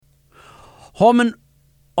Holman,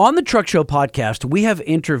 on the Truck Show podcast, we have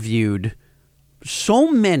interviewed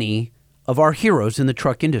so many of our heroes in the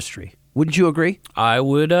truck industry. Wouldn't you agree? I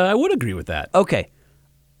would agree with that. Okay.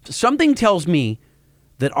 Something tells me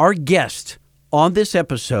that our guest on this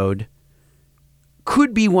episode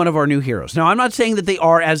could be one of our new heroes. Now, I'm not saying that they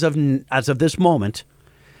are as of this moment,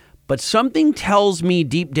 but something tells me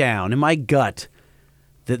deep down in my gut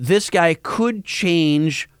that this guy could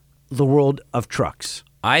change the world of trucks.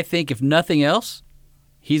 I think if nothing else,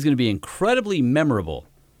 he's going to be incredibly memorable,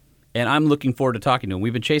 and I'm looking forward to talking to him.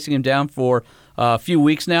 We've been chasing him down for a few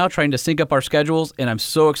weeks now, trying to sync up our schedules, and I'm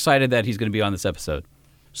so excited that he's going to be on this episode.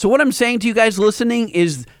 So what I'm saying to you guys listening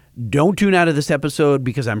is don't tune out of this episode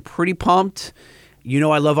because I'm pretty pumped. You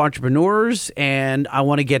know I love entrepreneurs, and I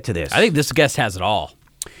want to get to this. I think this guest has it all.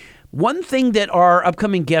 One thing that our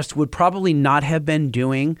upcoming guest would probably not have been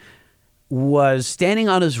doing was standing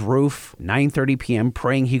on his roof, 9:30 p.m.,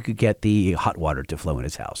 praying he could get the hot water to flow in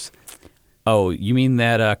his house. Oh, you mean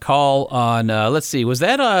that call on, let's see, was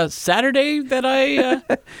that Saturday that I...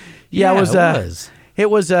 Yeah, it was. It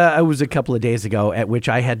was a couple of days ago at which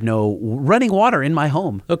I had no running water in my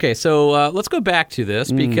home. Okay, so let's go back to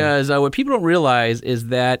this because what people don't realize is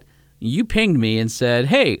that you pinged me and said,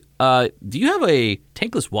 hey, do you have a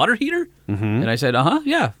tankless water heater? Mm-hmm. And I said,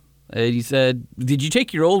 yeah. And he said, did you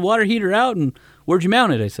take your old water heater out and where'd you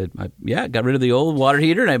mount it? I said, yeah, got rid of the old water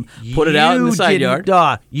heater and I put it out in the side yard.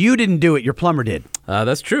 You didn't do it. Your plumber did.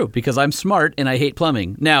 That's true because I'm smart and I hate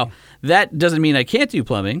plumbing. Now, that doesn't mean I can't do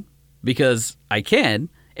plumbing because I can.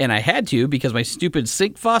 And I had to because my stupid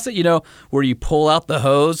sink faucet, where you pull out the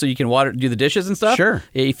hose so you can do the dishes and stuff. Sure.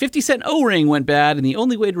 A 50-cent O-ring went bad, and the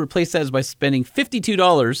only way to replace that is by spending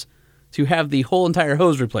 $52 to have the whole entire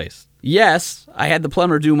hose replaced. Yes, I had the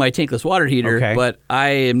plumber do my tankless water heater, but I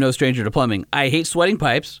am no stranger to plumbing. I hate sweating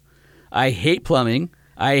pipes. I hate plumbing.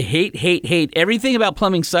 I hate everything about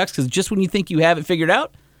plumbing sucks because just when you think you have it figured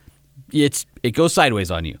out, it goes sideways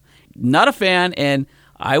on you. Not a fan, and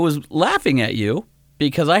I was laughing at you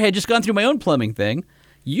because I had just gone through my own plumbing thing.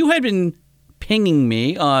 You had been pinging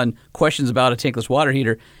me on questions about a tankless water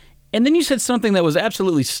heater, and then you said something that was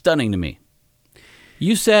absolutely stunning to me.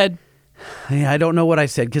 You said... I don't know what I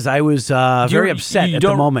said because I was very upset at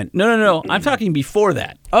the moment. No. I'm talking before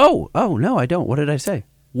that. Oh, no, I don't. What did I say?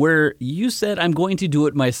 Where you said, I'm going to do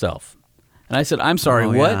it myself. And I said, I'm sorry,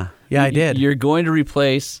 what? Yeah, I did. You're going to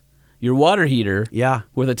replace your water heater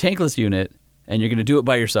with a tankless unit, and you're going to do it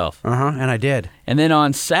by yourself. And I did. And then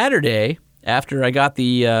on Saturday, after I got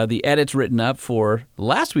the edits written up for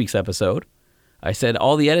last week's episode, I said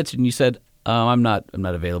all the edits, and you said, I'm not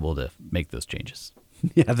available to make those changes.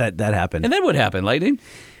 Yeah, that happened. And then what happened, Lightning?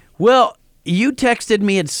 Well, you texted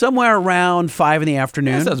me at somewhere around 5 in the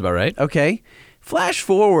afternoon. That sounds about right. Okay. Flash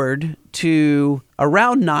forward to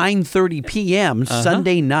around 9:30 p.m.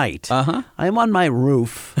 Sunday night. I'm on my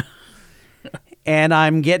roof, and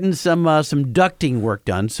I'm getting some ducting work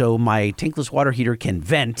done so my tankless water heater can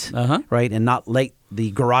vent, right, and not light the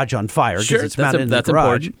garage on fire because it's mounted in the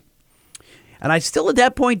garage. Important. And I still at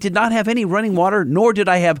that point did not have any running water, nor did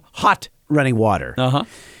I have hot running water.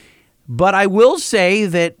 But I will say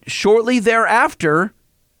that shortly thereafter,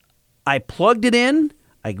 I plugged it in,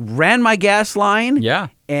 I ran my gas line,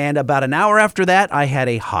 and about an hour after that, I had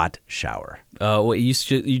a hot shower. You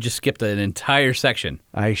just skipped an entire section.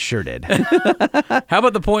 I sure did. How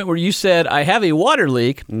about the point where you said, I have a water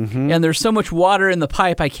leak, and there's so much water in the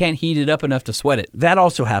pipe, I can't heat it up enough to sweat it. That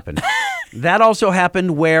also happened. That also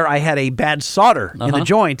happened where I had a bad solder in the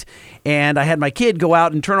joint, and I had my kid go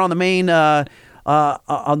out and turn on the main on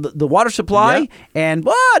the water supply, and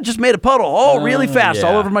it just made a puddle really fast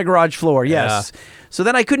all over my garage floor. Yes. So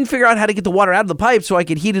then I couldn't figure out how to get the water out of the pipe so I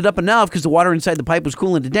could heat it up enough because the water inside the pipe was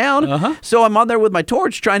cooling it down. So I'm on there with my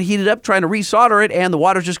torch trying to heat it up, trying to resolder it, and the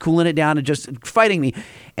water's just cooling it down and just fighting me.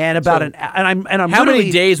 And about I'm how many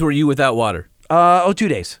days were you without water? 2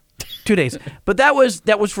 days. 2 days. But that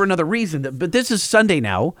was for another reason. But this is Sunday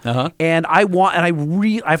now, and I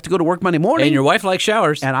have to go to work Monday morning. And your wife likes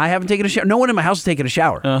showers. And I haven't taken a shower. No one in my house has taken a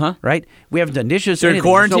shower, right? We haven't done dishes. You're in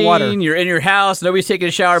quarantine, no water. You're in your house, nobody's taking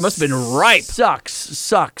a shower. It must have been ripe.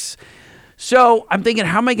 Sucks. So I'm thinking,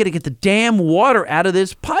 how am I going to get the damn water out of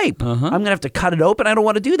this pipe? I'm going to have to cut it open. I don't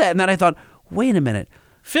want to do that. And then I thought, wait a minute.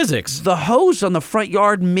 Physics. The hose on the front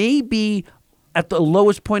yard may be at the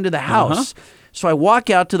lowest point of the house. So I walk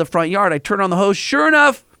out to the front yard. I turn on the hose. Sure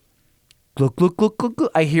enough, gluk, gluk, gluk, gluk, gluk,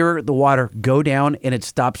 I hear the water go down, and it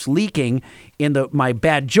stops leaking in my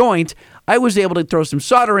bad joint. I was able to throw some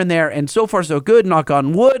solder in there, and so far so good, knock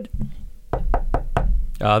on wood.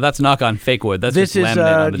 That's knock on fake wood. That's this just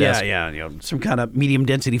laminate on the desk. Yeah, some kind of medium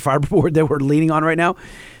density fiberboard that we're leaning on right now.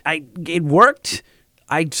 It worked.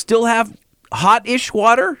 I still have hot-ish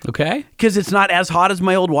water. Okay. Because it's not as hot as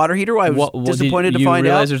my old water heater. I was disappointed to find out.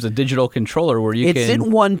 You realize there's a digital controller where you It's at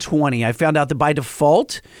 120. I found out that by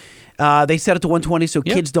default, they set it to 120 so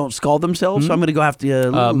kids don't scald themselves. So I'm going to go have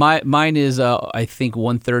to... mine is, I think,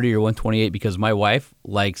 130 or 128 because my wife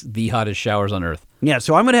likes the hottest showers on earth. Yeah,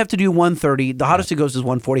 so I'm going to have to do 130. The hottest it goes is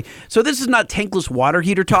 140. So this is not tankless water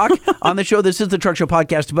heater talk on the show. This is the Truck Show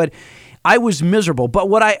podcast, but I was miserable. But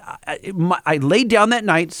what I laid down that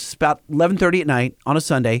night, it's about 11:30 at night on a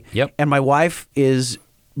Sunday, and my wife is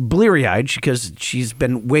bleary-eyed because she's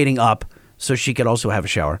been waiting up so she could also have a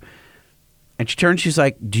shower. And she turns, she's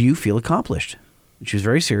like, "Do you feel accomplished?" And she was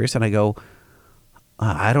very serious, and I go,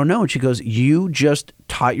 "I don't know." And she goes, "You just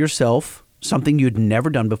taught yourself something you'd never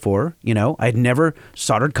done before. You know, I'd never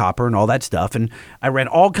soldered copper and all that stuff. And I ran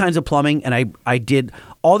all kinds of plumbing, and I did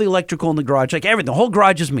all the electrical in the garage, like everything. The whole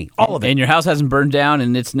garage is me, all of it. And your house hasn't burned down,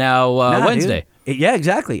 and it's now Wednesday. Yeah,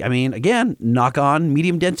 exactly. I mean, again, knock on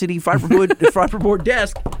medium density fiberboard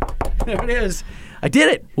desk. There it is. I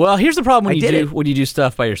did it. Well, here's the problem when you do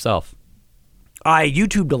stuff by yourself. I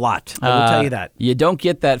YouTubed a lot. I will tell you that. You don't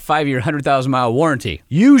get that 5-year, 100,000-mile warranty.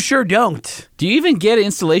 You sure don't. Do you even get an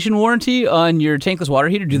installation warranty on your tankless water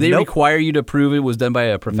heater? Do they require you to prove it was done by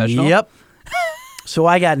a professional? Yep. So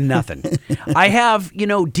I got nothing. I have,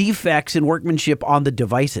 defects in workmanship on the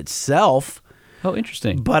device itself. Oh,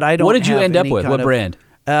 interesting. But I don't. What did you end up with? What brand?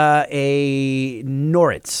 A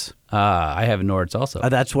Noritz. I have a Noritz also.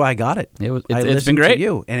 That's why I got it. It's been great. To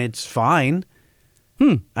you, and it's fine.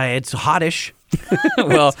 It's hottish.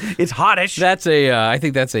 Well, it's hottish. I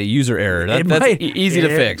think that's a user error. That's easy to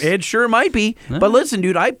fix. It sure might be. But listen,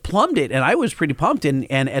 dude, I plumbed it, and I was pretty pumped. And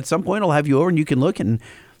at some point, I'll have you over, and you can look. And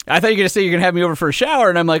I thought you were going to say you're going to have me over for a shower,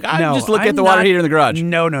 and I'm like, I'm just looking at the water heater in the garage.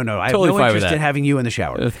 No. I have no interest in having you in the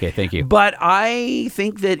shower. Okay, thank you. But I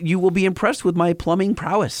think that you will be impressed with my plumbing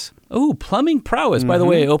prowess. Oh, plumbing prowess. By the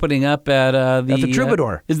way, opening up at the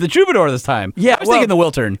Troubadour. Is the Troubadour this time? Yeah. I was thinking the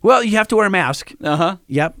Wiltern. Well, you have to wear a mask. Uh-huh.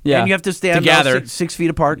 Yep. Yeah. And you have to stand together 6 feet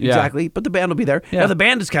apart. Yeah. Exactly. But the band will be there. Yeah. Now, the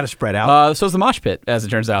band is kind of spread out. So is the mosh pit, as it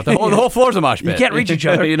turns out. The whole floor's a mosh pit. You can't reach each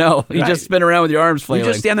other. You just spin around with your arms flailing.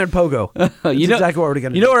 You just stand there and pogo. That's exactly what we're going to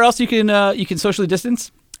do. You know where else you can socially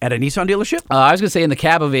distance? At a Nissan dealership? I was going to say in the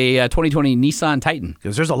cab of a 2020 Nissan Titan.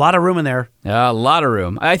 Because there's a lot of room in there. A lot of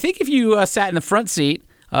room. I think if you sat in the front seat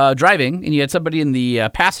driving and you had somebody in the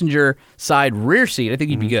passenger side rear seat, I think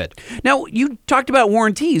you'd be good. Now, you talked about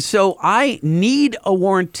warranties. So I need a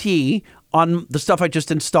warranty on the stuff I just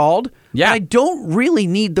installed. Yeah. I don't really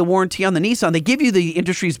need the warranty on the Nissan. They give you the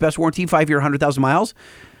industry's best warranty, 5-year, 100,000 miles.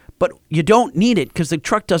 But you don't need it because the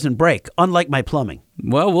truck doesn't break, unlike my plumbing.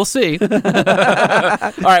 Well, we'll see. All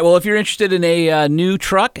right. Well, if you're interested in a new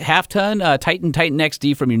truck, half-ton, Titan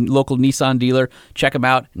XD from your local Nissan dealer, check them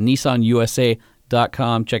out,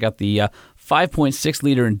 nissanusa.com. Check out the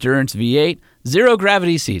 5.6-liter Endurance V8,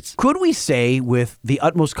 zero-gravity seats. Could we say with the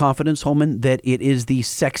utmost confidence, Holman, that it is the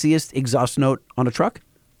sexiest exhaust note on a truck?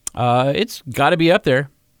 It's got to be up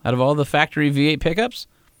there. Out of all the factory V8 pickups,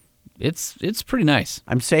 it's pretty nice.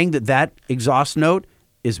 I'm saying that exhaust note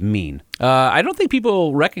is mean. I don't think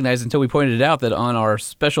people recognize until we pointed it out that on our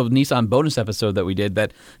special Nissan bonus episode that we did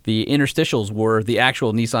that the interstitials were the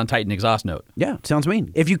actual Nissan Titan exhaust note. Yeah, it sounds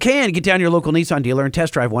mean. If you can, get down to your local Nissan dealer and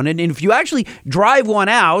test drive one. And if you actually drive one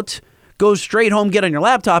out, go straight home, get on your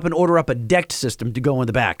laptop, and order up a decked system to go in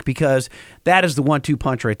the back because that is the 1-2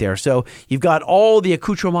 punch right there. So you've got all the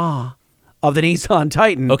accoutrement of the Nissan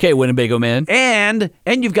Titan. Okay, Winnebago man. And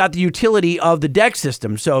you've got the utility of the deck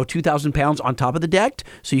system. So 2,000 pounds on top of the deck.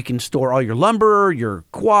 So you can store all your lumber, your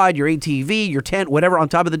quad, your ATV, your tent, whatever on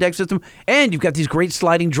top of the deck system. And you've got these great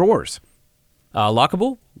sliding drawers.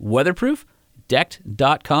 Lockable, weatherproof,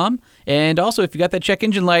 decked.com. And also, if you got that check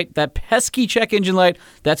engine light, that pesky check engine light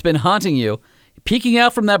that's been haunting you, peeking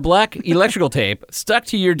out from that black electrical tape stuck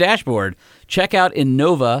to your dashboard, check out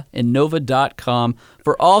Innova.com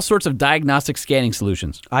for all sorts of diagnostic scanning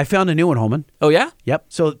solutions. I found a new one, Holman. Oh, yeah? Yep.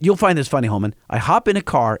 So you'll find this funny, Holman. I hop in a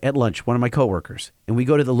car at lunch, one of my coworkers, and we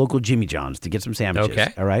go to the local Jimmy John's to get some sandwiches.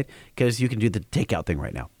 Okay. All right? Because you can do the takeout thing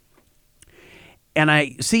right now. And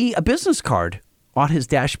I see a business card on his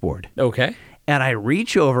dashboard. Okay. And I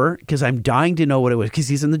reach over because I'm dying to know what it was because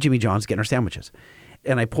he's in the Jimmy John's getting our sandwiches.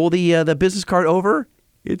 And I pull the business card over.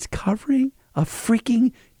 It's covering a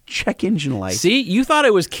freaking check engine light. See, you thought I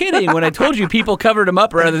was kidding when I told you people covered them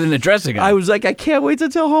up rather than addressing them. I was like, I can't wait to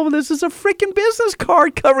tell Holman this is a freaking business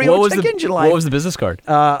card covering a check engine light. What was the business card?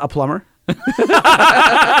 A plumber.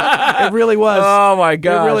 It really was. Oh, my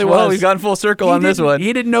gosh. It really well, was. we've gone full circle on this one.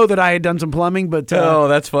 He didn't know that I had done some plumbing, but... oh,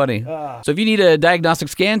 that's funny. So if you need a diagnostic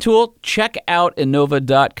scan tool, check out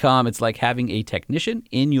Innova.com. It's like having a technician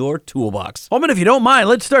in your toolbox. Holman, if you don't mind,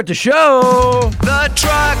 let's start the show. The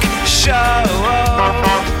Truck Show.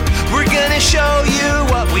 We're gonna show you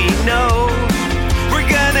what we know. We're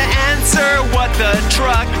gonna answer what the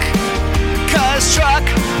truck, 'cause truck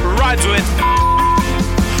rhymes with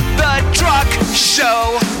the Truck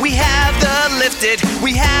Show. We have the lifted,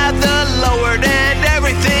 we have the lowered, and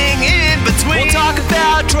everything in between. We'll talk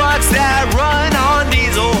about trucks that run on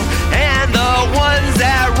diesel and the ones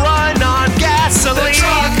that run on gasoline. The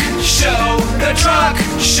Truck Show, the Truck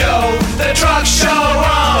Show, the Truck Show.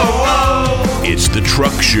 Oh, oh. It's the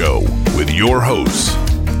Truck Show with your hosts,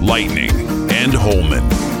 Lightning and Holman.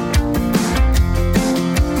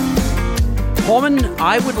 Holman,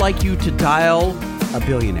 I would like you to dial a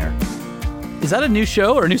billionaire. Is that a new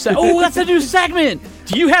show or a new segment? Oh, that's a new segment.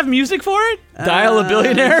 Do you have music for it? Dial a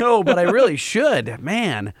billionaire? No, but I really should.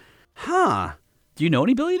 Man. Huh. Do you know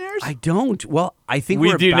any billionaires? I don't. Well, I think we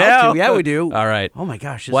we're do about now. to. Yeah, we do. All right. Oh, my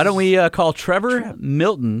gosh. Why don't we call Trevor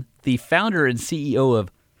Milton, the founder and CEO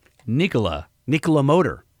of Nikola. Nikola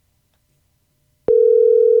Motor.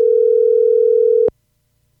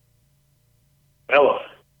 Hello.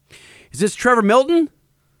 Is this Trevor Milton?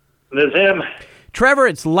 This is him. Trevor,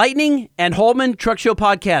 it's Lightning and Holman Truck Show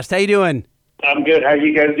Podcast. How you doing? I'm good. How are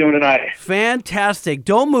you guys doing tonight? Fantastic.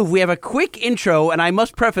 Don't move. We have a quick intro, and I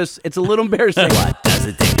must preface, it's a little embarrassing. What does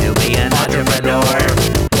it take to be an entrepreneur?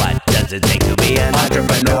 What does it take to be an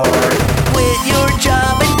entrepreneur? Quit your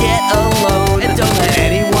job and get a loan, and don't let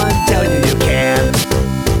anyone tell you you can't.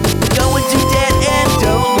 Go into debt and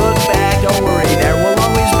don't look back. Don't worry, there will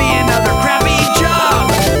always be another crappy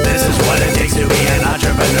job. This is what it takes to be an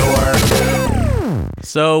entrepreneur.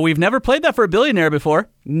 So we've never played that for a billionaire before.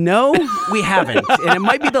 No, we haven't. And it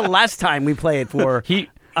might be the last time we play it for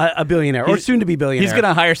a billionaire or soon-to-be billionaire. He's going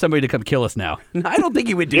to hire somebody to come kill us now. I don't think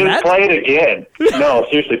he would do Just that. play it again. No,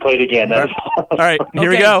 seriously, play it again. That's All right, here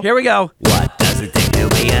we Okay, go. Here we go. What does it take to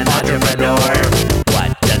be an entrepreneur?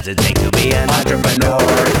 What does it take to be an entrepreneur?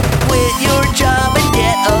 Quit your job and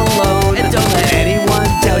get a loan, and don't let anyone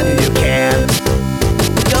tell you you can't.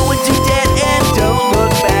 Go into debt and don't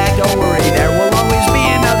look back. Don't worry, there will always be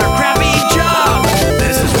another crappy job.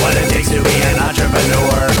 This is what it takes to be an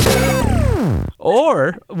entrepreneur.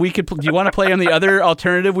 Or we could. Do you want to play on the other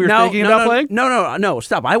alternative we were thinking about playing? No,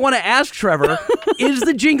 stop. I want to ask Trevor, is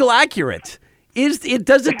the jingle accurate? Does it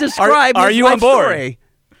describe Are his you on life board? story?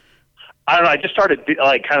 I don't know. I just started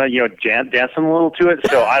kind of dancing a little to it,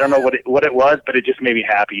 so I don't know what it was, but it just made me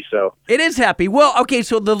happy. So It is happy. Well, okay,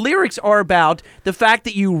 so the lyrics are about the fact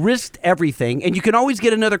that you risked everything, and you can always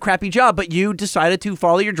get another crappy job, but you decided to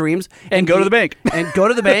follow your dreams And go to the bank. and go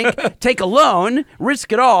to the bank, take a loan,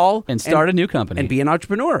 risk it all, And start a new company. and be an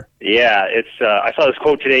entrepreneur. yeah, it's. I saw this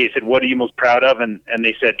quote today. It said, "What are you most proud of?" And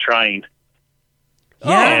they said, "Trying."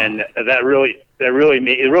 Yeah. And that really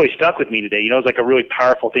stuck with me today. You know, it was like a really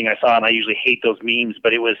powerful thing I saw, and I usually hate those memes,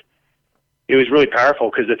 but it was really powerful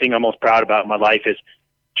because the thing I'm most proud about in my life is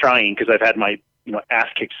trying, because I've had my ass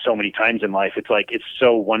kicked so many times in life. It's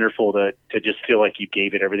so wonderful to just feel like you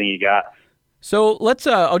gave it everything you got. So let's.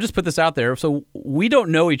 I'll just put this out there. So we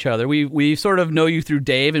don't know each other. We sort of know you through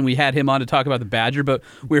Dave, and we had him on to talk about the Badger. But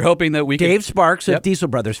we're hoping that we Dave could, Sparks of Yep. Diesel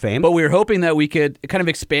Brothers fame. But we were hoping that we could kind of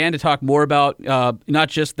expand to talk more about not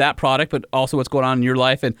just that product, but also what's going on in your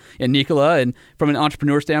life and Nikola, and from an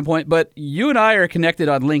entrepreneur standpoint. But you and I are connected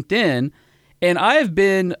on LinkedIn, and I have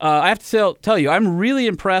been. I have to tell you, I'm really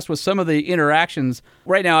impressed with some of the interactions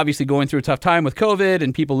right now. Obviously, going through a tough time with COVID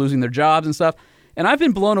and people losing their jobs and stuff. And I've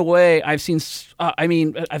been blown away. I've seen,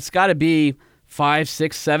 it's got to be 5,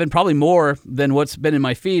 6, 7, probably more than what's been in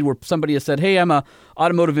my feed, where somebody has said, hey, I'm a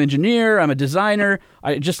automotive engineer, I'm a designer,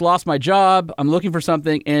 I just lost my job, I'm looking for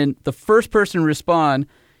something. And the first person to respond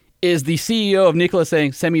is the CEO of Nikola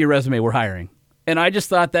saying, send me your resume, we're hiring. And I just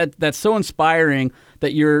thought that's so inspiring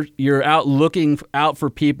that you're out looking out for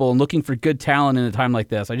people and looking for good talent in a time like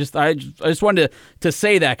this. I just wanted to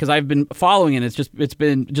say that because I've been following it. It's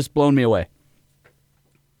been blown me away.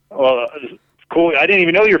 Well, cool. I didn't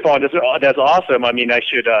even know you were following. That's awesome. I mean, I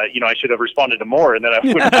should have responded to more, and then I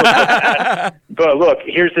would have that. But look,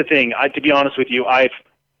 here's the thing. To be honest with you, I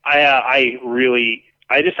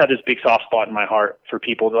just have this big soft spot in my heart for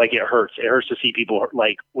people. Like, it hurts. It hurts to see people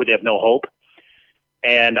like would have no hope.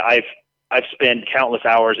 And I've spent countless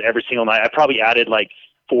hours every single night. I've probably added like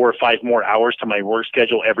 4 or 5 more hours to my work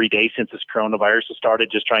schedule every day since this coronavirus has started,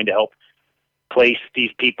 just trying to help place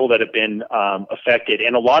these people that have been affected.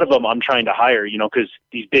 And a lot of them I'm trying to hire, because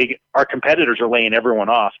our competitors are laying everyone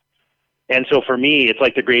off. And so for me, it's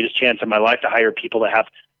like the greatest chance of my life to hire people that have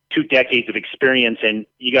 2 decades of experience, and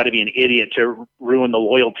you got to be an idiot to ruin the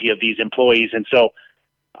loyalty of these employees. And so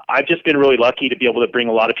I've just been really lucky to be able to bring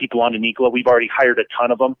a lot of people onto Nikola. We've already hired a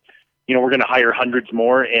ton of them. We're going to hire hundreds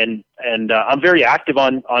more, and I'm very active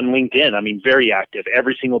on LinkedIn. I mean, very active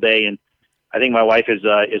every single day. And I think my wife is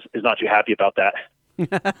not too happy about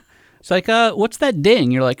that. It's like, what's that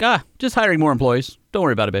ding? You're like, just hiring more employees. Don't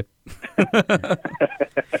worry about it, babe.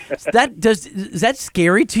 Is that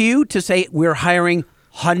scary to you to say we're hiring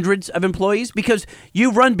hundreds of employees? Because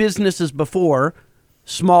you've run businesses before,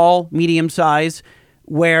 small, medium size,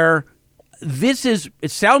 where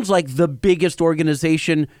it sounds like the biggest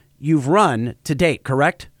organization you've run to date,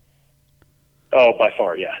 correct? Oh, by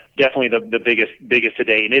far, yeah. Definitely the biggest to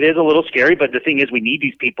date. And it is a little scary, but the thing is we need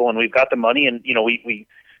these people, and we've got the money, and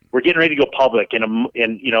we're getting ready to go public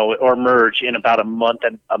or merge in about a month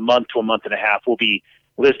to a month and a half. We'll be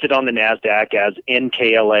listed on the NASDAQ as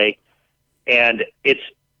NKLA, and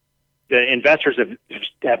the investors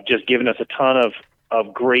have just given us a ton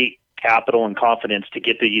of great capital and confidence to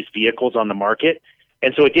get these vehicles on the market.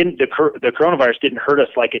 And so the coronavirus didn't hurt us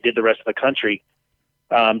like it did the rest of the country,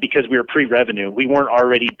 because we were pre-revenue. We weren't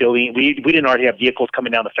already building. We didn't already have vehicles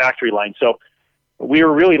coming down the factory line. So we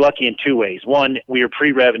were really lucky in 2 ways. One, we were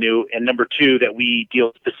pre-revenue, and number 2, that we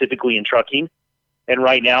deal specifically in trucking. And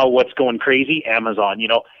right now, what's going crazy? Amazon.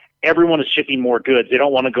 Everyone is shipping more goods. They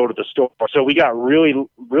don't want to go to the store. So we got really,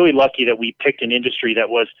 really lucky that we picked an industry that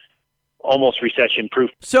was almost recession-proof.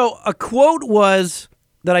 So a quote was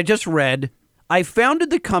that I just read, "I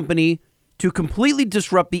founded the company to completely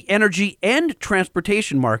disrupt the energy and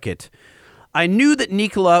transportation market. I knew that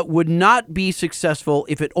Nikola would not be successful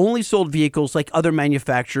if it only sold vehicles like other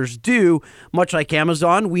manufacturers do. Much like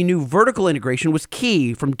Amazon, we knew vertical integration was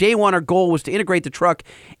key. From day one, our goal was to integrate the truck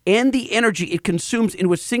and the energy it consumes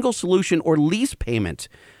into a single solution or lease payment."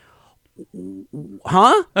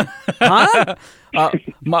 Huh?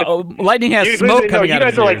 Lightning has smoke coming out of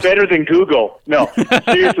his ears. You guys are like better than Google. No,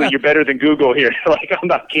 seriously, you're better than Google here. Like, I'm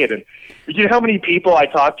not kidding. You know how many people I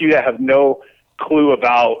talk to that have no clue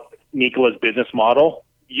about Nikola's business model?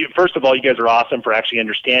 First of all, you guys are awesome for actually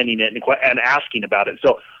understanding it and asking about it.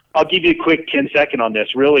 So I'll give you a quick 10-second on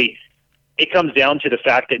this. Really, it comes down to the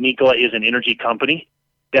fact that Nikola is an energy company.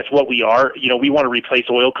 That's what we are. We want to replace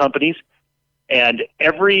oil companies. And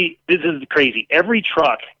this is crazy. Every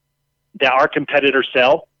truck that our competitors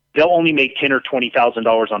sell, they'll only make $10,000 or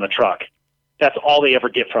 $20,000 on a truck. That's all they ever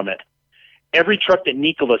get from it. Every truck that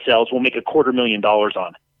Nikola sells will make $250,000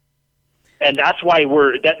 on. And that's why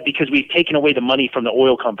because we've taken away the money from the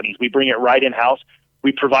oil companies. We bring it right in-house.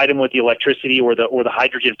 We provide them with the electricity or the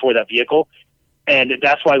hydrogen for that vehicle. And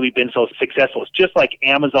that's why we've been so successful. It's just like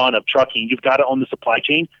Amazon of trucking. You've got to own the supply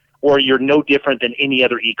chain, or you're no different than any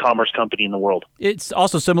other e-commerce company in the world. It's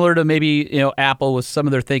also similar to maybe, Apple with some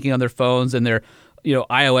of their thinking on their phones and their,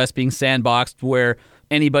 iOS being sandboxed, where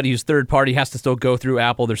anybody who's third party has to still go through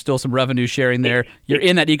Apple. There's still some revenue sharing there. You're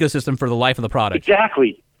in that ecosystem for the life of the product.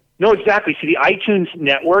 Exactly. No, exactly. See, the iTunes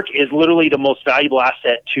network is literally the most valuable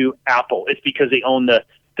asset to Apple. It's because they own the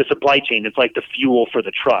supply chain. It's like the fuel for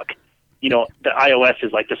the truck. The iOS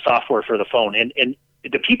is like the software for the phone. And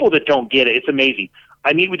the people that don't get it, it's amazing.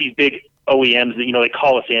 I meet with these big OEMs that, they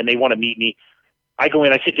call us in, they want to meet me. I go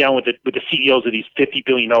in, I sit down with the CEOs of these $50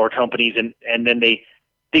 billion companies, and then they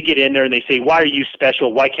get in there and they say, "Why are you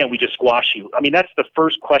special? Why can't we just squash you?" I mean, that's the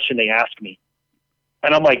first question they ask me.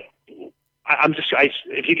 And I'm like,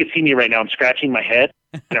 if you could see me right now, I'm scratching my head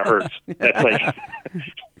and it hurts. That's like,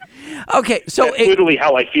 okay, so that's literally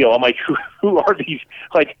how I feel. I'm like, who are these?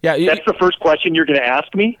 Like, that's the first question you're going to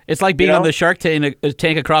ask me. It's like being on the Shark Tank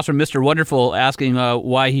across from Mr. Wonderful, asking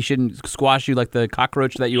why he shouldn't squash you like the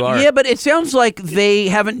cockroach that you are. Yeah, but it sounds like they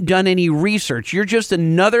haven't done any research. You're just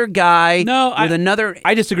another guy with another.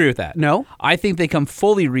 I disagree with that. No, I think they come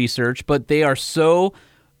fully researched, but they are so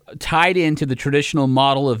tied into the traditional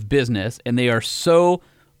model of business, and they are so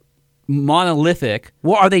monolithic.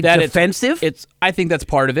 Well, are they defensive? I think that's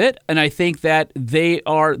part of it, and I think that they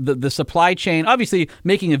are the supply chain. Obviously,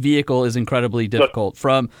 making a vehicle is incredibly difficult.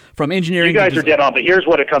 From engineering. You guys are dead on, but here's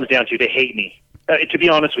what it comes down to: they hate me. To be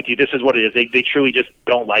honest with you, this is what it is. They truly just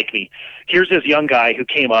don't like me. Here's this young guy who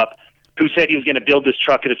came up, who said he was going to build this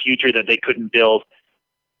truck of the future that they couldn't build.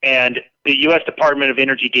 And the U.S. Department of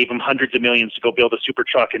Energy gave him hundreds of millions to go build a super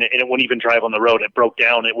truck, and it wouldn't even drive on the road. It broke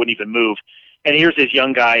down. It wouldn't even move. And here's this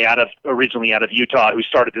young guy originally out of Utah who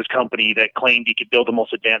started this company that claimed he could build the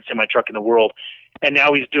most advanced semi-truck in the world. And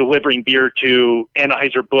now he's delivering beer to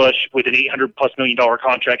Anheuser-Busch with an $800+ million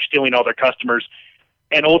contract, stealing all their customers.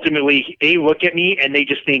 And ultimately, they look at me and they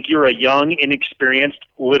just think you're a young, inexperienced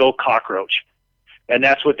little cockroach. And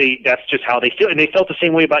that's just how they feel. And they felt the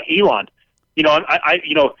same way about Elon. You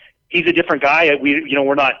know, he's a different guy.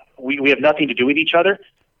 We have nothing to do with each other.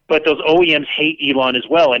 But those OEMs hate Elon as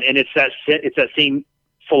well, and it's that same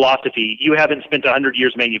philosophy. You haven't spent 100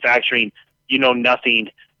 years manufacturing. You know nothing.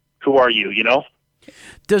 Who are you? You know.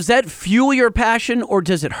 Does that fuel your passion, or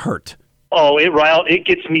does it hurt? Oh, it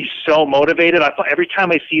gets me so motivated. Every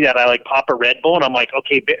time I see that, I like pop a Red Bull, and I'm like,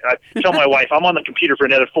 okay. I tell my wife, I'm on the computer for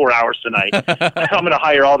another 4 hours tonight. I'm going to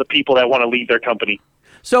hire all the people that want to leave their company.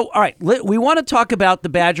 So, all right, we want to talk about the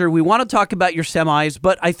Badger. We want to talk about your semis,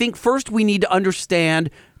 but I think first we need to understand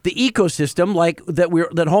the ecosystem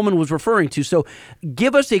that Holman was referring to. So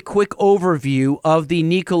give us a quick overview of the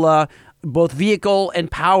Nikola, both vehicle and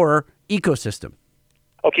power ecosystem.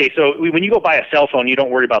 Okay, so when you go buy a cell phone, you don't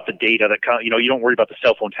worry about the data you don't worry about the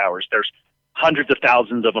cell phone towers. There's hundreds of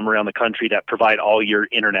thousands of them around the country that provide all your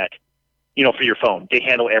internet, for your phone. They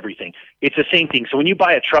handle everything. It's the same thing. So when you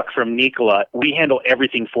buy a truck from Nikola, we handle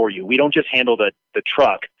everything for you. We don't just handle the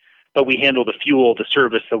truck, but we handle the fuel, the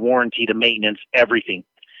service, the warranty, the maintenance, everything.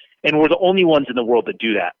 And we're the only ones in the world that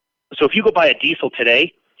do that. So if you go buy a diesel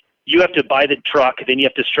today, you have to buy the truck, then you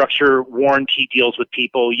have to structure warranty deals with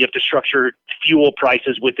people. You have to structure fuel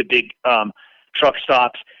prices with the big truck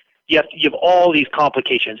stops. You have all these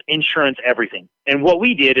complications, insurance, everything. And what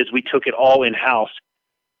we did is we took it all in-house,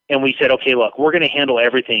 and we said, okay, look, we're going to handle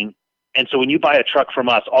everything. And so when you buy a truck from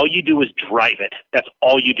us, all you do is drive it. That's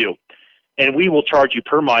all you do. And we will charge you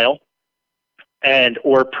per mile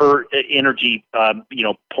or per energy,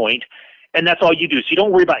 point. And that's all you do. So you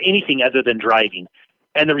don't worry about anything other than driving.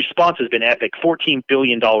 And the response has been epic. $14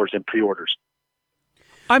 billion in pre-orders.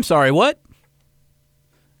 I'm sorry, what?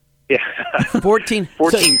 Yeah. 14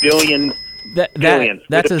 billion. Billion.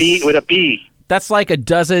 That's with a B. That's like a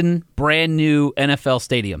dozen brand new NFL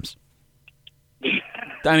stadiums.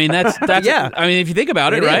 I mean, that's yeah. I mean, if you think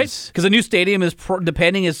about it, right? Is. Because a new stadium is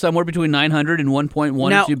somewhere between $900 and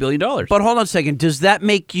 $1.12 billion. But hold on a second.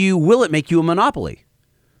 Will it make you a monopoly?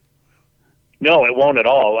 No, it won't at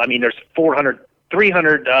all. I mean, there's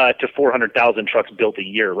 300 to 400,000 trucks built a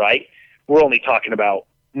year, right? We're only talking about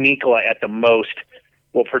Nikola at the most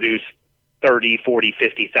will produce 30, 40,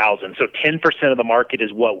 50,000. So 10% of the market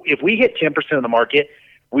is if we hit 10% of the market,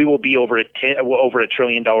 we will be over a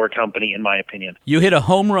trillion-dollar company, in my opinion. You hit a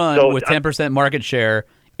home run with 10% market share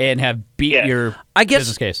and have beat your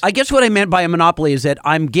business case. I guess what I meant by a monopoly is that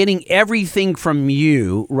I'm getting everything from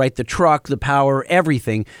you, right? The truck, the power,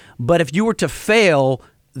 everything. But if you were to fail,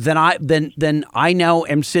 then I now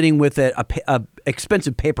am sitting with a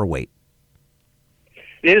expensive paperweight.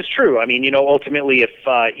 It is true. I mean, ultimately, if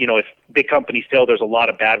big companies fail, there's a lot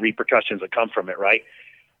of bad repercussions that come from it, right?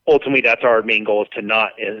 Ultimately, that's our main goal is to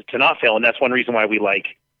not fail, and that's one reason why we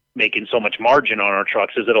like making so much margin on our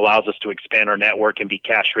trucks is it allows us to expand our network and be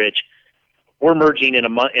cash rich. We're merging in a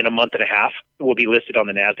month and a half. We'll be listed on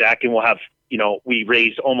the NASDAQ, and we'll have we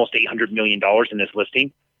raised almost $800 million in this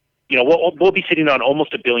listing. We'll be sitting on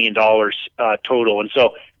almost $1 billion total, and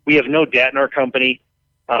so we have no debt in our company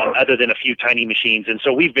other than a few tiny machines, and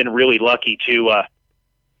so we've been really lucky to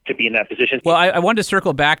be in that position. Well, I wanted to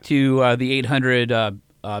circle back to the $800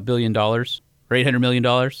 billion or $800 million. Yeah,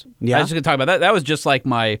 I was just going to talk about that. That was just like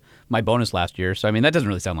my bonus last year. So I mean, that doesn't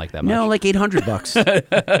really sound like that much. No, like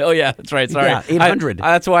 $800. Oh yeah, that's right. Sorry, yeah, 800.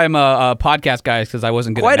 That's why I'm a podcast guy because I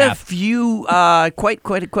wasn't good at math.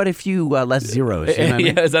 Quite a few less zeros. You know what I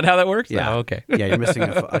mean? Yeah, is that how that works? Yeah. Oh, okay. Yeah, you're missing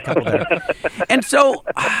a couple there. And so,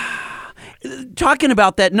 talking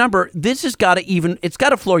about that number, this has got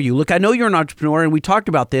to floor you. Look, I know you're an entrepreneur, and we talked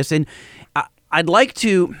about this, and I'd like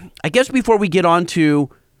to, I guess before we get on to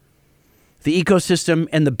the ecosystem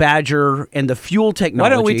and the Badger and the fuel technology. Why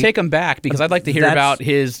don't we take him back? Because I'd like to hear about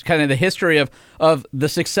his kind of the history of the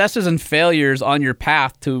successes and failures on your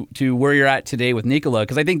path to where you're at today with Nikola.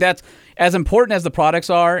 Because I think that's as important as the products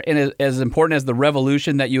are and as important as the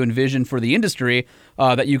revolution that you envision for the industry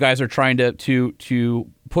that you guys are trying to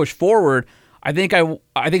push forward. I think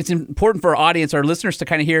it's important for our audience, our listeners, to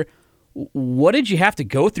kind of hear, what did you have to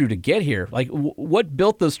go through to get here? Like, what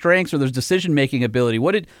built those strengths or those decision-making ability?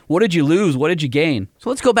 What did you lose? What did you gain? So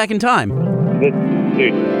let's go back in time.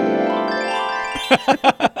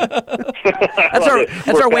 That's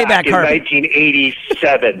our way back in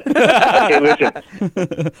 1987. Okay,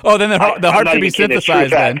 listen. Oh, then the heart should be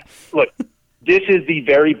synthesized then. Look, this is the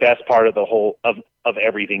very best part of the whole of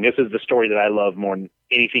everything. This is the story that I love more than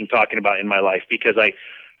anything talking about in my life, because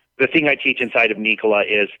the thing I teach inside of Nikola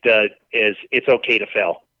is it's okay to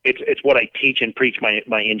fail. It's what I teach and preach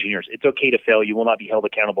my engineers. It's okay to fail. You will not be held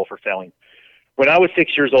accountable for failing. When I was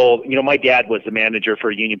 6 years old, my dad was the manager for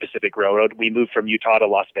Union Pacific Railroad. We moved from Utah to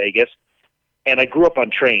Las Vegas, and I grew up on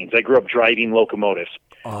trains. I grew up driving locomotives.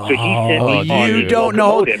 So he sent me you don't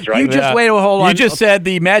know. Right? You just wait a whole. You just said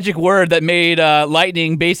the magic word that made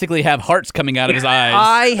Lightning basically have hearts coming out of his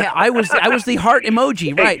eyes. I was the heart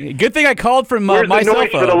emoji, right? Hey, good thing I called from my cell phone. Where's the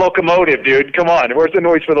noise for the locomotive, dude? Come on, where's the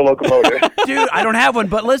noise for the locomotive? Dude, I don't have one.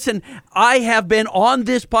 But listen, I have been on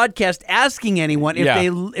this podcast asking anyone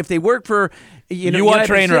if they work for. You want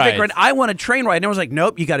train rides. Right? I want a train ride. And everyone's like,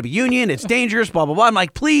 nope, you got to be union. It's dangerous, blah, blah, blah. I'm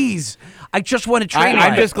like, please, I just want a train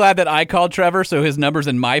ride. I'm just glad that I called Trevor so his number's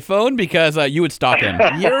in my phone, because you would stalk him.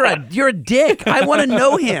 You're a dick. I want to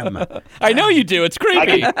know him. I know you do. It's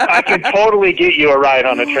creepy. I can totally get you a ride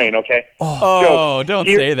on a train, okay? Oh, don't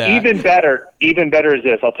say that. Even better is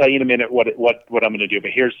this. I'll tell you in a minute what I'm going to do.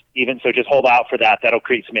 But so just hold out for that. That'll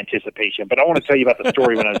create some anticipation. But I want to tell you about the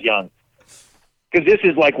story when I was young. Because this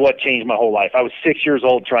is like what changed my whole life. I was 6 years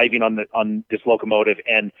old driving on this locomotive,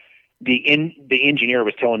 and the engineer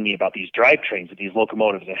was telling me about these drivetrains of these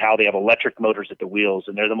locomotives and how they have electric motors at the wheels,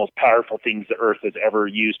 and they're the most powerful things the Earth has ever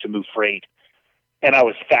used to move freight. And I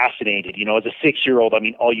was fascinated. As a 6-year-old,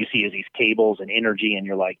 all you see is these cables and energy, and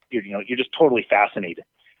you're just totally fascinated.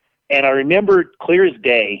 And I remember clear as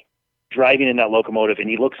day driving in that locomotive, and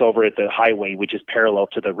he looks over at the highway, which is parallel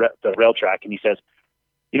to the rail track, and he says,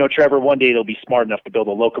 Trevor, one day they'll be smart enough to build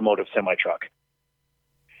a locomotive semi-truck.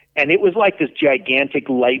 And it was like this gigantic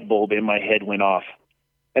light bulb in my head went off.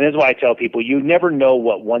 And that's why I tell people, you never know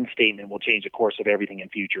what one statement will change the course of everything in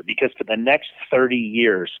future. Because for the next 30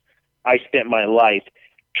 years, I spent my life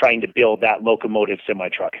trying to build that locomotive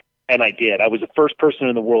semi-truck. And I did. I was the first person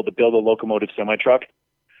in the world to build a locomotive semi-truck.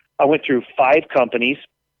 I went through 5 companies.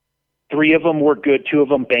 3 of them were good. 2 of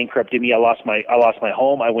them bankrupted me. I lost my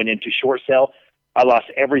home. I went into short sale. I lost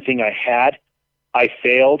everything I had. I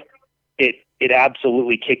failed. It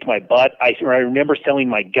absolutely kicked my butt. I remember selling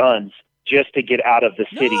my guns just to get out of the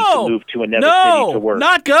city to move to another city to work.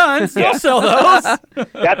 Not guns. Don't sell those.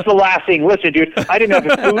 That's the last thing. Listen, dude, I didn't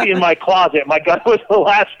have food in my closet. My gun was the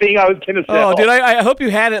last thing I was going to sell. Oh, dude, I hope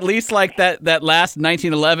you had at least like that last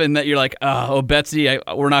 1911 that you're like, Betsy,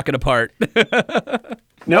 we're not going to part.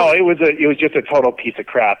 No, it was just a total piece of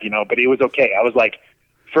crap, but it was okay. I was like,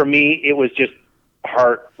 for me, it was just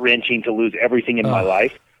heart-wrenching to lose everything in my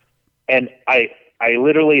life. And I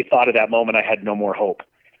literally thought at that moment I had no more hope.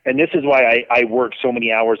 And this is why I work so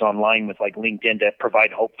many hours online with like LinkedIn to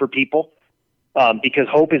provide hope for people. Because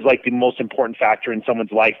hope is like the most important factor in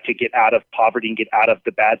someone's life to get out of poverty and get out of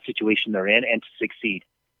the bad situation they're in and to succeed.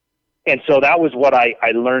 And so that was what I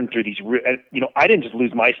learned through these, I didn't just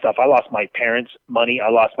lose my stuff. I lost my parents' money.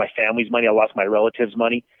 I lost my family's money. I lost my relatives'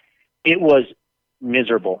 money. It was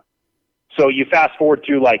miserable. So you fast forward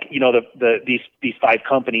through these 5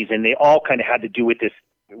 companies, and they all kind of had to do with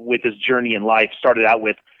this journey in life. Started out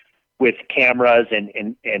with cameras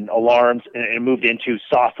and alarms, and moved into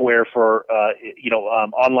software for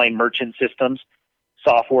online merchant systems,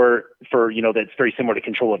 software for that's very similar to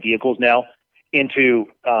control of vehicles now, into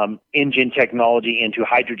engine technology, into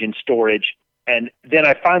hydrogen storage, and then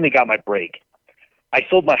I finally got my break. I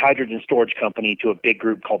sold my hydrogen storage company to a big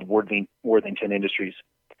group called Worthington Industries.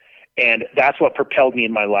 And that's what propelled me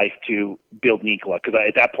in my life to build Nikola, because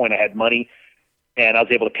at that point I had money and I was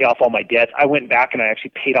able to pay off all my debts. I went back and I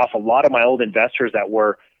actually paid off a lot of my old investors that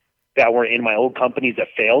were in my old companies that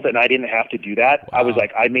failed, and I didn't have to do that. Wow. I was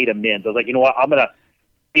like, I made amends. I was like, you know what,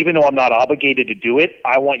 even though I'm not obligated to do it,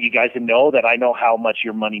 I want you guys to know that I know how much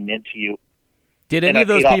your money meant to you. Did any of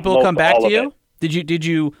those people come back to you? Did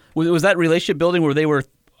you was that relationship building where they were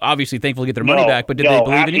obviously thankful to get their money back, but did they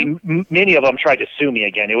believe in you? Many of them tried to sue me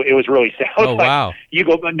again. It was really sad. Oh, wow.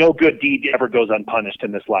 No good deed ever goes unpunished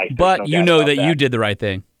in this life. But you know that you did the right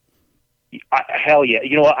thing. Hell yeah.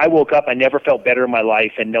 You know what? I woke up, I never felt better in my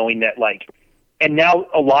life, and knowing that and now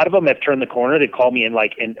a lot of them have turned the corner. They call me and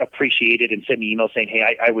appreciated and sent me emails saying,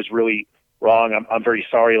 hey, I was really wrong. I'm very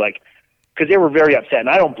sorry. Because they were very upset, and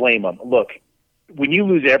I don't blame them. Look, when you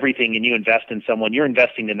lose everything and you invest in someone, you're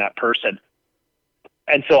investing in that person.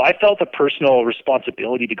 And so I felt a personal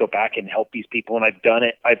responsibility to go back and help these people, and I've done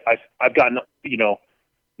it. I've gotten,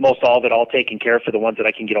 most all of it all taken care of for the ones that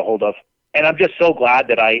I can get a hold of. And I'm just so glad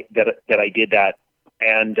that I did that.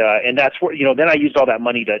 And that's where, then I used all that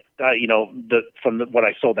money that, what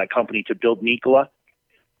I sold that company to build Nikola.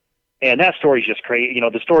 And that story is just crazy.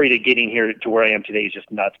 The story to getting here to where I am today is just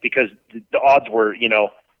nuts, because the odds were,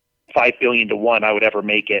 5 billion to 1 I would ever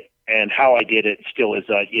make it. And how I did it still is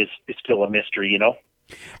still a mystery,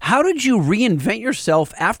 How did you reinvent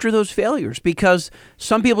yourself after those failures? Because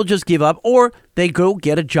some people just give up, or they go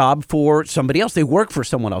get a job for somebody else. They work for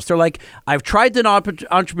someone else. They're like, I've tried the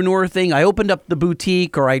entrepreneur thing. I opened up the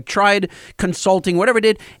boutique, or I tried consulting, whatever I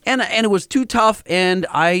did, and it was too tough, and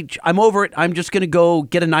I'm over it. I'm just going to go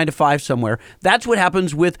get a 9-to-5 somewhere. That's what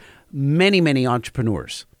happens with many, many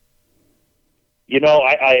entrepreneurs. This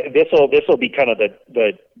will be kind of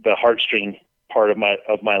the heartstring part of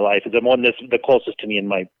my life. Is the one that's the closest to me in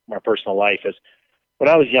my personal life. Is when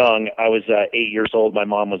I was young, I was 8 years old. My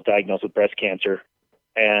mom was diagnosed with breast cancer,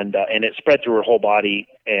 and it spread through her whole body.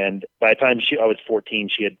 And by the time I was 14,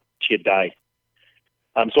 she had died.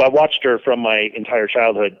 So I watched her from my entire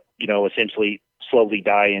childhood, essentially slowly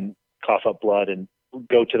die and cough up blood and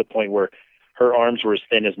go to the point where her arms were as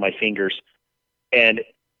thin as my fingers. And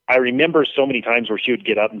I remember so many times where she would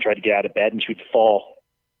get up and try to get out of bed, and she would fall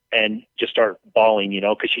and just start bawling,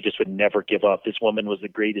 because she just would never give up. This woman was the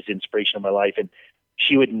greatest inspiration of my life, and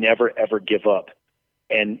she would never, ever give up.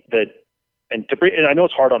 And I know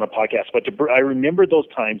it's hard on a podcast, but I remember those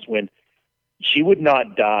times when she would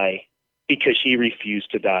not die because she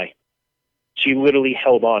refused to die. She literally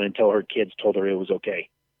held on until her kids told her it was okay.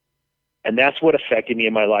 And that's what affected me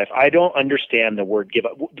in my life. I don't understand the word give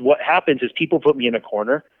up. What happens is people put me in a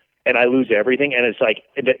corner and I lose everything. And it's like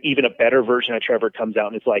even a better version of Trevor comes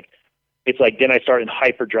out, and it's like then I start in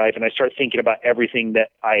hyperdrive and I start thinking about everything that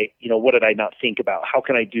what did I not think about? How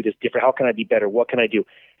can I do this different? How can I be better? What can I do?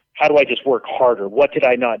 How do I just work harder? What did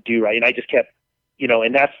I not do right? And I just kept,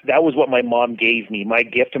 and that was what my mom gave me. My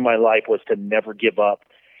gift in my life was to never give up.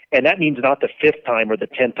 And that means not the 5th time or the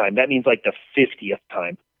 10th time. That means like the 50th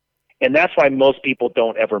time. And that's why most people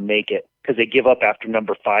don't ever make it, because they give up after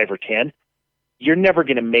number 5 or 10. You're never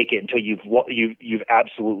going to make it until you've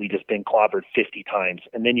absolutely just been clobbered 50 times,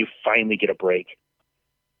 and then you finally get a break.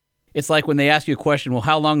 It's like when they ask you a question, well,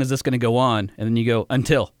 how long is this going to go on? And then you go,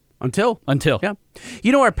 until. Yeah.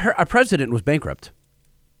 Our president was bankrupt.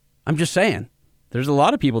 I'm just saying. There's a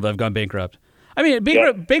lot of people that have gone bankrupt. I mean,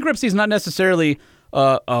 bankruptcy is not necessarily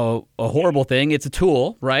a horrible thing. It's a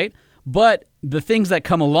tool, right? But the things that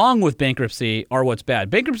come along with bankruptcy are what's bad.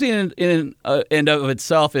 Bankruptcy in and of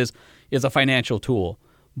itself is a financial tool,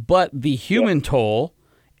 but the human toll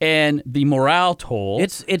and the morale toll,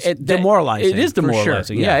 it's demoralizing. It is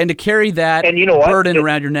demoralizing, sure. Yeah. And to carry that burden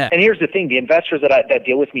around your neck. And here's the thing: the investors that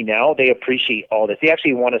deal with me now, they appreciate all this. They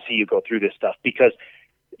actually want to see you go through this stuff, because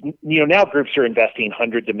now groups are investing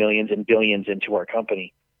hundreds of millions and billions into our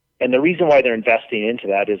company, and the reason why they're investing into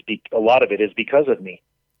that is a lot of it is because of me.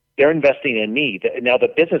 They're investing in me. Now, the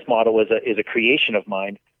business model is a creation of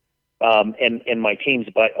mine and my team's.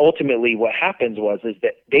 But ultimately, what happens is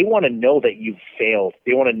that they want to know that you've failed.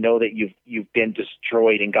 They want to know that you've been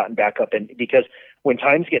destroyed and gotten back up. And because when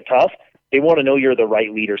times get tough, they want to know you're the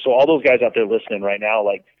right leader. So all those guys out there listening right now,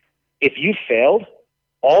 like, if you failed,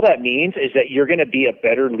 all that means is that you're going to be a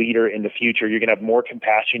better leader in the future. You're going to have more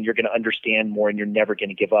compassion. You're going to understand more, and you're never going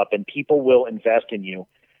to give up. And people will invest in you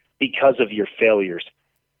because of your failures.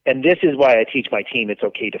 And this is why I teach my team it's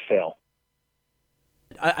okay to fail.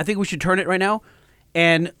 I think we should turn it right now.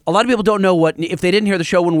 And a lot of people don't know what, if they didn't hear the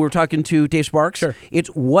show when we were talking to Dave Sparks, sure. It's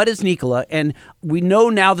what is Nikola? And we know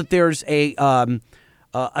now that there's a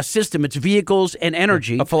system. It's vehicles and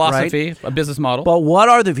energy. A philosophy, right? A business model. But what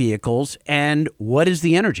are the vehicles and what is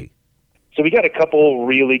the energy? So we got a couple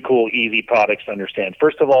really cool, easy products to understand.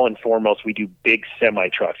 First of all and foremost, we do big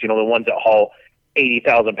semi-trucks, the ones that haul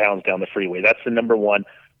 80,000 pounds down the freeway. That's the number one.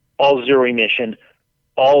 All zero emission,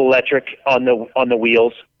 all electric on the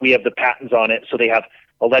wheels. We have the patents on it, so they have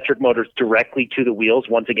electric motors directly to the wheels.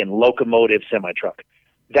 Once again, locomotive semi-truck.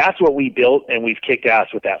 That's what we built, and we've kicked ass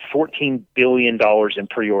with that. $14 billion in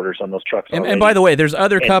pre-orders on those trucks already. And by the way, there's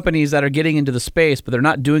other companies that are getting into the space, but they're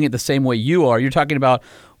not doing it the same way you are. You're talking about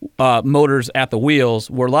motors at the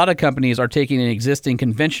wheels, where a lot of companies are taking an existing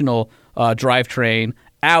conventional drivetrain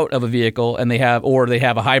out of a vehicle, and they have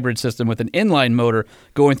a hybrid system with an inline motor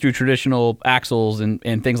going through traditional axles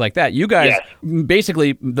and things like that. You guys,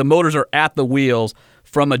 basically, the motors are at the wheels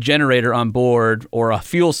from a generator on board or a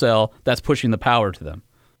fuel cell that's pushing the power to them.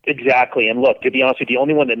 Exactly. And look, to be honest with you, the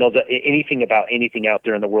only one that knows anything about anything out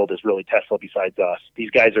there in the world is really Tesla besides us. These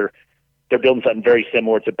guys they're building something very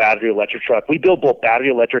similar. It's a battery electric truck. We build both battery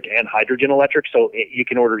electric and hydrogen electric, so you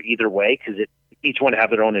can order either way because each one have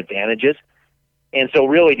their own advantages. And so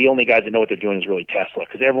really the only guys that know what they're doing is really Tesla,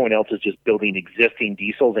 because everyone else is just building existing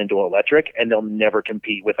diesels into electric, and they'll never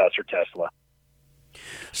compete with us or Tesla.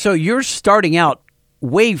 So you're starting out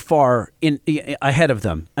way far ahead of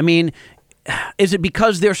them. I mean, is it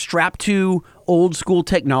because they're strapped to old school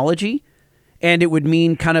technology, and it would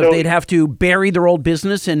mean kind of they'd have to bury their old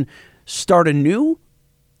business and start anew?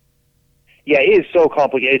 Yeah, it is so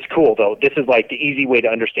complicated. It's cool though. This is like the easy way to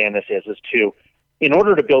understand this is to, in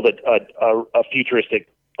order to build a futuristic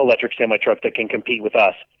electric semi-truck that can compete with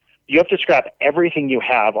us, you have to scrap everything you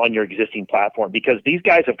have on your existing platform, because these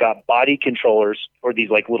guys have got body controllers, or these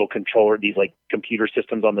like little controller, these like computer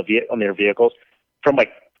systems on their vehicles from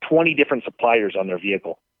like 20 different suppliers on their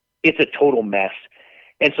vehicle. It's a total mess.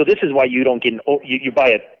 And so this is why you don't get you buy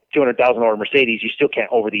a $200,000 Mercedes, you still can't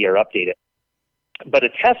over-the-air update it. But a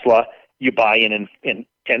Tesla, you buy in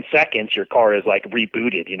 10 seconds, your car is like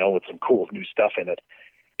rebooted, with some cool new stuff in it.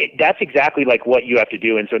 That's exactly like what you have to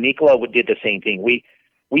do. And so Nikola did the same thing.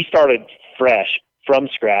 We started fresh from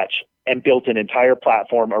scratch and built an entire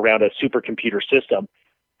platform around a supercomputer system.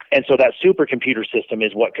 And so that supercomputer system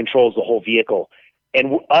is what controls the whole vehicle.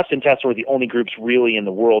 And us and Tesla are the only groups really in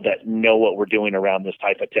the world that know what we're doing around this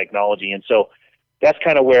type of technology. And so that's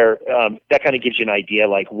kind of where that kind of gives you an idea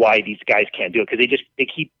like why these guys can't do it, because they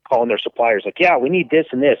keep calling their suppliers like, yeah, we need this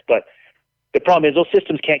and this, but the problem is those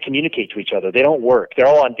systems can't communicate to each other. They don't work. They're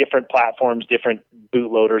all on different platforms, different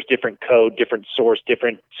bootloaders, different code, different source,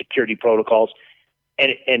 different security protocols,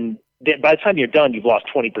 and then by the time you're done, you've lost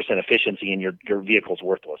 20% efficiency and your vehicle's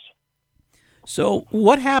worthless. So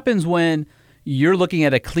what happens when you're looking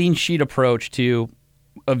at a clean sheet approach to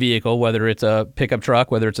a vehicle, whether it's a pickup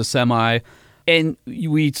truck, whether it's a semi? And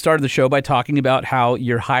we started the show by talking about how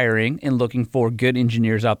you're hiring and looking for good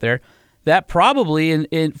engineers out there that probably,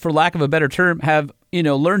 for lack of a better term, have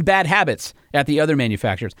learned bad habits at the other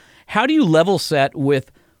manufacturers. How do you level set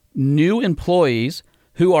with new employees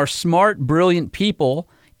who are smart, brilliant people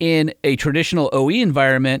in a traditional OE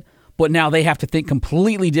environment, but now they have to think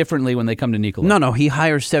completely differently when they come to Nikola? No, he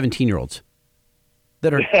hires 17-year-olds.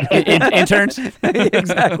 That are interns?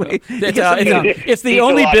 Exactly. It's the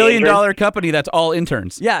only billion-dollar company that's all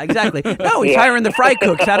interns. Yeah, exactly. No, he's hiring the fry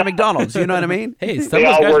cooks out of McDonald's. You know what I mean? Hey, they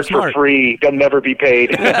all work for free. They'll never be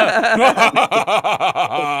paid.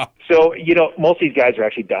 So, most of these guys are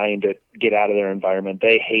actually dying to get out of their environment.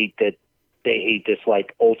 They hate this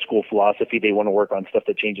like old school philosophy. They want to work on stuff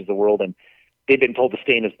that changes the world, and they've been told to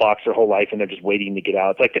stay in this box their whole life, and they're just waiting to get out.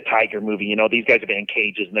 It's like the Tiger movie. These guys have been in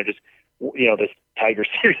cages, and they're just, this Tiger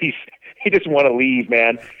series. You just want to leave,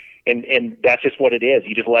 man. And that's just what it is.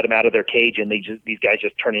 You just let them out of their cage, and these guys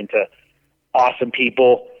just turn into awesome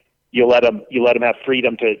people. You let them have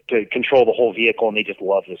freedom to control the whole vehicle, and they just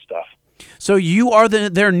love this stuff. So you are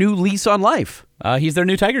their new lease on life. He's their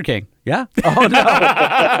new Tiger King. Yeah. Oh,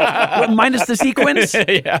 no. Minus the sequence?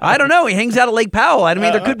 Yeah. I don't know. He hangs out at Lake Powell. I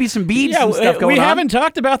mean, there could be some beads and stuff going on. We haven't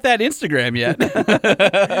talked about that Instagram yet.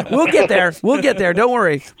 We'll get there. Don't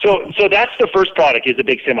worry. So that's the first product, is a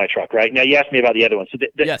big semi-truck, right? Now, you asked me about the other ones. So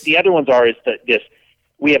yes. The other ones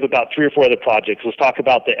we have about 3 or 4 other projects. Let's talk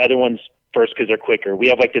about the other ones first because they're quicker. We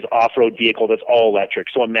have like this off-road vehicle that's all electric.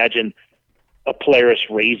 So imagine a Polaris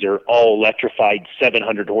RZR, all electrified,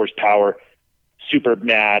 700 horsepower, super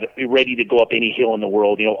mad, ready to go up any hill in the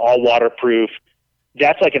world, all waterproof.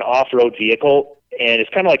 That's like an off-road vehicle, and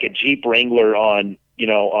it's kind of like a Jeep Wrangler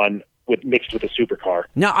mixed with a supercar.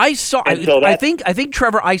 Now I think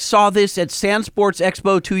Trevor, I saw this at Sand Sports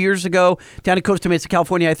Expo 2 years ago down in Costa Mesa,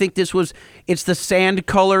 California. I think it's the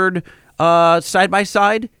sand-colored side by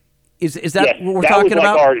side. Is that what we're talking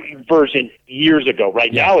about? That was like our version years ago.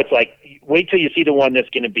 Right now, it's like, wait till you see the one that's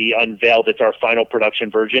going to be unveiled. It's our final production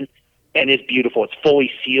version, and it's beautiful. It's fully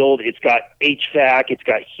sealed. It's got HVAC. It's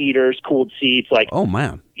got heaters, cooled seats. Like, oh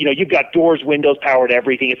man, you've got doors, windows, powered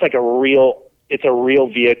everything. It's like a real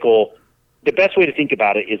vehicle. The best way to think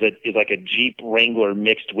about it is like a Jeep Wrangler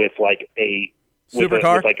mixed with like a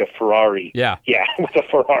supercar, with like a Ferrari. Yeah, with a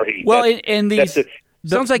Ferrari. Well,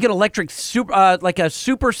 sounds like an electric like a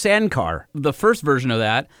super sand car. The first version of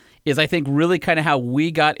that is, I think, really kind of how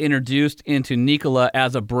we got introduced into Nikola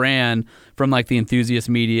as a brand from like the Enthusiast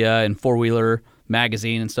Media and Four Wheeler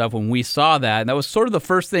Magazine and stuff. When we saw that, and that was sort of the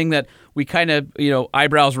first thing that we kind of,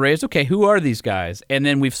 eyebrows raised. Okay, who are these guys? And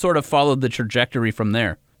then we've sort of followed the trajectory from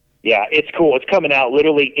there. Yeah, it's cool. It's coming out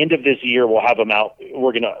literally end of this year. We'll have them out.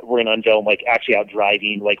 We're gonna unveil them like actually out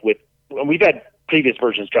driving. We've had previous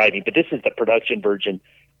versions driving, but this is the production version.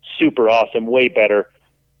 Super awesome, way better.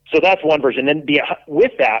 So that's one version. Then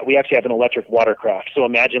with that, we actually have an electric watercraft. So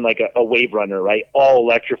imagine like a Wave Runner, right? All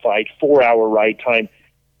electrified, 4-hour ride time,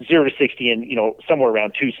 0 to 60 in somewhere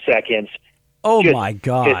around 2 seconds. Oh my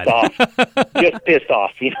God! Pissed off, just pissed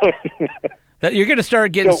off. That you're going to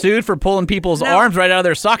start getting sued for pulling people's arms right out of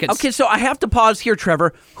their sockets. Okay, so I have to pause here,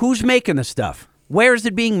 Trevor. Who's making the stuff? Where is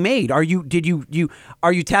it being made? Are you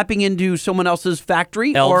tapping into someone else's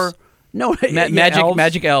factory? Elves. Or no?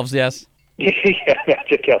 Magic elves, yes. Yeah,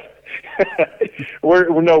 magic elves. We're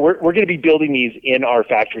going to be building these in our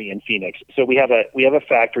factory in Phoenix. So we have a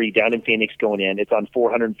factory down in Phoenix going in. It's on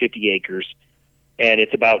 450 acres, and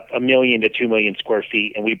it's about 1 million to 2 million square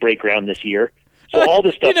feet. And we break ground this year. So all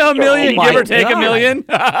this stuff. $1 million, give or take $1 million.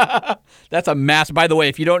 That's a mass. By the way,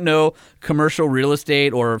 if you don't know commercial real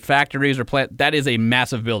estate or factories or plant, that is a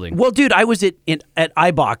massive building. Well, dude, I was at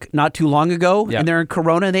IBOC not too long ago, and they're in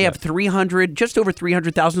Corona. And they have just over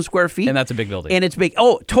 300,000 square feet, and that's a big building. And it's big.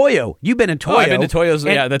 Oh, Toyo, you've been in Toyo. I've been to Toyo's.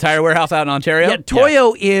 The tire warehouse out in Ontario. Yeah,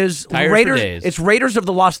 Toyo is tires Raiders. For days. It's Raiders of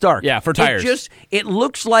the Lost Ark. Yeah, for tires. It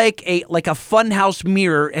looks like a funhouse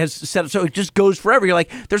mirror has set up, so it just goes forever. You're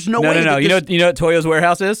like, there's no way. No. You know what Toyo's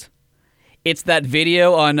warehouse is? It's that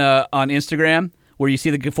video on Instagram where you see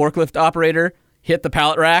the forklift operator hit the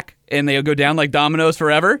pallet rack and they'll go down like dominoes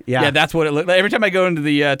forever. Yeah, that's what it looks like. Every time I go into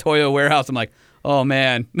the Toyo warehouse, I'm like, oh,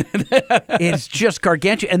 man. It's just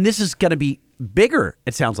gargantuan. And this is going to be bigger,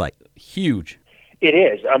 it sounds like. Huge. It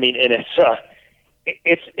is. I mean, and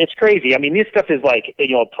it's crazy. I mean, this stuff is like,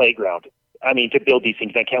 a playground. I mean, to build these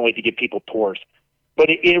things, I can't wait to give people tours. But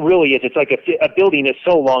it really is. It's like a building is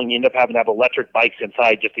so long, you end up having to have electric bikes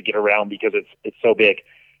inside just to get around because it's so big.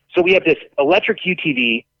 So we have this electric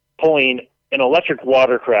UTV pulling an electric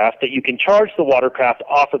watercraft that you can charge the watercraft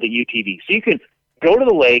off of the UTV. So you can go to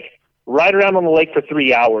the lake, ride around on the lake for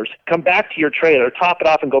 3 hours, come back to your trailer, top it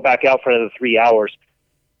off, and go back out for another 3 hours.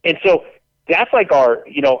 And so that's like our,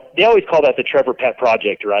 they always call that the Trevor Pet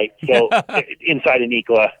Project, right? So inside of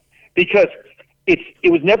Nikola, because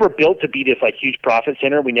it was never built to be this like huge profit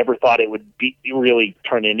center. We never thought it would really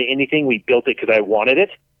turn into anything. We built it because I wanted it.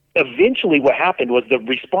 Eventually what happened was the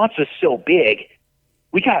response was so big.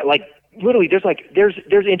 We got like literally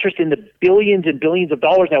there's interest in the billions and billions of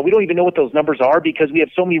dollars now. We don't even know what those numbers are because we have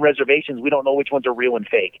so many reservations. We don't know which ones are real and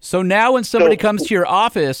fake. So now when somebody comes to your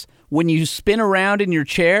office, when you spin around in your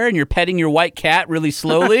chair and you're petting your white cat really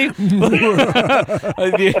slowly.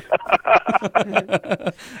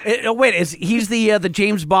 Wait, he's the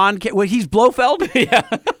James Bond? He's Blofeld? Yeah.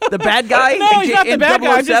 The bad guy? No, he's not the bad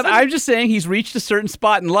guy. I'm just saying he's reached a certain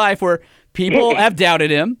spot in life where people have doubted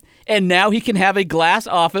him. And now he can have a glass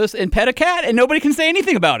office and pet a cat, and nobody can say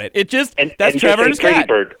anything about it. That's Trevor and his cat.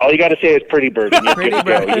 Bird. All you got to say is Pretty Bird. Pretty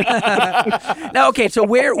Bird. Now, okay, so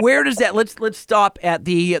where does that? Let's stop at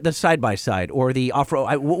the side by side or the off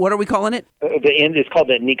road. What are we calling it? It's called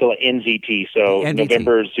the Nikola NZT. So NZT.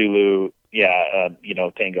 November Zulu,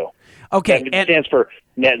 Tango. Okay, it stands for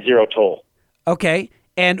Net Zero Toll. Okay.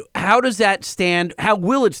 And how does that stand? How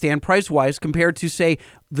will it stand price-wise compared to, say,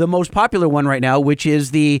 the most popular one right now, which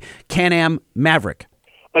is the Can-Am Maverick?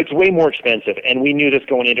 It's way more expensive, and we knew this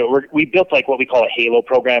going into it. We built like what we call a Halo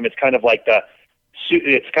program. It's kind of like the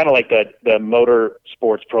motor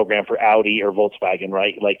sports program for Audi or Volkswagen,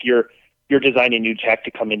 right? Like you're designing new tech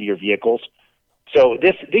to come into your vehicles. So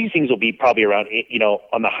these things will be probably around,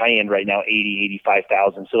 on the high end right now,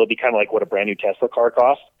 85,000. So it'll be kind of like what a brand new Tesla car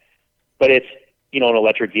costs, but it's an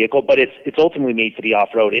electric vehicle, but it's ultimately made for the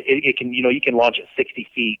off-road. It can, you can launch at 60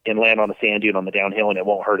 feet and land on a sand dune on the downhill and it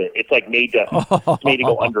won't hurt it. It's like made to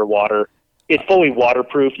go underwater. It's fully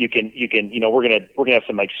waterproof. You can, we're going to have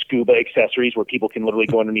some like scuba accessories where people can literally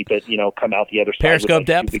go underneath it, come out the other side. Periscope with,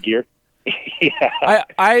 depth. The gear. Yeah.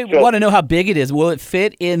 I want to know how big it is. Will it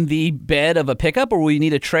fit in the bed of a pickup, or will you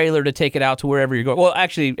need a trailer to take it out to wherever you're going? Well,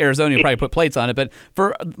 actually, Arizona will probably put plates on it, but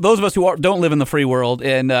for those of us who don't live in the free world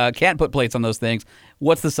and can't put plates on those things,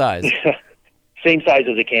 what's the size? Same size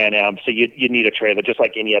as a Can-Am, so you'd need a trailer, just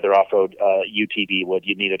like any other off-road UTV would.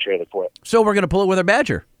 You'd need a trailer for it. So we're going to pull it with our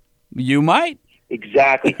Badger. You might.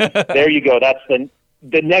 Exactly. There you go. That's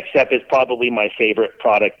the next step is probably my favorite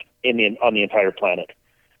product on the entire planet.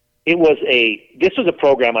 This was a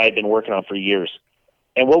program I had been working on for years.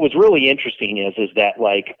 And what was really interesting is that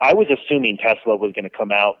like I was assuming Tesla was going to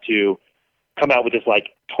come out with this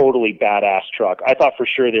like totally badass truck. I thought for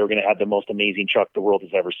sure they were going to have the most amazing truck the world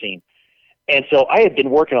has ever seen. And so I had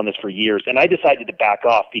been working on this for years, and I decided to back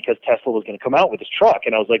off because Tesla was going to come out with this truck.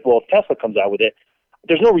 And I was like, well, if Tesla comes out with it,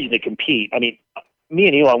 there's no reason to compete. I mean, me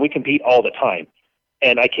and Elon, we compete all the time.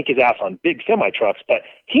 And I kick his ass on big semi trucks, but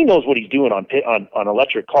he knows what he's doing on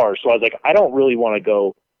electric cars. So I was like, I don't really want to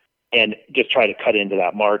go and just try to cut into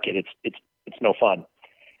that market. It's no fun.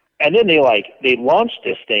 And then they launched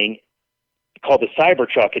this thing called the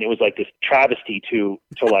Cybertruck, and it was like this travesty to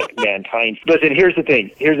like mankind. Listen, here's the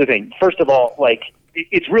thing. First of all, like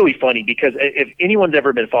it's really funny because if anyone's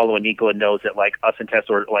ever been following Nikola knows that like us and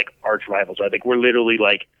Tesla are like arch rivals, right? Like we're literally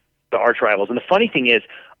like the arch rivals. And the funny thing is,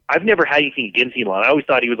 I've never had anything against Elon. I always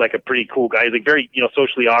thought he was like a pretty cool guy. He's like very,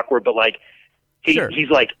 socially awkward, but like he's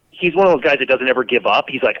like, he's one of those guys that doesn't ever give up.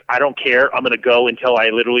 He's like, I don't care. I'm going to go until I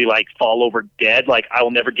literally like fall over dead. Like I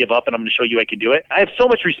will never give up, and I'm going to show you I can do it. I have so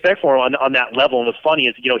much respect for him on that level. And what's funny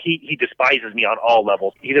is, he despises me on all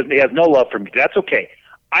levels. He has no love for me. That's okay.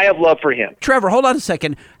 I have love for him. Trevor, hold on a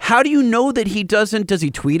second. How do you know that he doesn't? Does he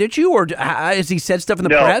tweet at you, or has he said stuff in the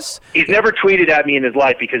press? He's never tweeted at me in his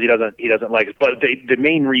life because he doesn't like it. But the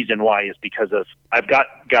main reason why is because of I've got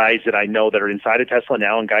guys that I know that are inside of Tesla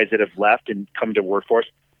now, and guys that have left and come to workforce.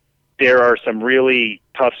 There are some really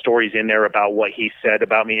tough stories in there about what he said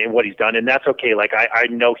about me and what he's done, and that's okay. Like I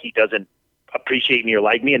know he doesn't appreciate me or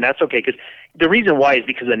like me, and that's okay because the reason why is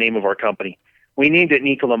because of the name of our company. We named it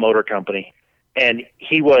Nikola Motor Company. And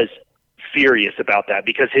he was furious about that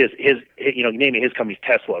because his name of his company's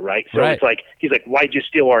Tesla, right? So It's like, he's like, why'd you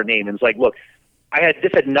steal our name? And it's like, look,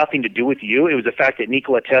 this had nothing to do with you. It was the fact that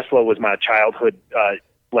Nikola Tesla was my childhood,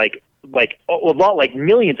 like a lot like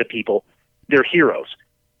millions of people, they're heroes.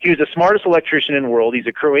 He was the smartest electrician in the world. He's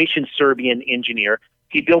a Croatian-Serbian engineer.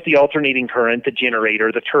 He built the alternating current, the generator,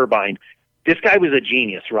 the turbine. This guy was a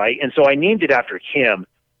genius, right? And so I named it after him.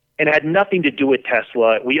 And it had nothing to do with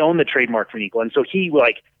Tesla. We own the trademark for Nikola. And so he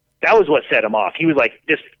that was what set him off. He was like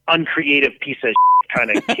this uncreative piece of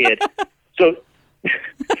kind of kid. So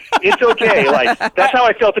it's okay. Like that's how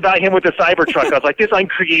I felt about him with the Cybertruck. I was like, this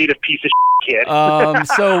uncreative piece of kid.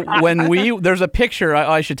 So when there's a picture,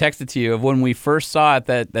 I should text it to you, of when we first saw it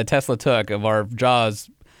that Tesla took of our Jaws.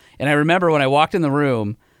 And I remember when I walked in the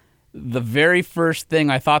room, the very first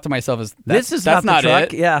thing I thought to myself is, this is not the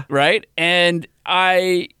truck. It, yeah. Right? And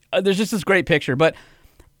there's just this great picture, but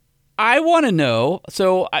I want to know,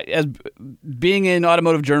 as being in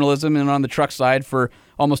automotive journalism and on the truck side for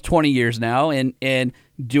almost 20 years now and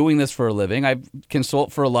doing this for a living, I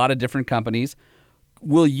consult for a lot of different companies.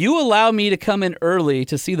 Will you allow me to come in early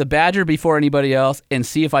to see the Badger before anybody else and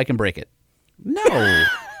see if I can break it? No.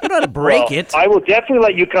 You don't have to break it. I will definitely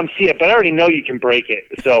let you come see it, but I already know you can break it.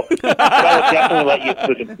 So I will definitely let you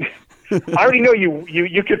listen. I already know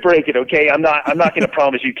you could break it, okay? I'm not going to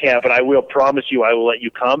promise you can't, but I will promise you I will let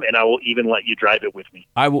you come, and I will even let you drive it with me.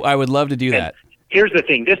 I would love to do that. Here's the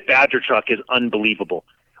thing. This Badger truck is unbelievable.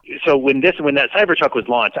 So when that Cybertruck was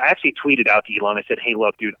launched, I actually tweeted out to Elon. I said, hey,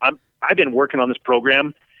 look, dude, I've been working on this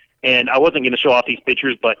program, and I wasn't going to show off these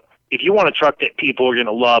pictures, but if you want a truck that people are going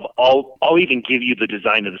to love, I'll even give you the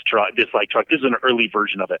design of this truck. This is an early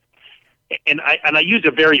version of it. And I used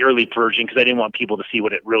a very early version because I didn't want people to see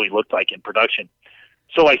what it really looked like in production.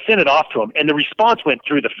 So I sent it off to him, and the response went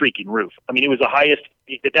through the freaking roof. I mean, it was the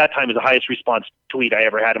highest response tweet I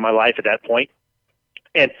ever had in my life at that point.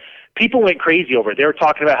 And people went crazy over it. They were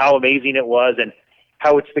talking about how amazing it was and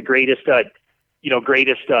how it's the greatest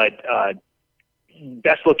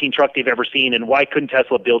best looking truck they've ever seen, and why couldn't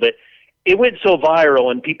Tesla build it? It went so viral,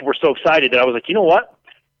 and people were so excited that I was like, you know what?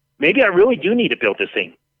 Maybe I really do need to build this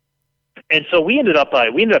thing. And so we ended up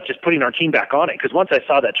just putting our team back on it, because once I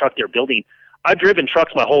saw that truck they're building, I've driven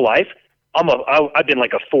trucks my whole life. I've been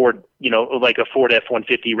like a Ford, like a Ford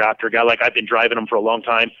F-150 Raptor guy. Like I've been driving them for a long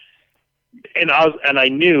time, and I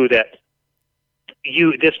knew that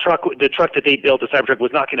the truck that they built, the Cybertruck,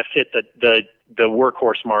 was not going to fit the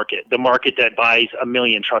workhorse market, the market that buys 1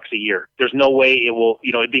 million trucks a year. There's no way it will.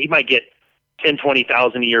 He might get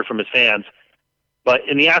 10,000-20,000 a year from his fans. But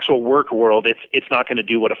in the actual work world, it's not going to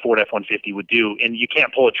do what a Ford F-150 would do, and you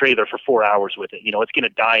can't pull a trailer for 4 hours with it. It's going to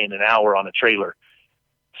die in an hour on a trailer.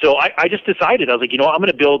 So I just decided, I was like, I'm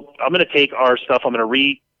going to take our stuff, I'm going to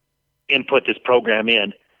re-input this program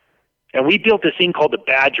in, and we built this thing called the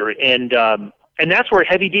Badger, and that's where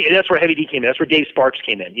Heavy D came in. That's where Dave Sparks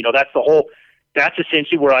came in. That's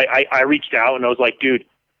essentially where I reached out, and I was like, dude,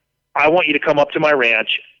 I want you to come up to my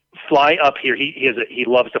ranch. Fly up here. He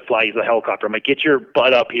loves to fly. He's a helicopter. I'm like, get your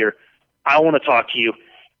butt up here. I want to talk to you,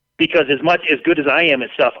 because as good as I am at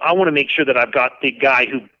stuff, I want to make sure that I've got the guy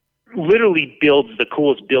who literally builds the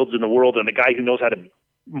coolest builds in the world, and the guy who knows how to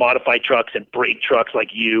modify trucks and break trucks like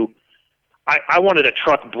you. I wanted a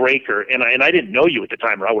truck breaker, and I didn't know you at the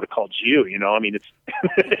time, or I would have called you. I mean, it's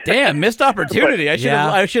damn missed opportunity. I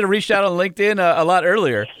should have reached out on LinkedIn a lot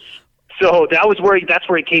earlier. So that's where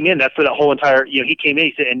he came in. That's for the whole entire, he came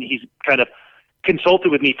in, and he's kind of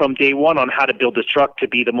consulted with me from day one on how to build this truck to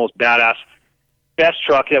be the most badass, best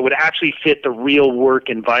truck that would actually fit the real work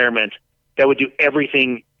environment, that would do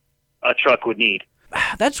everything a truck would need.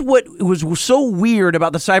 that's what was so weird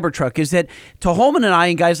about the Cybertruck is that to Holman and I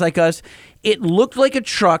and guys like us, it looked like a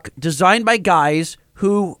truck designed by guys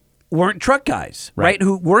who weren't truck guys, right?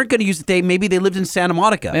 Who weren't going to use it. Maybe they lived in Santa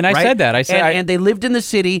Monica. And I said that. And they lived in the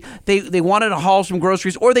city. They wanted to haul some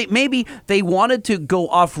groceries, or maybe they wanted to go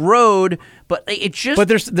off road. But it just. But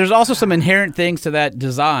there's also some inherent things to that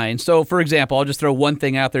design. So, for example, I'll just throw one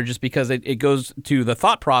thing out there, just because it goes to the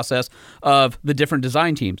thought process of the different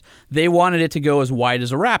design teams. They wanted it to go as wide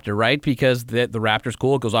as a Raptor, right? Because the Raptor's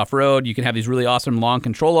cool. It goes off road. You can have these really awesome long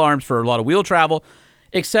control arms for a lot of wheel travel.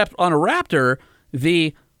 Except on a Raptor,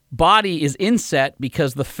 the body is inset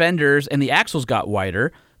because the fenders and the axles got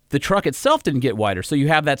wider. The truck itself didn't get wider, so you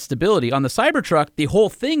have that stability. On the Cybertruck, the whole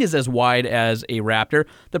thing is as wide as a Raptor.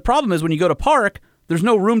 The problem is when you go to park, there's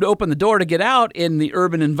no room to open the door to get out in the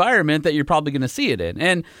urban environment that you're probably going to see it in.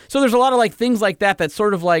 And so there's a lot of things like that that's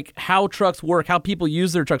sort of like how trucks work, how people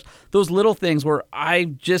use their trucks, those little things where I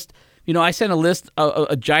just... I sent a list,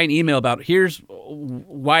 a giant email about here's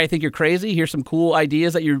why I think you're crazy. Here's some cool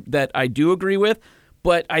ideas that I do agree with.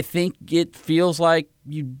 But I think it feels like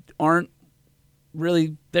you aren't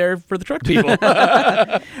really there for the truck people.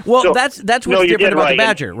 Well, so, that's what's different about the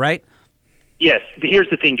Badger, right? Yes. Here's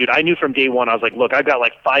the thing, dude. I knew from day one, I was like, look, I've got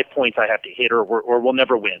 5 points I have to hit or we'll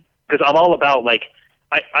never win. Because I'm all about,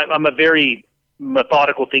 I'm a very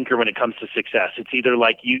methodical thinker when it comes to success. It's either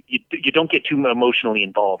you don't get too emotionally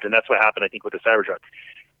involved, and that's what happened, I think, with the Cybertruck.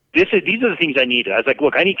 These are the things I needed. I was like,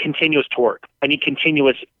 look, I need continuous torque. I need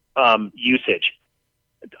continuous usage.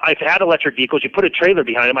 I've had electric vehicles. You put a trailer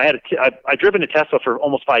behind them. I've driven a Tesla for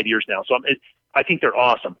almost 5 years now, so I think they're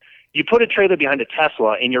awesome. You put a trailer behind a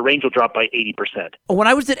Tesla, and your range will drop by 80%. When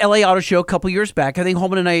I was at LA Auto Show a couple years back, I think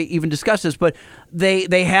Holman and I even discussed this, but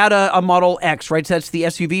they had a Model X, right? So that's the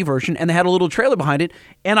SUV version, and they had a little trailer behind it,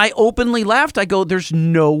 and I openly laughed. I go, "There's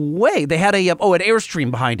no way." They had an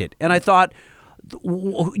Airstream behind it, and I thought,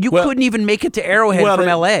 couldn't even make it to Arrowhead from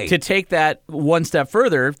LA. To take that one step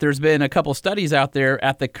further, there's been a couple studies out there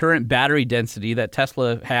at the current battery density that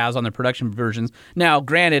Tesla has on their production versions. Now,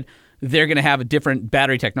 granted, they're going to have a different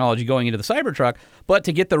battery technology going into the Cybertruck, but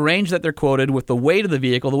to get the range that they're quoted with the weight of the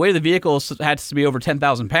vehicle has to be over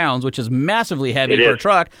 10,000 pounds, which is massively heavy for a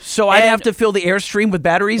truck. So I'd have to fill the Airstream with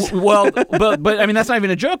batteries? Well, but I mean, that's not even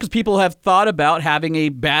a joke, because people have thought about having a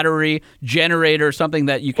battery generator or something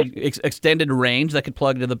that you could extended range that could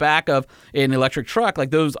plug into the back of an electric truck.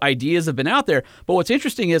 Those ideas have been out there. But what's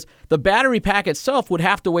interesting is the battery pack itself would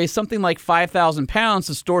have to weigh something like 5,000 pounds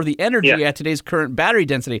to store the energy at today's current battery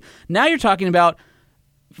density. Now you're talking about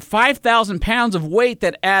 5,000 pounds of weight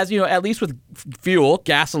that, at least with fuel,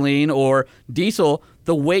 gasoline or diesel,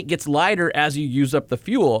 the weight gets lighter as you use up the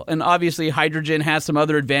fuel. And obviously hydrogen has some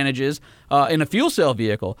other advantages in a fuel cell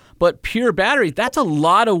vehicle. But pure battery, that's a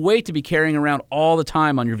lot of weight to be carrying around all the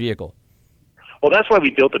time on your vehicle. Well, that's why we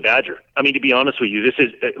built the Badger. I mean, to be honest with you, this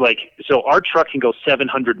is so our truck can go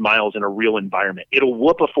 700 miles in a real environment. It'll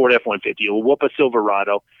whoop a Ford F-150. It'll whoop a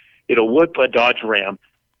Silverado. It'll whoop a Dodge Ram.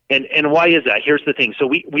 And why is that? Here's the thing. So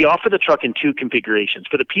we offer the truck in 2 configurations.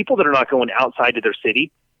 For the people that are not going outside of their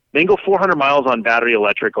city, they can go 400 miles on battery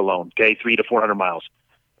electric alone, 300 to 400 miles.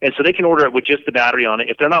 And so they can order it with just the battery on it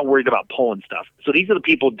if they're not worried about pulling stuff. So these are the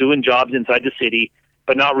people doing jobs inside the city,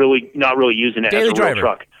 but not really using it as a real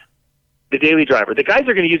truck. The daily driver. The guys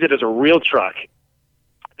are going to use it as a real truck.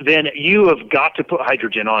 Then you have got to put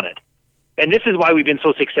hydrogen on it. And this is why we've been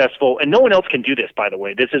so successful, and no one else can do this, by the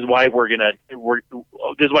way. This is why we're gonna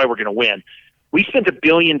win. We spent $1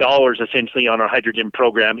 billion essentially on our hydrogen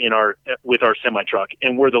program with our semi truck,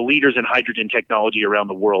 and we're the leaders in hydrogen technology around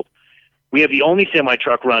the world. We have the only semi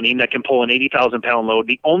truck running that can pull an 80,000 pound load,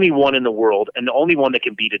 the only one in the world, and the only one that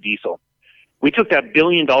can beat a diesel. We took that $1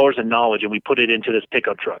 billion in knowledge and we put it into this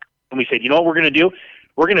pickup truck, and we said, you know what we're going to do?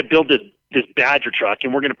 We're going to build this Badger truck,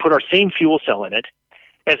 and we're going to put our same fuel cell in it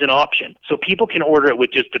as an option. So people can order it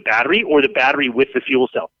with just the battery or the battery with the fuel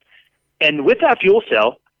cell. And with that fuel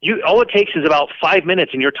cell, all it takes is about 5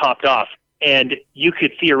 minutes and you're topped off. And you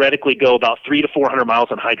could theoretically go about 300 to 400 miles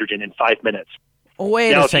on hydrogen in 5 minutes.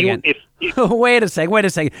 Wait a second. Wait a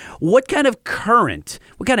second. What kind of current,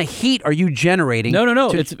 what kind of heat are you generating?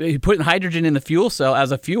 No. It's putting hydrogen in the fuel cell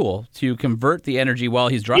as a fuel to convert the energy while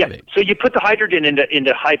he's driving. Yeah. So you put the hydrogen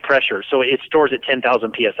into high pressure, so it stores at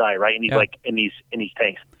 10,000 psi, right? In these in these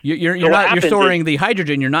tanks. You're storing the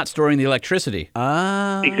hydrogen. You're not storing the electricity.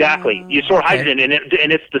 Exactly. You store hydrogen, and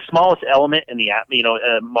it's the smallest element in the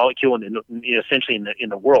molecule essentially in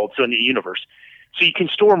the world. So in the universe. So you can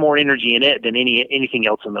store more energy in it than anything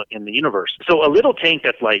else in the universe. So a little tank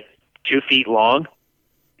that's 2 feet long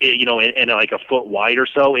and like a foot wide or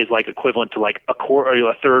so is like equivalent to like a quarter,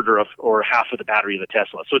 or a third, or half of the battery of the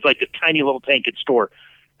Tesla. So it's like this tiny little tank could store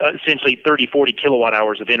essentially 30, 40 kilowatt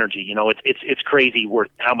hours of energy. It's crazy worth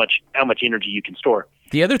how much energy you can store.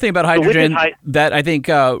 The other thing about hydrogen that I think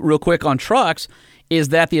real quick on trucks is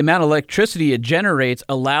that the amount of electricity it generates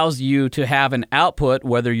allows you to have an output,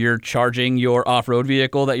 whether you're charging your off-road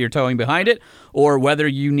vehicle that you're towing behind it, or whether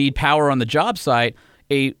you need power on the job site.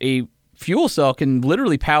 A fuel cell can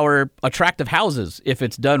literally power attractive houses if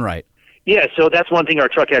it's done right. Yeah, so that's one thing our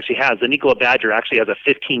truck actually has. The Nikola Badger actually has a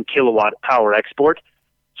 15 kilowatt power export.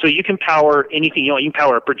 So you can power anything. You can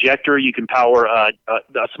power a projector, you can power a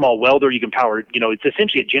small welder, you can power, it's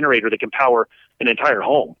essentially a generator that can power an entire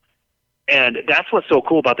home. And that's what's so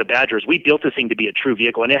cool about the Badger is we built this thing to be a true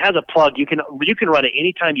vehicle, and it has a plug. You can run it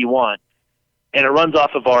anytime you want, and it runs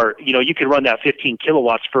off of our. You can run that 15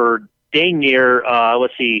 kilowatts for dang near,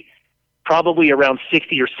 probably around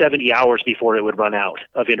 60 or 70 hours before it would run out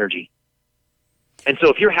of energy. And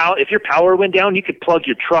so if your power went down, you could plug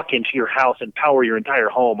your truck into your house and power your entire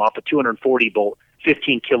home off a 240 volt,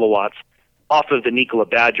 15 kilowatts off of the Nikola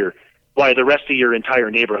Badger, while the rest of your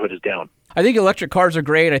entire neighborhood is down. I think electric cars are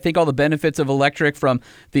great. I think all the benefits of electric, from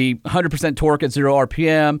the 100% torque at 0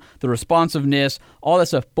 RPM, the responsiveness, all that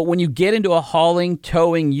stuff. But when you get into a hauling,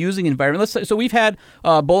 towing, using environment, so we've had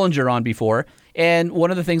Bollinger on before, and one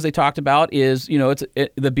of the things they talked about is, it's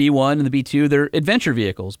the B1 and the B2, they're adventure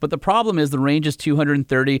vehicles. But the problem is the range is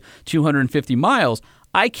 230, 250 miles.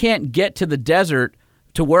 I can't get to the desert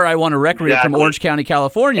to where I want to recreate from Orange County,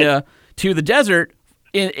 California, to the desert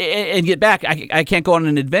and get back. I can't go on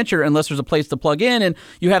an adventure unless there's a place to plug in. And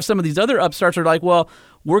you have some of these other upstarts are like, well,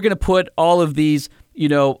 we're going to put all of these,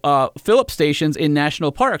 fill-up stations in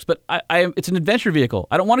national parks. But it's an adventure vehicle.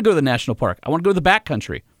 I don't want to go to the national park. I want to go to the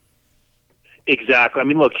backcountry. Exactly. I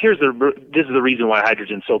mean, look, this is the reason why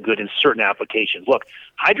hydrogen's so good in certain applications. Look,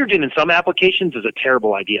 hydrogen in some applications is a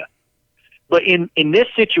terrible idea. But in this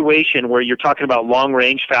situation where you're talking about long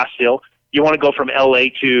range, fast fill, you want to go from LA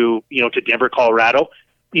to Denver, Colorado,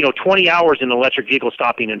 20 hours in an electric vehicle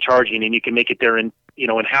stopping and charging, and you can make it there in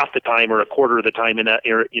half the time or a quarter of the time in a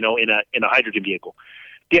hydrogen vehicle.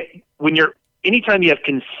 Anytime you have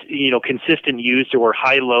consistent use or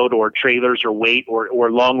high load or trailers or weight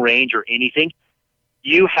or long range or anything,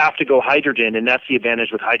 you have to go hydrogen, and that's the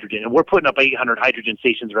advantage with hydrogen. And we're putting up 800 hydrogen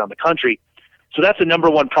stations around the country. So that's the number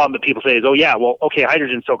one problem that people say is, oh yeah, well, okay,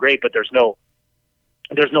 hydrogen's so great, but there's no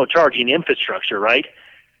charging infrastructure, right?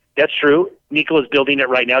 That's true. Nikola's building it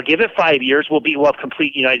right now. Give it 5 years, we'll have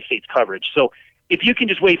complete United States coverage. So if you can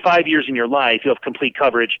just wait 5 years in your life, you'll have complete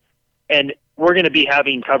coverage. And we're going to be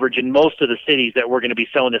having coverage in most of the cities that we're going to be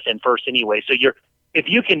selling this in first anyway. So if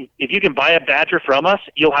you can buy a Badger from us,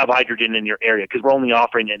 you'll have hydrogen in your area, because we're only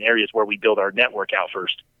offering in areas where we build our network out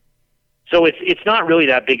first. So it's not really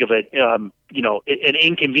that big of an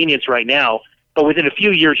inconvenience right now. But within a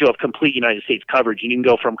few years, you'll have complete United States coverage, and you can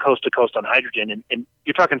go from coast to coast on hydrogen. And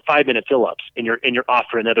you're talking 5-minute fill-ups, and you're off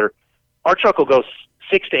for another. Our truck will go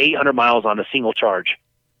 600 to 800 miles on a single charge.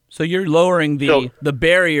 So you're lowering the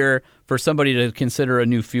barrier for somebody to consider a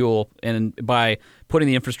new fuel, and by putting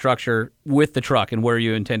the infrastructure with the truck and where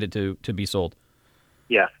you intend it to be sold.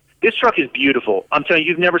 Yeah. This truck is beautiful. I'm telling you,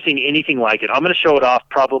 you've never seen anything like it. I'm going to show it off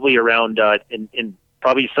probably around in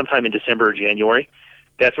probably sometime in December or January.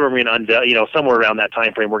 That's where we're going to unveil, somewhere around that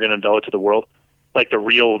time frame, we're going to unveil it to the world. Like the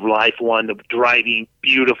real life one, the driving,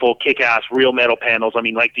 beautiful, kick-ass, real metal panels. I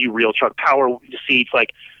mean, like the real truck, power seats.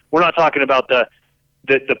 Like, we're not talking about the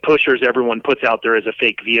pushers everyone puts out there as a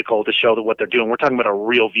fake vehicle to show that what they're doing. We're talking about a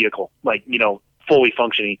real vehicle, like, fully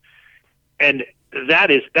functioning. And that's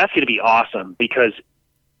going to be awesome, because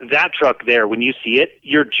that truck there, when you see it,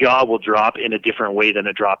 your jaw will drop in a different way than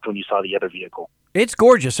it dropped when you saw the other vehicle. It's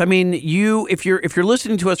gorgeous. I mean, if you're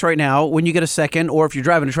listening to us right now, when you get a second, or if you're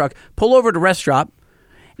driving a truck, pull over to Rest Drop,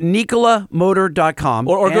 NikolaMotor.com.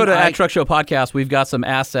 Or go to Ag Truck Show Podcast. We've got some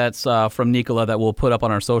assets from Nikola that we'll put up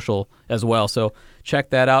on our social as well. So check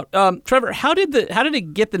that out. Trevor, how did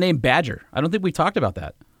it get the name Badger? I don't think we talked about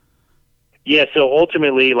that. Yeah, so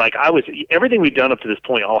ultimately, everything we've done up to this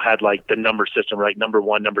point all had like the number system, right? Number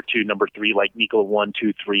 1, number 2, number 3, like Nikola 1,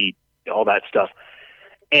 2, 3, all that stuff.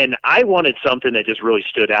 And I wanted something that just really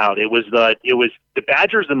stood out. It was the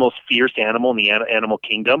Badger is the most fierce animal in the animal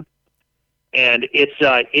kingdom, and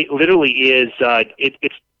it literally is.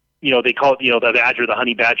 It's they call it the Badger, the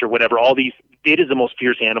honey badger, whatever. All these, it is the most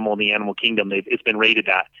fierce animal in the animal kingdom. It's been rated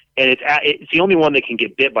that, and it's the only one that can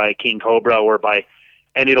get bit by a king cobra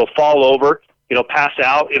and it'll fall over, it'll pass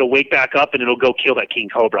out, it'll wake back up, and it'll go kill that king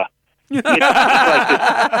cobra.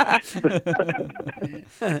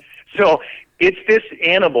 So It's this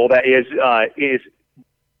animal that is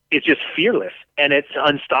just fearless and it's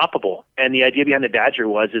unstoppable. And the idea behind the Badger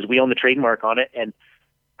is we own the trademark on it, and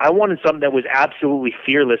I wanted something that was absolutely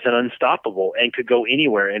fearless and unstoppable and could go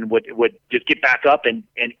anywhere and would just get back up and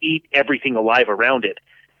eat everything alive around it.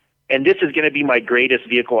 And this is going to be my greatest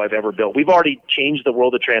vehicle I've ever built. We've already changed the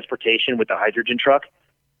world of transportation with the hydrogen truck.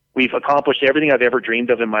 We've accomplished everything I've ever dreamed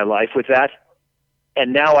of in my life with that.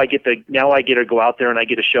 And now I get to go out there and I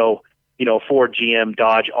get to show, Ford, GM,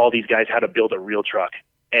 Dodge, all these guys how to build a real truck.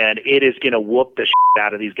 And it is going to whoop the shit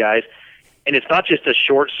out of these guys. And it's not just a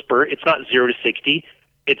short spurt. It's not 0 to 60.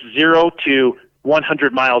 It's 0 to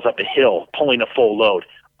 100 miles up a hill, pulling a full load.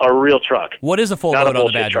 A real truck. What is a full load on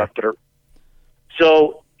the Badger? Truck,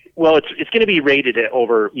 it's going to be rated at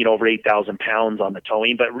over 8,000 pounds on the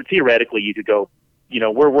towing, but theoretically you could go,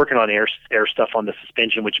 we're working on air stuff on the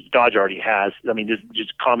suspension, which Dodge already has. I mean, there's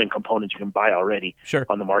just common components you can buy already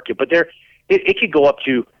on the market, but it could go up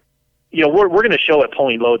to, we're going to show it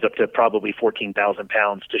pulling loads up to probably 14,000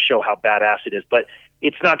 pounds to show how badass it is, but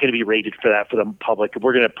it's not going to be rated for that for the public.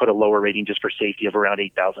 We're going to put a lower rating just for safety of around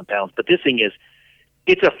 8,000 pounds. But this thing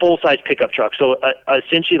it's a full-size pickup truck. So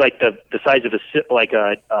essentially like the size of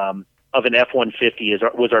of an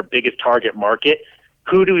F-150 was our biggest target market.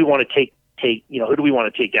 Who do we want to take, who do we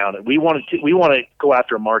want to take down? We want to go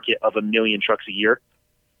after a market of 1 million trucks a year.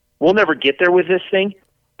 We'll never get there with this thing,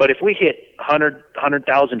 but if we hit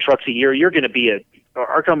 100,000 trucks a year, you're going to be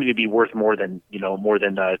our company would be worth more than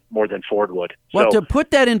Ford would. Well, to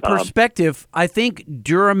put that in perspective, I think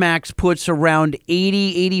Duramax puts around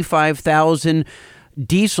 85,000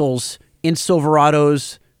 diesels in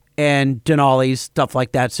Silverados and Denali's, stuff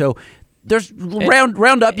like that. So there's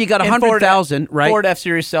round up, you got 100,000, right? Ford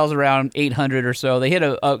F-Series sells around 800 or so. They hit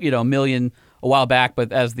a million a while back,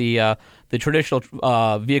 but as the traditional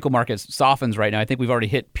vehicle market softens right now, I think we've already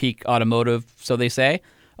hit peak automotive, so they say.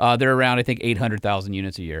 They're around, I think, 800,000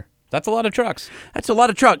 units a year. That's a lot of trucks. That's a lot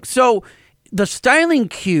of trucks. So the styling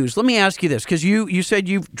cues, let me ask you this, because you said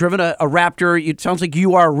you've driven a Raptor. It sounds like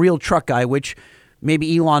you are a real truck guy, which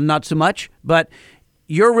maybe Elon not so much, but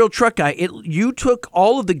you're a real truck guy. You took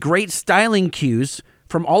all of the great styling cues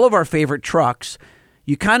from all of our favorite trucks.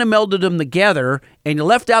 You kind of melded them together, and you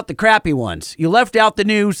left out the crappy ones. You left out the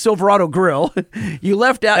new Silverado grill. You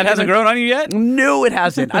left out... That hasn't grown on you yet? No, it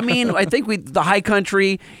hasn't. I mean, I think the High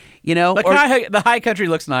Country, The High Country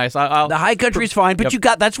looks nice. The High Country's fine, but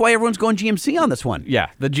that's why everyone's going GMC on this one. Yeah,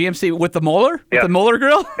 the GMC with the molar? With the molar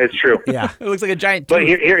grill? It's true. Yeah. It looks like a giant tooth. But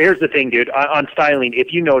here's the thing, dude. On styling,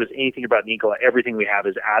 if you notice anything about Nikola, everything we have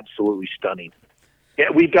is absolutely stunning. Yeah,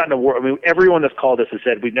 we've gotten award. I mean, everyone that's called us has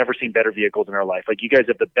said we've never seen better vehicles in our life. Like, you guys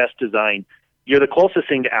have the best design. You're the closest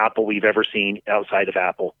thing to Apple we've ever seen outside of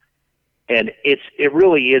Apple, and it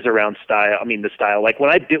really is around style. I mean, the style. Like when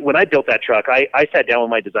I built that truck, I sat down with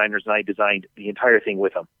my designers and I designed the entire thing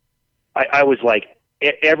with them. I was like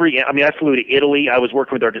I flew to Italy. I was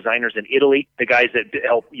working with our designers in Italy, the guys that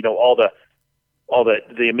help all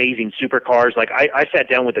the amazing supercars. Like I sat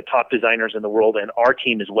down with the top designers in the world and our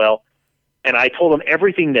team as well. And I told them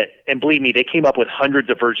everything and believe me, they came up with hundreds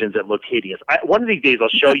of versions that looked hideous. One of these days, I'll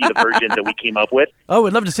show you the versions that we came up with. Oh,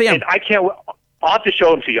 we'd love to see them. And I'll have to show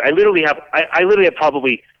them to you. I literally have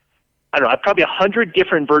probably 100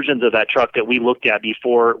 different versions of that truck that we looked at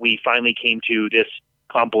before we finally came to this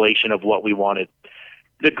compilation of what we wanted.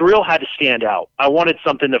 The grill had to stand out. I wanted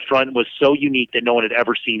something the front was so unique that no one had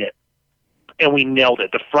ever seen it. And we nailed it.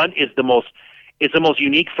 The front is the most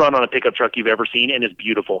unique front on a pickup truck you've ever seen, and it's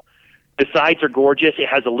beautiful. The sides are gorgeous. It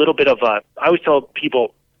has a little bit of I always tell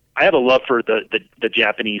people I have a love for the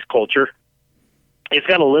Japanese culture. It's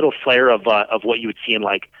got a little flair of what you would see in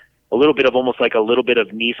like a little bit of almost like a little bit of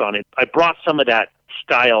Nissan. I brought some of that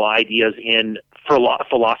style ideas in for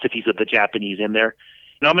philosophies of the Japanese in there.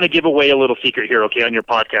 Now I'm going to give away a little secret here, okay, on your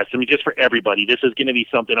podcast. I mean, just for everybody, this is going to be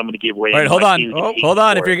something I'm going to give away. All right, hold on.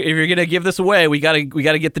 If you're going to give this away, we got to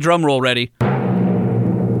get the drum roll ready.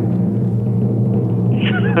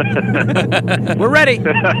 We're ready. All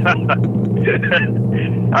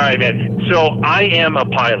right, man. So I am a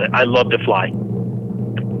pilot. I love to fly.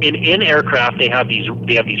 In aircraft, they have these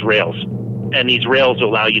rails, and these rails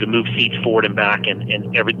allow you to move seats forward and back,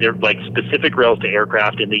 and they're like specific rails to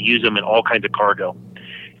aircraft, and they use them in all kinds of cargo,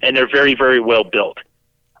 and they're very, very well built.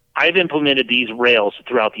 I've implemented these rails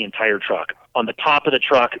throughout the entire truck. On the top of the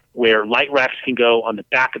truck, where light racks can go, on the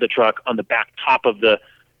back of the truck, on the back top of the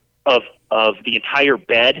entire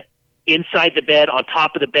bed, inside the bed, on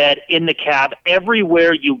top of the bed, in the cab,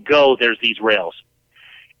 everywhere you go, there's these rails.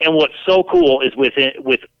 And what's so cool is with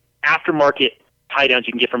aftermarket tie downs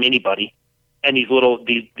you can get from anybody, and these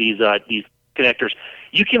connectors,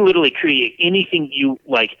 you can literally create anything you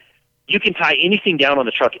like. You can tie anything down on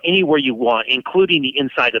the truck anywhere you want, including the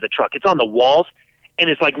inside of the truck. It's on the walls, and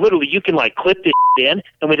it's like literally you can like clip this in,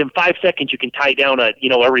 and within 5 seconds you can tie down a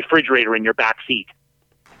refrigerator in your back seat.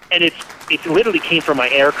 And it literally came from my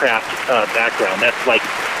aircraft background. That's like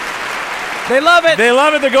they love it. They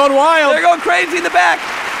love it. They're going wild. They're going crazy in the back.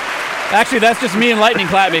 Actually, that's just me and Lightning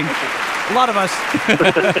clapping. A lot of us.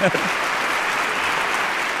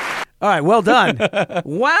 All right, well done.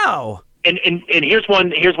 Wow. And here's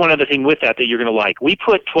one other thing with that you're gonna like. We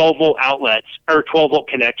put 12-volt outlets or 12-volt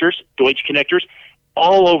connectors, Deutsch connectors,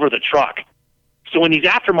 all over the truck. So when these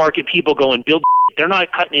aftermarket people go and build, they're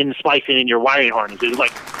not cutting in and splicing in your wiring harnesses.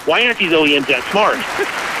 Like, why aren't these OEMs that smart?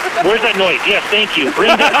 Where's that noise? Yes, thank you. Bring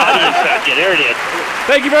that audience back in. There it is.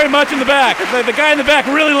 Thank you very much in the back. The guy in the back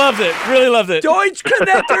really loves it. Really loves it. Deutsch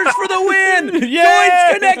connectors for the win. Yeah.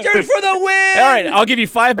 Deutsch connectors for the win. All right, I'll give you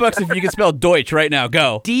 $5 if you can spell Deutsch right now.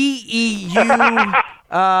 Go. DEU.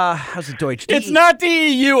 How's it Deutsch? It's not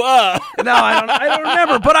DEU. No, I don't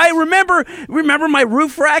remember. But I remember my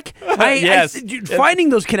roof rack. Yes. Finding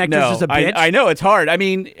those connectors is a bitch. I know it's hard. I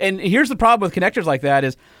mean, and here's the problem with connectors like that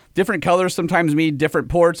is different colors sometimes mean different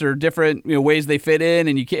ports or different ways they fit in,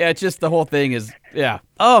 and you can't. It's just the whole thing is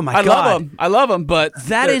Oh my God! I love them, but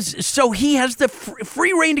that is so. He has the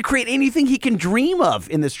free reign to create anything he can dream of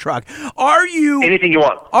in this truck. Are you anything you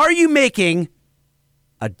want? Are you making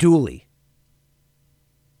a dually?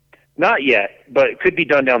 Not yet, but it could be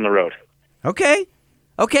done down the road. Okay.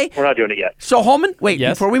 We're not doing it yet. So, Holman, wait,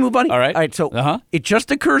 yes. Before we move on. All right. So it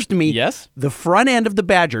just occurs to me, yes, the front end of the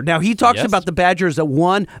Badger. Now, he talks about the Badger as a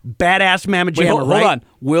one badass mamma jamma, hold on.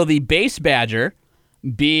 Will the base Badger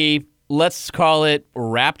be, let's call it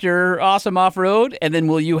Raptor Awesome Off-Road, and then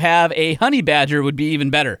will you have a Honey Badger would be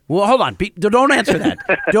even better? Well, hold on. Don't answer that.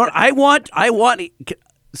 I want.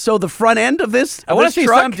 So the front end of this, I want to see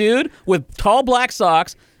truck, some dude with tall black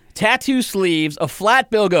socks, tattoo sleeves, a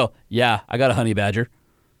flat bill go, yeah, I got a Honey Badger.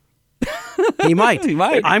 He might. He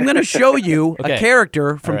might. I'm going to show you a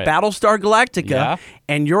character from Battlestar Galactica,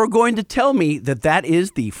 and you're going to tell me that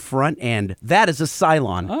is the front end. That is a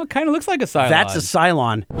Cylon. Oh, it kind of looks like a Cylon. That's a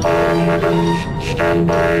Cylon.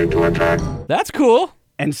 That's cool.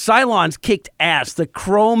 And Cylons kicked ass. The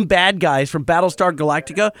chrome bad guys from Battlestar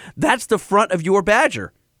Galactica, that's the front of your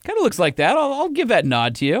Badger. Kind of looks like that. I'll give that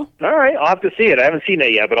nod to you. All right, I'll have to see it. I haven't seen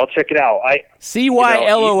it yet, but I'll check it out.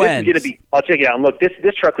 CYLON. I'll check it out. And look,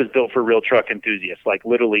 this truck was built for real truck enthusiasts. Like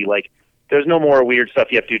literally, like there's no more weird stuff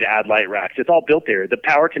you have to do to add light racks. It's all built there. The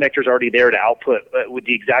power connector's already there to output with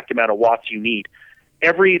the exact amount of watts you need.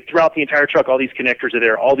 Throughout the entire truck, all these connectors are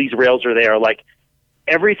there. All these rails are there. Like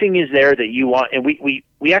everything is there that you want. And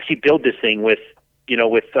we actually build this thing with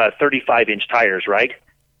 35-inch tires, right?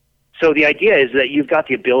 So the idea is that you've got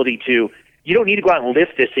the ability to. You don't need to go out and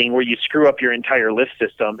lift this thing where you screw up your entire lift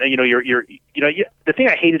system. And, the thing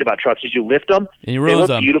I hated about trucks is you lift them, and you they look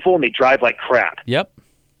them. beautiful, and they drive like crap. Yep.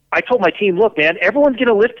 I told my team, look, man, everyone's going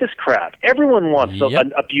to lift this crap. Everyone wants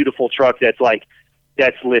a beautiful truck that's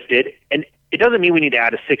lifted. And it doesn't mean we need to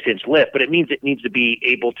add a 6-inch lift, but it means it needs to be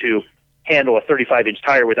able to handle a 35-inch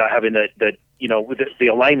tire without having the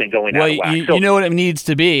alignment going out of whack. You know what it needs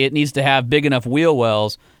to be? It needs to have big enough wheel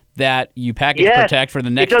wells that you package protect for the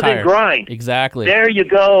next tire. It doesn't grind. Exactly. There you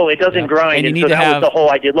go. It doesn't grind. And you need to that have was the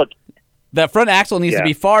whole idea. Look, that front axle needs to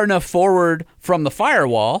be far enough forward from the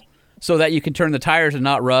firewall so that you can turn the tires and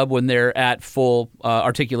not rub when they're at full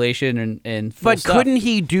articulation and full stuff. Couldn't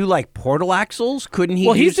he do like portal axles? Couldn't he?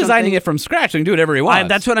 Well, he's designing it from scratch. So he can do whatever he wants.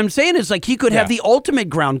 That's what I'm saying. Is like he could have the ultimate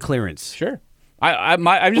ground clearance. Sure. I'm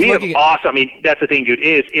just looking at awesome. I mean, that's the thing, dude.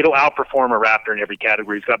 It'll outperform a Raptor in every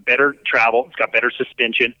category. It's got better travel. It's got better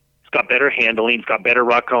suspension. It's got better handling. It's got better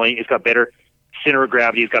rock crawling. It's got better center of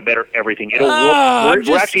gravity. It's got better everything. We're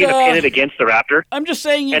actually going to pin it against the Raptor. I'm just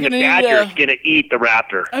saying you're going to need... And the Badger's going to eat the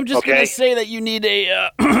Raptor. I'm just going to say that you need a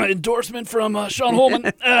endorsement from Sean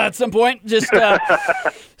Holman at some point. Just let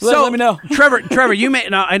me know. Trevor, you may...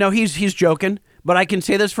 Now, I know he's joking, but I can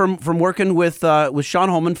say this from working with Sean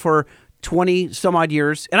Holman for 20 some odd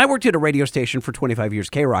years, and I worked at a radio station for 25 years,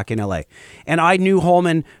 K-Rock in LA, and I knew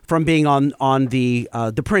Holman from being on the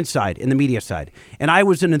print side and the media side, and I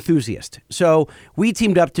was an enthusiast. So we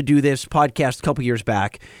teamed up to do this podcast a couple years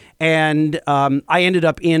back, and I ended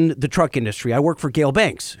up in the truck industry. I work for Gale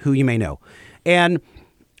Banks, who you may know, and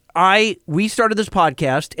we started this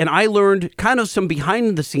podcast, and I learned kind of some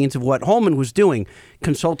behind the scenes of what Holman was doing,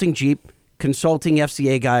 consulting Jeep, consulting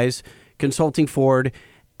FCA guys, consulting Ford.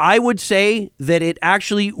 I would say that it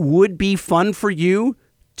actually would be fun for you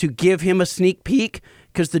to give him a sneak peek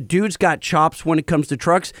because the dude's got chops when it comes to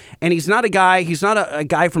trucks, and he's not a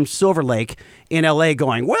guy from Silver Lake in LA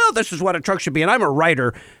going, well, this is what a truck should be, and I'm a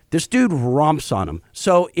writer. This dude romps on him.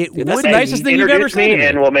 So that's the nicest thing you've ever seen. Introduce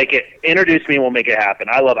me and we'll make it happen.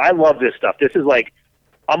 I love this stuff. This is like,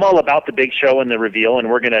 I'm all about the big show and the reveal, and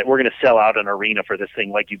we're gonna sell out an arena for this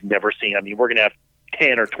thing like you've never seen. I mean, we're gonna have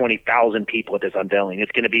 10 or 20,000 people at this unveiling.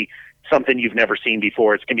 It's gonna be something you've never seen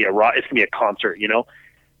before. It's gonna be a concert, you know.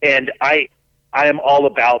 And I am all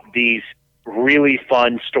about these really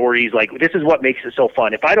fun stories. Like, this is what makes it so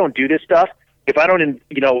fun. If I don't do this stuff, if I don't,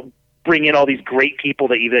 bring in all these great people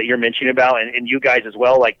that you're mentioning about, and you guys as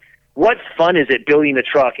well, like, what fun is it building the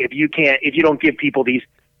truck if you don't give people these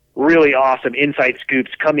really awesome inside scoops?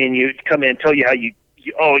 Come in, tell you how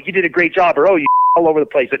you did a great job, or you all over the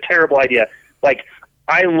place, a terrible idea. Like,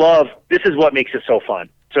 this is what makes it so fun.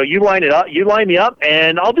 So you line me up,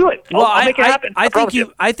 and I'll do it. I'll make it happen. I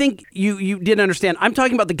think you didn't understand. I'm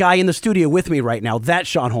talking about the guy in the studio with me right now. That's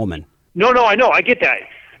Sean Holman. No, I know. I get that.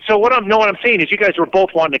 So what I'm saying is, you guys were both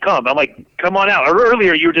wanting to come. I'm like, come on out. Or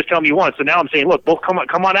earlier you were just telling me once, so now I'm saying, look, both come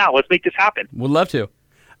on out. Let's make this happen. We'd love to.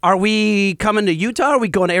 Are we coming to Utah? Are we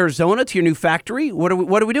going to Arizona to your new factory? What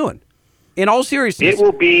are we doing? In all seriousness,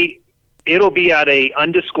 it'll be at a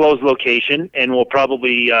undisclosed location, and we'll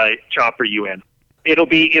probably chopper you in. It'll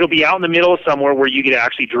be out in the middle of somewhere where you get to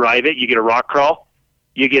actually drive it. You get a rock crawl.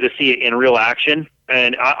 You get to see it in real action,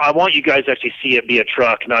 and I want you guys to actually see it be a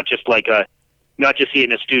truck, not just see it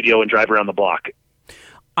in a studio and drive around the block.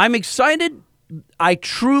 I'm excited. I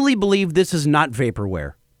truly believe this is not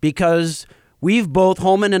vaporware, because we've both,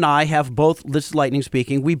 Holman and I have both, this is Lightning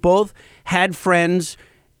speaking, we both had friends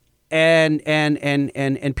and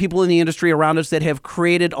people in the industry around us that have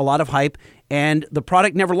created a lot of hype, and the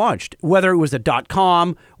product never launched, whether it was a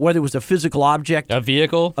 .com, whether it was a physical object. A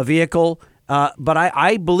vehicle. But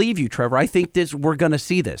I believe you, Trevor. I think we're going to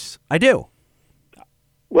see this. I do.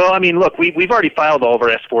 Well, I mean, look, we've already filed all of our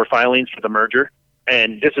S4 filings for the merger,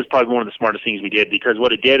 and this is probably one of the smartest things we did, because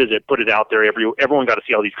what it did is it put it out there. Everyone got to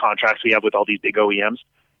see all these contracts we have with all these big OEMs,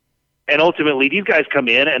 and ultimately these guys come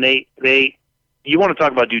in and they you want to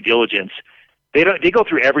talk about due diligence. They go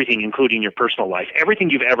through everything, including your personal life, everything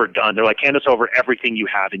you've ever done. They're like, hand us over everything you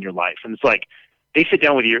have in your life, and it's like they sit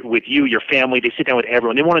down with you, your family. They sit down with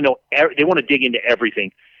everyone. They want to know. They want to dig into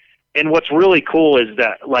everything. And what's really cool is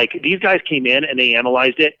that, like, these guys came in and they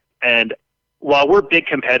analyzed it. And while we're big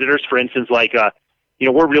competitors, for instance, like,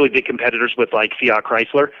 we're really big competitors with, like, Fiat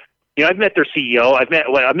Chrysler. I've met their CEO. I've met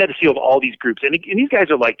the CEO of all these groups. And these guys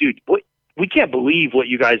are like, dude, we can't believe what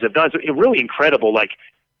you guys have done. It's really incredible. Like,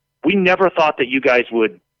 we never thought that you guys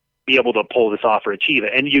would be able to pull this off or achieve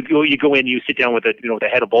it. And you go in, you sit down with the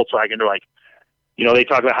head of Volkswagen. They're like, they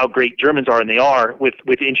talk about how great Germans are, and they are with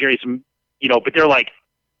engineering, but they're like,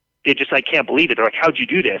 they just, I can't believe it. They're like, how'd you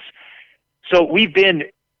do this? So we've been,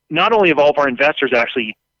 not only have all of our investors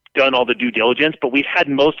actually done all the due diligence, but we've had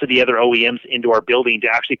most of the other OEMs into our building to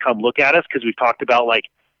actually come look at us, because we've talked about, like,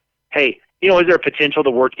 hey, is there a potential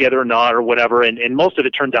to work together or not, or whatever? And most of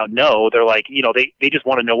it turns out no. They're like, they just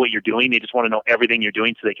want to know what you're doing. They just want to know everything you're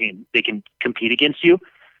doing so they can compete against you.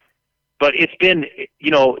 But it's been,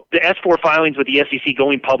 the S4 filings with the SEC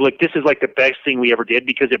going public, this is like the best thing we ever did,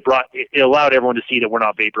 because it allowed everyone to see that we're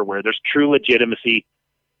not vaporware. There's true legitimacy.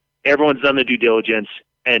 Everyone's done the due diligence,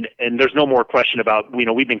 and there's no more question about,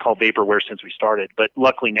 we've been called vaporware since we started. But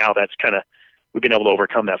luckily now we've been able to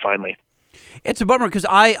overcome that finally. It's a bummer, because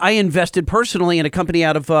I invested personally in a company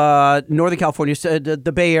out of Northern California,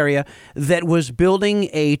 the Bay Area, that was building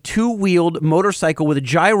a two-wheeled motorcycle with a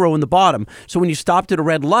gyro in the bottom. So when you stopped at a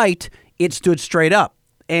red light, it stood straight up,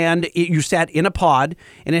 and you sat in a pod,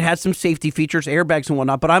 and it had some safety features, airbags and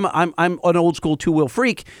whatnot. But I'm an old school two-wheel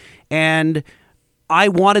freak, and I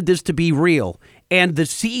wanted this to be real. And the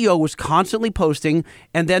CEO was constantly posting,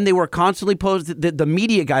 and then they were constantly posting. The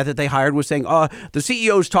media guy that they hired was saying, the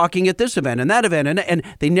CEO's talking at this event and that event, and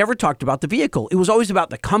they never talked about the vehicle. It was always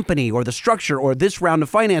about the company or the structure or this round of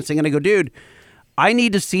financing. And I go, dude, I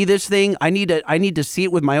need to see this thing. I need to see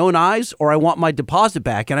it with my own eyes, or I want my deposit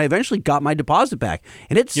back. And I eventually got my deposit back.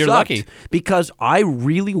 And it You're sucked lucky. because I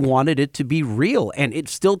really wanted it to be real. And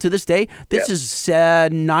it's still to this day. This is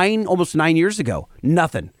almost 9 years ago.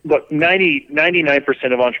 Nothing. Look,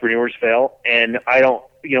 99% of entrepreneurs fail, and I don't,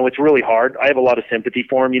 it's really hard. I have a lot of sympathy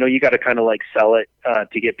for them. You got to kind of like sell it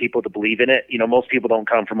to get people to believe in it. Most people don't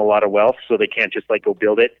come from a lot of wealth, so they can't just like go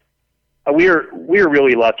build it. We're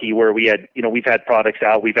really lucky where we've had products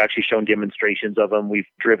out. We've actually shown demonstrations of them. We've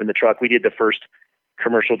driven the truck. We did the first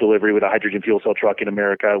commercial delivery with a hydrogen fuel cell truck in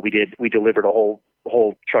America. We delivered a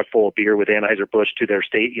whole truck full of beer with Anheuser-Busch to their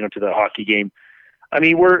state, to the hockey game. I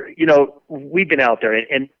mean, we've been out there,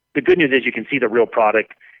 and the good news is you can see the real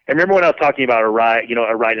product. And remember when I was talking about a ride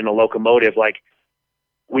in a locomotive, like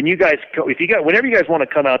whenever you guys want to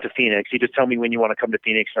come out to Phoenix, you just tell me when you want to come to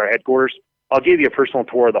Phoenix in our headquarters. I'll give you a personal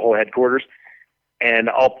tour of the whole headquarters, and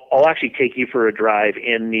I'll actually take you for a drive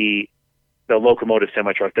in the locomotive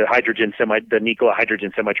semi-truck, the Nikola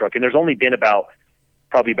hydrogen semi-truck. And there's only been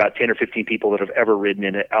probably about 10 or 15 people that have ever ridden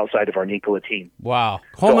in it outside of our Nikola team. Wow.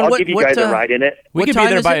 So I'll give you guys a ride in it. We could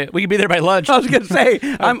be there by lunch. I was going to say,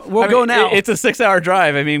 we'll go now. It's a 6-hour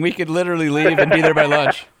drive. I mean, we could literally leave and be there by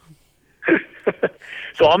lunch.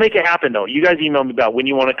 So I'll make it happen, though. You guys email me about when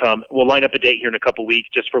you want to come. We'll line up a date here in a couple weeks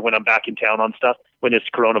just for when I'm back in town on stuff, when this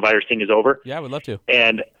coronavirus thing is over. Yeah, I would love to.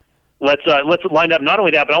 And let's line up. Not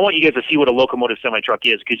only that, but I want you guys to see what a locomotive semi-truck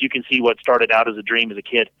is, because you can see what started out as a dream as a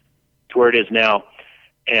kid to where it is now.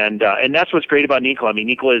 And that's what's great about Nikola. I mean,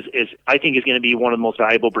 Nikola is I think is going to be one of the most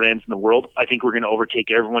valuable brands in the world. I think we're going to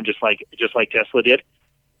overtake everyone just like Tesla did.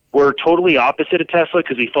 We're totally opposite of Tesla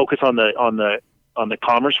because we focus on the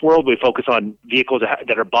commerce world. We focus on vehicles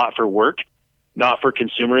that are bought for work, not for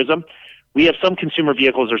consumerism. We have some consumer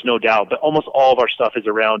vehicles, there's no doubt, but almost all of our stuff is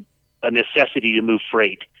around a necessity to move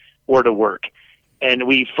freight or to work. And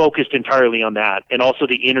we focused entirely on that. And also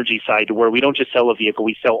the energy side, to where we don't just sell a vehicle,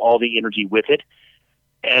 we sell all the energy with it.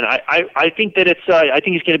 And I think that it's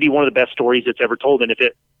going to be one of the best stories that's ever told. And if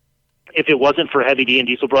it wasn't for Heavy D and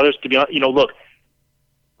Diesel Brothers, to be honest, look,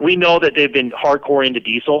 we know that they've been hardcore into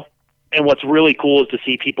diesel. And what's really cool is to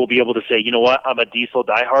see people be able to say, you know what, I'm a diesel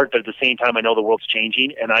diehard, but at the same time, I know the world's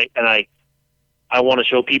changing, and I want to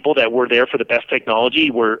show people that we're there for the best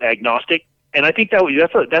technology. We're agnostic, and I think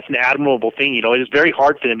that's an admirable thing. It is very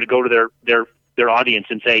hard for them to go to their audience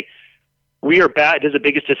and say, we are bad. This is the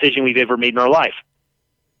biggest decision we've ever made in our life,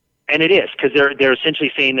 and it is, because they're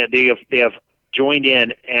essentially saying that they have joined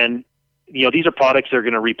in, and these are products that are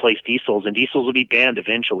going to replace diesels, and diesels will be banned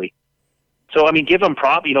eventually. So, I mean, give them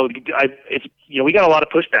prop. We got a lot of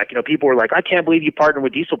pushback. People were like, I can't believe you partnered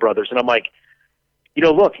with Diesel Brothers. And I'm like,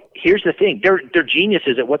 look, here's the thing. They're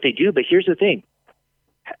geniuses at what they do, but here's the thing.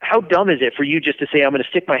 How dumb is it for you just to say, I'm going to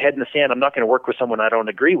stick my head in the sand, I'm not going to work with someone I don't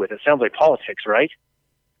agree with? It sounds like politics, right?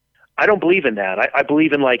 I don't believe in that. I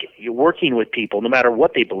believe in, working with people no matter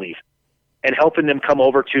what they believe and helping them come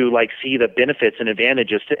over to, see the benefits and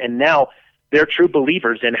advantages. And now they're true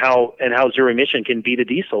believers in how zero emission can beat a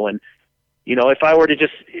diesel. And if I were to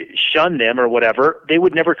just shun them or whatever, they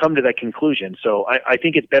would never come to that conclusion. So I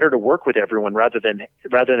think it's better to work with everyone rather than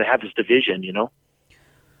have this division,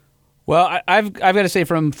 Well, I've got to say,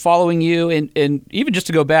 from following you and even just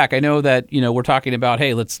to go back, I know that, we're talking about,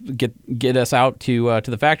 hey, let's get us out to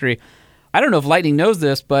the factory. I don't know if Lightning knows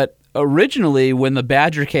this, but originally when the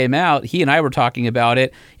Badger came out, he and I were talking about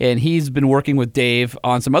it, and he's been working with Dave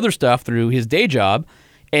on some other stuff through his day job.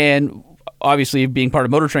 And obviously, being part of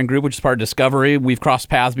Motor Trend Group, which is part of Discovery, we've crossed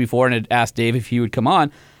paths before, and had asked Dave if he would come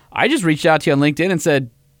on. I just reached out to you on LinkedIn and said,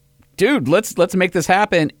 dude, let's make this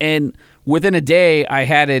happen. And within a day, I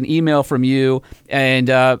had an email from you and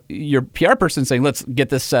your PR person saying, let's get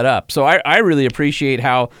this set up. So I really appreciate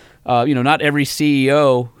how, not every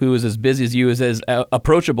CEO who is as busy as you is as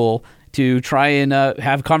approachable to try and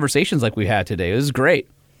have conversations like we had today. This is great.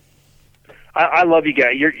 I love you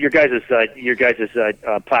guys. Your guys'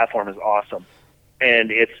 platform is awesome,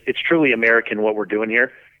 and it's truly American what we're doing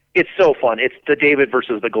here. It's so fun. It's the David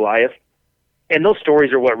versus the Goliath, and those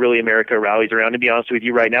stories are what really America rallies around. To be honest with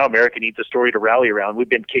you, right now, America needs a story to rally around. We've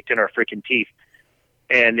been kicked in our freaking teeth,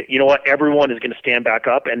 and you know what? Everyone is going to stand back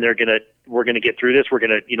up, and we're going to get through this. We're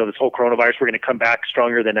going to, this whole coronavirus, we're going to come back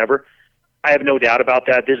stronger than ever. I have no doubt about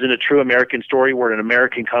that. This is a true American story. We're an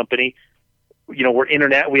American company. We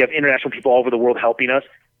have international people all over the world helping us,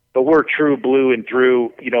 but we're true blue and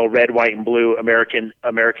through, red, white, and blue American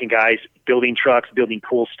guys building trucks, building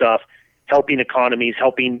cool stuff, helping economies,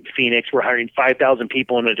 helping Phoenix. We're hiring 5,000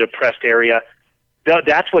 people in a depressed area.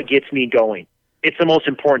 That's what gets me going. It's the most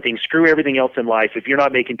important thing. Screw everything else in life. If you're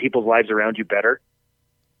not making people's lives around you better,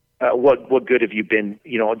 what good have you been,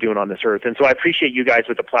 doing on this earth? And so I appreciate you guys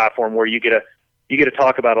with the platform where you get to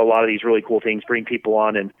talk about a lot of these really cool things, bring people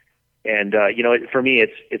on, and for me,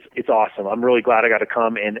 it's awesome. I'm really glad I got to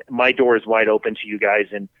come, and my door is wide open to you guys,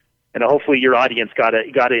 and hopefully your audience got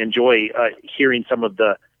to enjoy hearing some of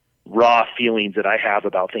the raw feelings that I have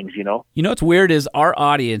about things. What's weird is our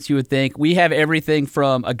audience. You would think we have everything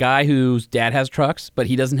from a guy whose dad has trucks, but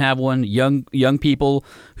he doesn't have one. Young people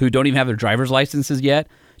who don't even have their driver's licenses yet,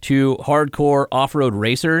 to hardcore off-road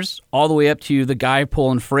racers, all the way up to the guy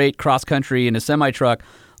pulling freight cross country in a semi truck.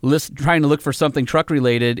 trying to look for something truck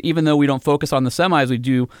related, even though we don't focus on the semis, we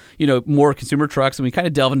do, more consumer trucks, and we kind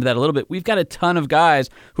of delve into that a little bit. We've got a ton of guys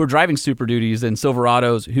who are driving Super Duties and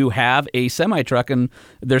Silverados who have a semi truck and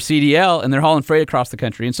their CDL, and they're hauling freight across the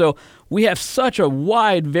country. And so we have such a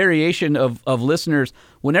wide variation of listeners.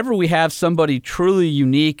 Whenever we have somebody truly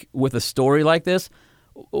unique with a story like this,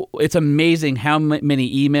 it's amazing how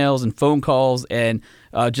many emails and phone calls and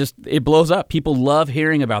just it blows up. People love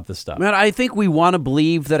hearing about this stuff. Man, I think we want to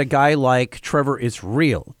believe that a guy like Trevor is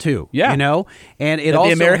real too. Yeah, and it that also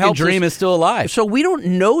the American helps dream is still alive. So we don't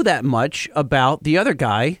know that much about the other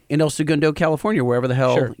guy in El Segundo, California, wherever the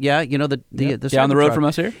hell. Sure. Yeah, the down the road from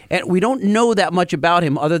us here, and we don't know that much about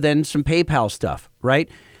him other than some PayPal stuff, right?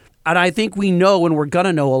 And I think we know, and we're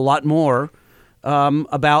gonna know a lot more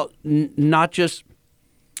about not just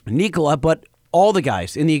Nikola, but all the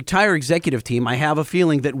guys in the entire executive team. I have a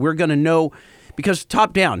feeling that we're going to know, because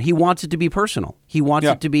top down, he wants it to be personal. He wants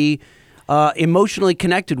it to be emotionally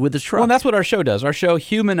connected with his truck. Well, and that's what our show does. Our show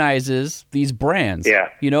humanizes these brands. Yeah.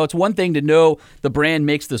 It's one thing to know the brand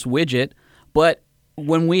makes this widget, but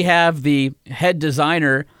when we have the head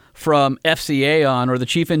designer from FCA on, or the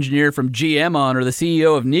chief engineer from GM on, or the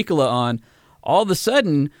CEO of Nikola on, all of a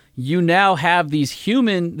sudden you now have these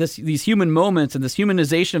human moments and this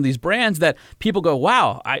humanization of these brands that people go,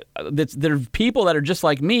 wow, there are people that are just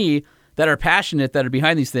like me that are passionate, that are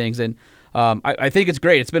behind these things. And I think it's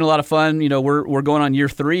great. It's been a lot of fun. We're going on year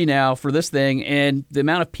 3 now for this thing, and the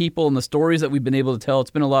amount of people and the stories that we've been able to tell,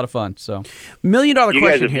 it's been a lot of fun. So, $1 million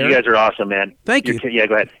question here. You guys are awesome, man. Thank you. Yeah,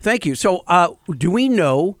 go ahead. Thank you. So, do we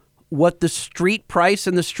know what the street price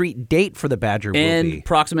and the street date for the Badger will and be?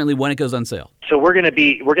 Approximately when it goes on sale? So we're going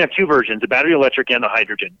to have 2 versions: the battery electric and the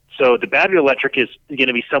hydrogen. So the battery electric is going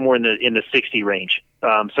to be somewhere in the 60 range,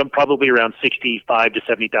 some probably around $65,000 to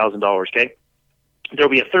 $70,000. Okay, there'll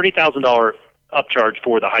be a $30,000 upcharge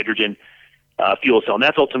for the hydrogen fuel cell, and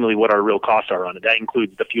that's ultimately what our real costs are on it. That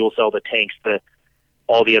includes the fuel cell, the tanks,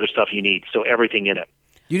 all the other stuff you need. So everything in it.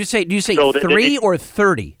 Do you say 3 or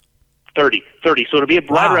 30? 30. So it'll be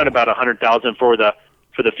right around about $100,000 for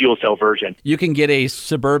the fuel cell version. You can get a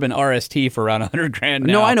Suburban RST for around $100,000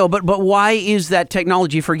 now. No, I know, but why is that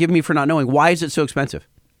technology? Forgive me for not knowing. Why is it so expensive?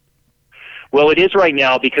 Well, it is right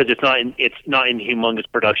now because it's not in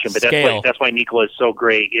humongous production. But that's why Nikola is so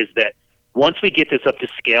great. Is that once we get this up to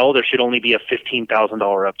scale, there should only be a $15,000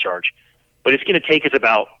 upcharge. But it's going to take us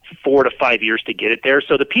about 4 to 5 years to get it there.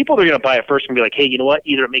 So the people that are going to buy it first are going to be like, hey, you know what?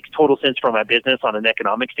 Either it makes total sense for my business on an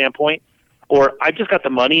economic standpoint, or I've just got the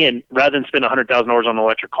money, and rather than spend $100,000 on an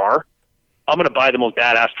electric car, I'm going to buy the most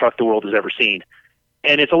badass truck the world has ever seen.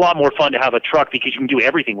 And it's a lot more fun to have a truck because you can do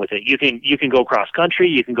everything with it. You can go cross country,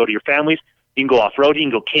 you can go to your families, you can go off roading, you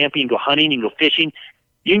can go camping, you can go hunting, you can go fishing.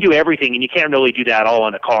 You can do everything, and you can't really do that all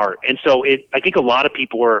on a car. And so I think a lot of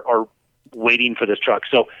people are waiting for this truck.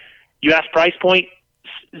 So you ask price point,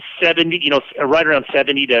 70, right around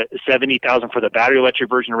 70 to 70,000 for the battery electric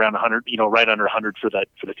version, around 100, right under 100 for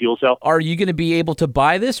the fuel cell. Are you going to be able to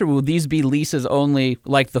buy this, or will these be leases only,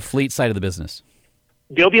 like the fleet side of the business?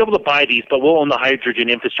 They'll be able to buy these, but we'll own the hydrogen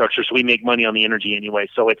infrastructure, so we make money on the energy anyway.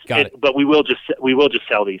 So but we will just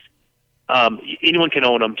sell these. Anyone can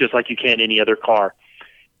own them, just like you can any other car.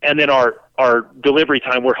 And then our delivery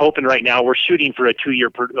time, we're hoping right now, we're shooting for a 2-year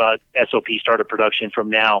SOP start of production from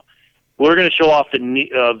now. We're going to show off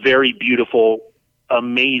the very beautiful,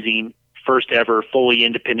 amazing, first ever fully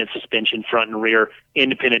independent suspension, front and rear,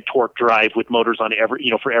 independent torque drive with motors on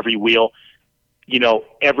for every wheel.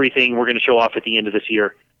 Everything we're going to show off at the end of this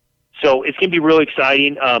year. So it's going to be really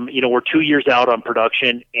exciting. We're 2 years out on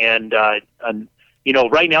production, and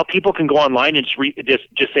right now people can go online and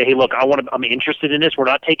just say, hey, look, I'm interested in this. We're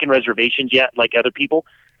not taking reservations yet like other people,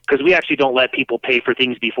 because we actually don't let people pay for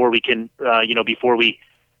things before we can,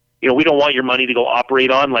 we don't want your money to go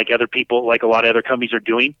operate on like other people, like a lot of other companies are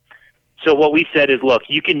doing. So what we said is, look,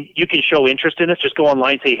 you can show interest in this. Just go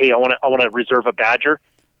online and say, hey, I want to reserve a Badger.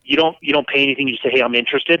 You don't pay anything. You just say, hey, I'm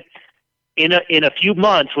interested. In a few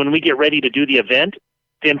months, when we get ready to do the event,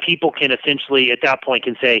 then people can essentially at that point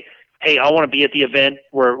can say, hey, I want to be at the event.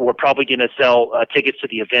 We're probably going to sell tickets to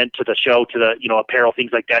the event, to the show, to the apparel,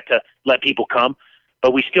 things like that, to let people come.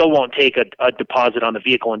 But we still won't take a deposit on the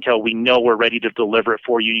vehicle until we know we're ready to deliver it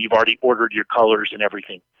for you. You've already ordered your colors and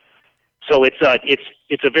everything. So it's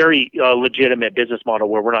a very legitimate business model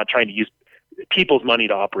where we're not trying to use people's money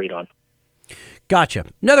to operate on. Gotcha.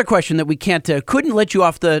 Another question that we couldn't let you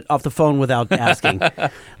off the phone without asking.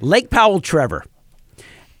 Lake Powell Trevor.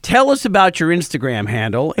 Tell us about your Instagram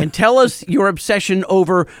handle and tell us your obsession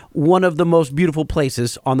over one of the most beautiful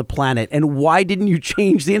places on the planet. And why didn't you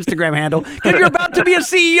change the Instagram handle? Because you're about to be a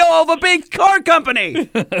CEO of a big car company.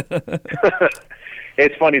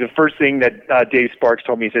 It's funny. The first thing that Dave Sparks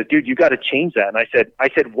told me, he said, "Dude, you got to change that." And I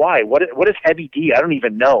said, "Why? What is Heavy D? I don't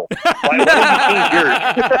even know. Why did you change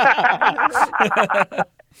yours?"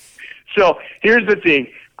 So here's the thing.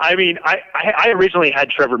 I mean, I originally had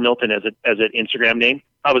Trevor Milton as an Instagram name.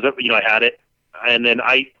 I had it, and then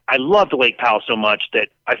I loved Lake Powell so much that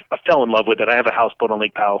I fell in love with it. I have a houseboat on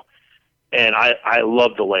Lake Powell, and I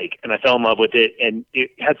love the lake, and I fell in love with it, and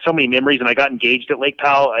it had so many memories. And I got engaged at Lake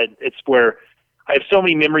Powell. It's where I have so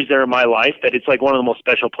many memories there in my life that it's like one of the most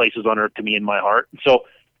special places on earth to me in my heart. So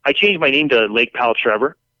I changed my name to Lake Powell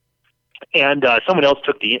Trevor, and someone else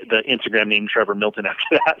took the Instagram name Trevor Milton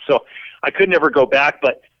after that. So I could never go back.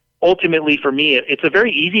 But ultimately, for me, it's a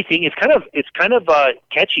very easy thing. It's kind of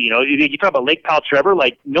catchy. You talk about Lake Powell Trevor,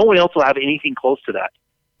 like no one else will have anything close to that.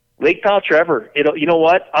 Lake Powell Trevor. You know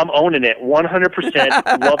what? I'm owning it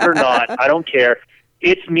 100%. Love it or not, I don't care.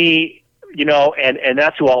 It's me. And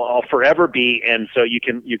that's who I'll forever be. And so you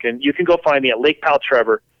can go find me at Lake Powell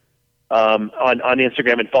Trevor on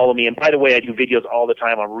Instagram and follow me. And by the way, I do videos all the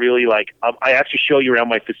time. I'm really I actually show you around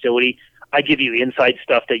my facility. I give you inside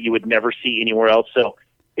stuff that you would never see anywhere else. So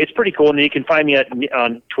it's pretty cool. And you can find me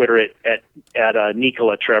on Twitter at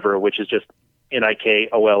Nikola Trevor, which is just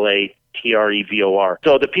NIKOLATREVOR.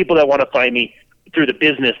 So the people that want to find me through the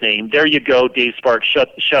business name, there you go, Dave Sparks. Shut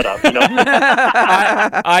up.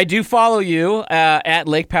 I do follow you at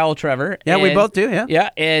Lake Powell Trevor. Yeah, we both do. Yeah. Yeah,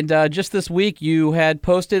 and just this week you had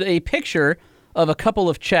posted a picture of a couple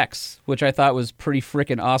of checks, which I thought was pretty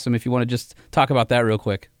freaking awesome. If you want to just talk about that real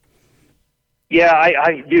quick. Yeah,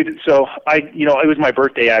 dude. So it was my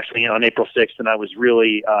birthday actually on April 6th, and I was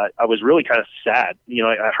really kind of sad.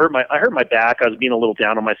 I hurt my back. I was being a little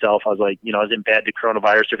down on myself. I was like, I was in bed. The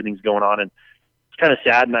coronavirus, everything's going on, and kind of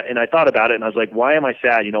sad, and I thought about it, and I was like, why am I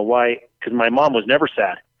sad? Why? Because my mom was never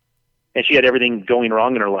sad, and she had everything going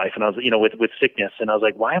wrong in her life, and I was, with sickness, and I was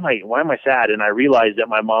like, why am I sad? And I realized that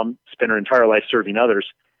my mom spent her entire life serving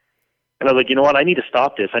others, and I was like, you know what? I need to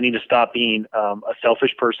stop this. I need to stop being a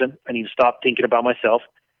selfish person. I need to stop thinking about myself,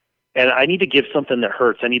 and I need to give something that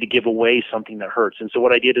hurts. I need to give away something that hurts. And so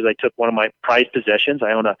what I did is I took one of my prized possessions.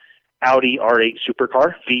 I own a Audi R8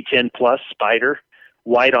 supercar, V10 Plus Spider,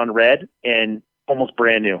 white on red, and almost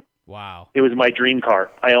brand new. Wow. It was my dream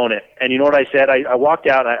car. I own it. And you know what I said? I walked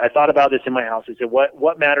out, and I thought about this in my house. I said,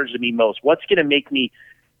 what matters to me most? What's going to make me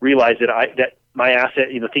realize that my asset,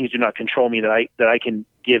 things do not control me, that I can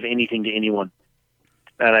give anything to anyone?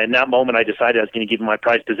 And in that moment, I decided I was going to give my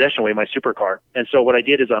prized possession away, my supercar. And so what I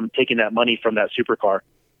did is I'm taking that money from that supercar,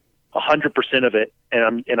 100% of it, and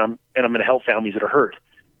I'm going to help families that are hurt.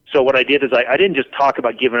 So what I did is I didn't just talk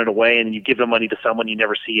about giving it away, and you give the money to someone, you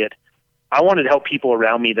never see it. I wanted to help people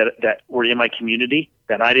around me that were in my community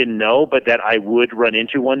that I didn't know, but that I would run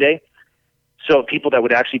into one day. So people that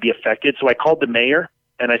would actually be affected. So I called the mayor,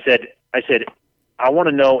 and I said, I want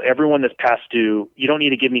to know everyone that's past due. You don't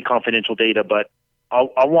need to give me confidential data, but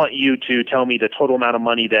I want you to tell me the total amount of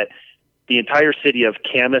money that the entire city of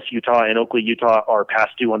Camas, Utah, and Oakley, Utah are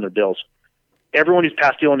past due on their bills. Everyone who's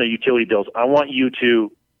past due on their utility bills, I want you to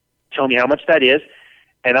tell me how much that is,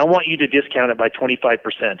 and I want you to discount it by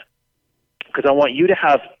 25%. Because I want you to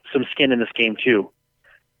have some skin in this game too.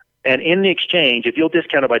 And in the exchange, if you'll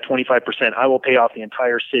discount it by 25%, I will pay off the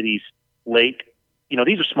entire city's lake.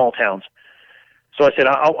 These are small towns. So I said,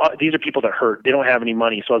 these are people that hurt. They don't have any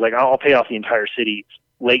money. So I was like, I'll pay off the entire city's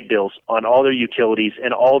lake bills on all their utilities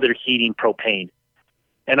and all their heating propane.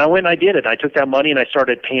 And I went and I did it. I took that money and I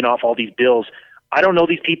started paying off all these bills. I don't know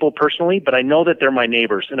these people personally, but I know that they're my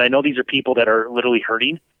neighbors. And I know these are people that are literally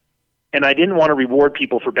hurting. And I didn't want to reward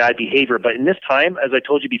people for bad behavior. But in this time, as I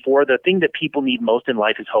told you before, the thing that people need most in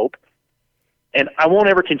life is hope. And I won't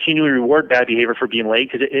ever continually reward bad behavior for being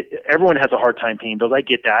late, because everyone has a hard time paying bills. I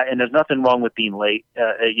get that. And there's nothing wrong with being late.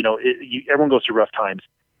 Everyone goes through rough times.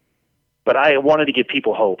 But I wanted to give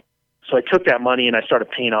people hope. So I took that money and I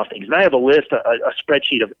started paying off things. And I have a list, a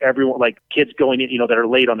spreadsheet of everyone, like kids going in, that are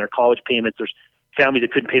late on their college payments. There's families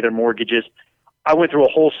that couldn't pay their mortgages. I went through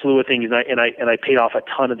a whole slew of things, and I paid off a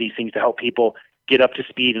ton of these things to help people get up to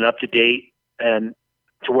speed and up to date, and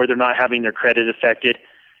to where they're not having their credit affected.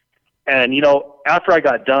 And after I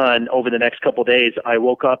got done, over the next couple of days, I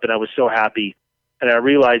woke up and I was so happy, and I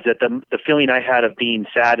realized that the feeling I had of being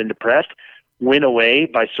sad and depressed went away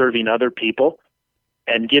by serving other people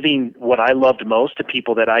and giving what I loved most to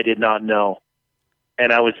people that I did not know.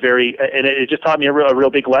 And I was and it just taught me a real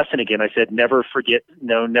big lesson again. I said, never forget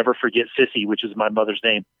Sissy, which is my mother's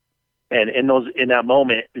name. And in that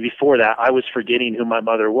moment before that, I was forgetting who my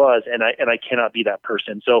mother was, and I cannot be that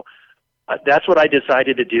person. So that's what I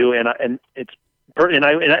decided to do. And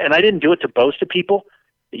I didn't do it to boast to people.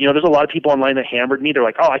 You know, there's a lot of people online that hammered me. They're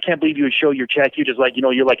like, "Oh, I can't believe you would show your check. You just like, you know,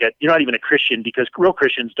 you're not even a Christian, because real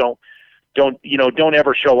Christians don't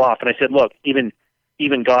ever show off." And I said, "Look, even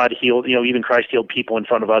God healed, you know, even Christ healed people in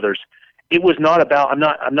front of others. It was not about, I'm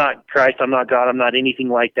not Christ, I'm not God, I'm not anything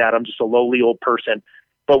like that. I'm just a lowly old person.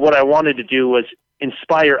 But what I wanted to do was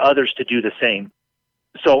inspire others to do the same.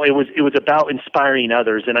 So it was about inspiring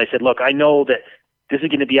others. And I said, look, I know that this is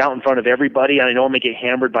going to be out in front of everybody. And I know I'm going to get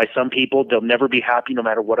hammered by some people. They'll never be happy no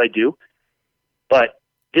matter what I do. But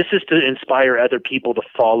this is to inspire other people to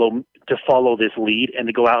follow this lead and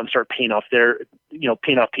to go out and start paying off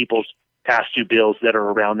people's past due bills that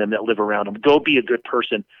are around them, that live around them. Go be a good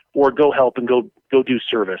person, or go help and go do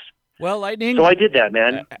service." Well, Lightning. So I did that,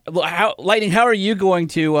 man. Lightning, how are you going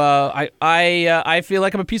to? I feel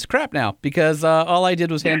like I'm a piece of crap now, because all I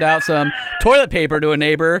did was hand out some toilet paper to a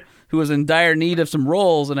neighbor who was in dire need of some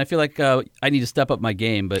rolls, and I feel like I need to step up my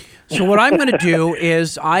game. But so what I'm going to do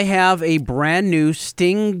is I have a brand new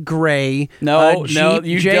Stingray. Jeep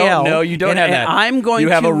you JL, don't. No, you don't have that. I'm going. You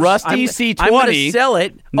have a rusty C20. I'm going to sell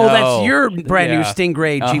it. No. Oh, that's your brand new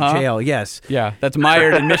Stingray Jeep JL. Yes. Yeah, that's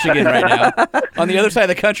mired in Michigan right now, on the other side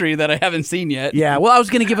of the country that I haven't seen yet. Yeah. Well, I was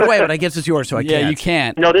going to give it away, but I guess it's yours, so I can't. Yeah, you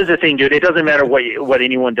can't. No, this is the thing, dude. It doesn't matter what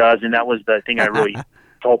anyone does, and that was the thing I really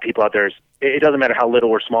told people out there is it doesn't matter how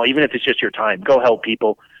little or small, even if it's just your time. Go help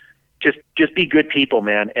people. Just be good people,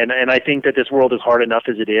 man. And I think that this world is hard enough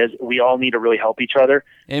as it is. We all need to really help each other.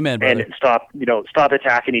 Amen, brother. And stop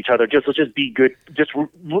attacking each other. Let's just be good. Just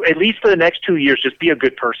at least for the next 2 years, just be a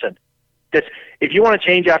good person. If you want to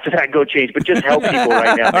change after that, go change. But just help people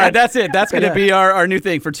right now. All right, that's it. That's going to be our new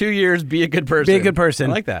thing for 2 years. Be a good person. Be a good person.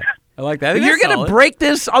 I like that. You're going to break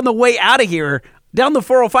this on the way out of here. Down the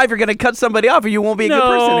 405, you're going to cut somebody off, or you won't be a good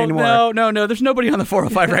person anymore. No. There's nobody on the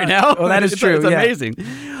 405 right now. Well, that is true. It's amazing.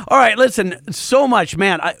 All right, listen, so much,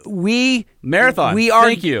 man. Marathon.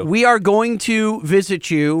 Thank you. We are going to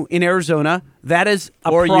visit you in Arizona. That is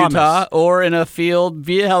a or promise. Utah, or in a field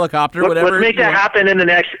via helicopter, whatever. Let's make that happen in the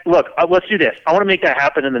next. Look, let's do this. I want to make that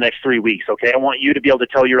happen in the next 3 weeks. Okay, I want you to be able to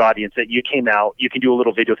tell your audience that you came out. You can do a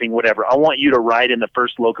little video thing, whatever. I want you to ride in the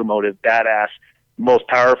first locomotive, badass, most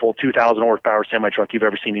powerful 2,000 horsepower semi-truck you've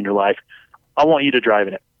ever seen in your life. I want you to drive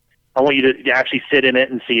in it. I want you to actually sit in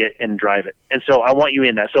it and see it and drive it. And so I want you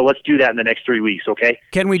in that. So let's do that in the next 3 weeks, okay?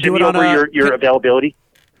 Can we do it on your availability?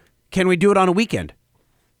 Can we do it on a weekend?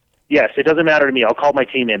 Yes, it doesn't matter to me. I'll call my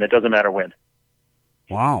team in. It doesn't matter when.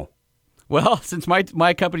 Wow. Well, since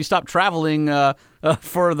my company stopped traveling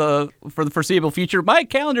for the foreseeable future, my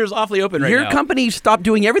calendar is awfully open right now. Your company stopped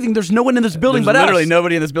doing everything. There's no one in this building but us. There's literally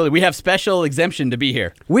nobody in this building. We have special exemption to be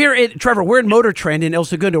here. We're in Motor Trend in El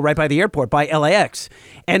Segundo, right by the airport, by LAX.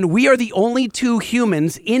 And we are the only two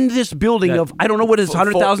humans in this building of, I don't know what it is,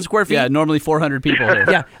 100,000 square feet? Yeah, normally 400 people here.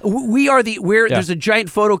 Yeah, there's a giant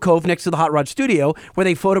photo cove next to the Hot Rod Studio where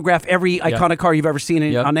they photograph every iconic car you've ever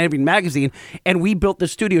seen on every magazine. And we built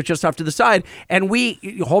this studio just off to the side. And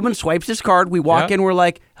Holman swipes his card. We walk in, we're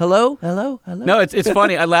like, hello. No, it's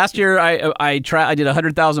funny. Last year I did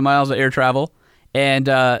 100,000 miles of air travel, and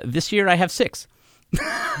this year I have 6.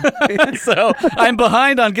 So I'm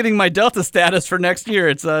behind on getting my Delta status for next year.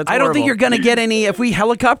 It's I don't think you're going to get any. If we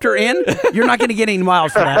helicopter in, you're not going to get any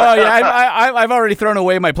miles for that. Oh yeah, I've already thrown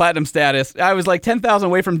away my platinum status. I was like 10,000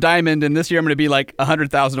 away from diamond, and this year I'm going to be like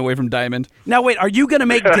 100,000 away from diamond. Now wait, are you going to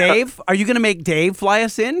make Dave? Are you going to make Dave fly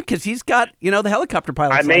us in? Because he's got the helicopter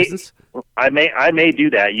pilot's license. I may do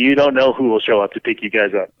that. You don't know who will show up to pick you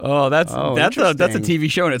guys up. Oh, that's a TV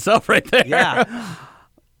show in itself right there. Yeah.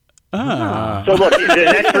 So look,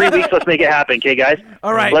 the next 3 weeks, let's make it happen, okay, guys?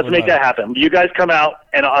 All right, let's make that happen. You guys come out,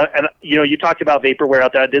 and you talked about vaporware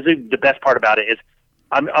out there. This is the best part about it is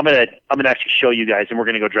I'm gonna actually show you guys, and we're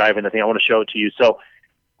gonna go drive in the thing. I want to show it to you. So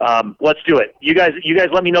let's do it. You guys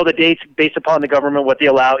let me know the dates based upon the government, what they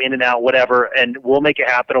allow in and out, whatever, and we'll make it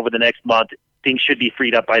happen over the next month. Things should be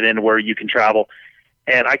freed up by then where you can travel.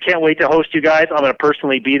 And I can't wait to host you guys. I'm going to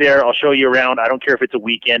personally be there. I'll show you around. I don't care if it's a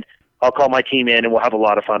weekend. I'll call my team in, and we'll have a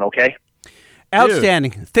lot of fun, okay?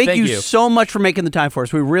 Outstanding. Thank you so much for making the time for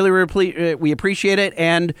us. We really we appreciate it,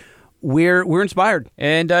 and we're inspired.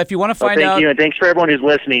 And if you want to find out... Thank you, and thanks for everyone who's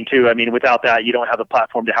listening, too. I mean, without that, you don't have a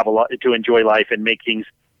platform to have to enjoy life and make things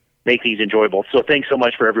enjoyable. So thanks so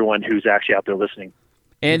much for everyone who's actually out there listening.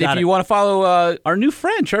 And if you want to follow our new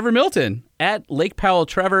friend, Trevor Milton, at Lake Powell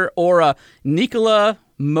Trevor or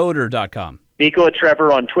NicolaMotor.com. Nikola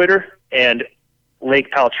Trevor on Twitter and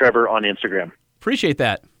Lake Pal Trevor on Instagram. Appreciate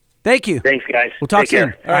that. Thank you. Thanks, guys. We'll talk Take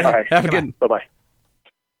soon. Care. All right. Bye. Have a good. Bye-bye.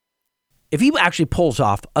 If he actually pulls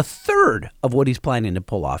off a third of what he's planning to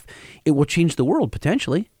pull off, it will change the world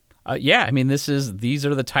potentially. Yeah, I mean, these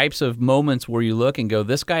are the types of moments where you look and go,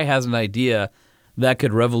 this guy has an idea that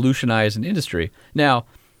could revolutionize an industry. Now,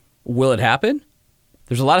 will it happen?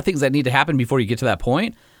 There's a lot of things that need to happen before you get to that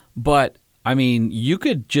point. But, I mean, you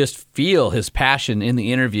could just feel his passion in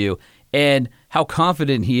the interview and how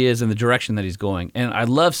confident he is in the direction that he's going. And I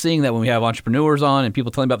love seeing that when we have entrepreneurs on and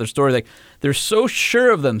people telling about their story. Like, they're so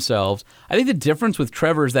sure of themselves. I think the difference with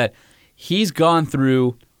Trevor is that he's gone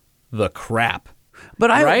through the crap.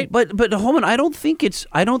 But right? but Holman, I don't think it's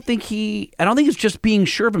just being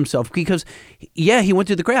sure of himself, because he went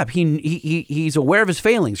through the crap. He's aware of his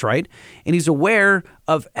failings, right? And he's aware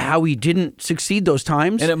of how he didn't succeed those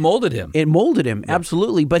times. And it molded him.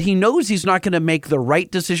 Absolutely. But he knows he's not going to make the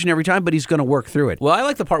right decision every time, but he's going to work through it. Well, I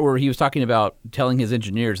like the part where he was talking about telling his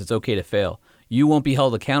engineers it's okay to fail. You won't be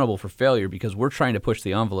held accountable for failure because we're trying to push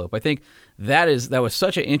the envelope. I think that was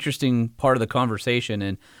such an interesting part of the conversation,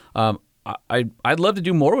 and I'd love to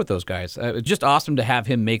do more with those guys. It's just awesome to have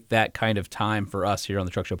him make that kind of time for us here on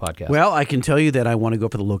the Truck Show Podcast. Well, I can tell you that I want to go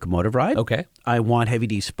for the locomotive ride. Okay. I want Heavy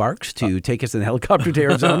D Sparks to take us in the helicopter to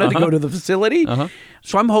Arizona to go to the facility. Uh-huh.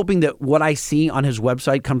 So I'm hoping that what I see on his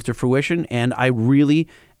website comes to fruition, and I really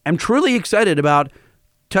am truly excited about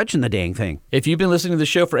touching the dang thing. If you've been listening to the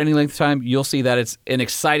show for any length of time, you'll see that it's an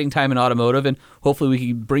exciting time in automotive, and hopefully we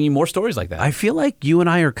can bring you more stories like that. I feel like you and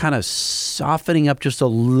I are kind of softening up just a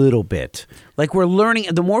little bit. Like we're learning,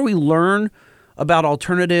 the more we learn about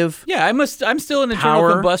alternative. Yeah, I'm still an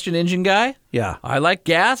internal combustion engine guy. Yeah. I like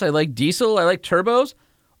gas, I like diesel, I like turbos.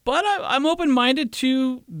 But I'm open-minded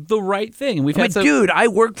to the right thing. And dude, I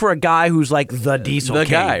work for a guy who's like the diesel king,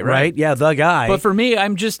 guy, right? Yeah, the guy. But for me,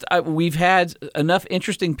 we've had enough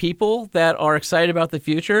interesting people that are excited about the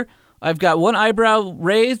future. I've got one eyebrow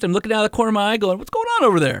raised. I'm looking out of the corner of my eye going, what's going on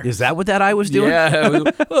over there? Is that what that eye was doing? Yeah,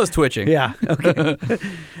 it was twitching. Yeah, okay.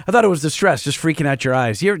 I thought it was the stress, just freaking out your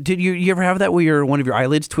eyes. Did you ever have that where one of your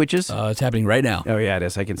eyelids twitches? It's happening right now. Oh, yeah, it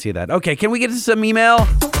is. I can see that. Okay, can we get to some email?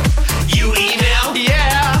 You email?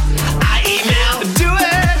 Yeah. I email? Do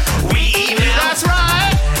it. We email? That's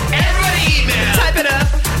right. Everybody email. Type it up.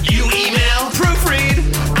 You email? Proofread.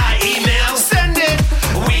 I email? Send it.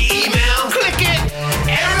 We email? Click it.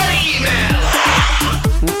 Everybody email.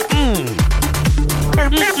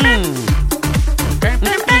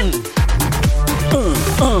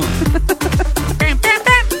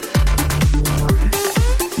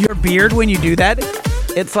 Your beard when you do that,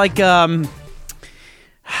 it's like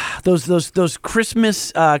those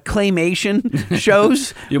Christmas claymation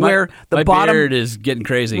shows where the my bottom beard is getting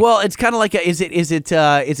crazy. Well, it's kind of like is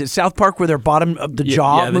it South Park where their bottom of the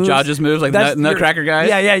jaw moves? the jaw just moves like the Nutcracker guy.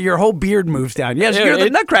 Yeah, your whole beard moves down. Yes, you're the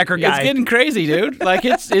Nutcracker guy. It's getting crazy, dude. Like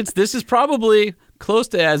this is probably close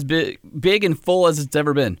to as big and full as it's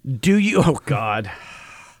ever been. Do you? Oh God.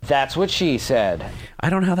 That's what she said. I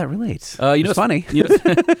don't know how that relates. It's funny. You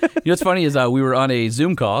know what's funny is we were on a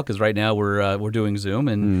Zoom call because right now we're doing Zoom,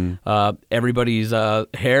 and everybody's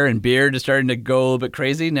hair and beard is starting to go a little bit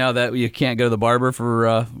crazy now that you can't go to the barber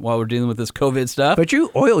for while we're dealing with this COVID stuff. But you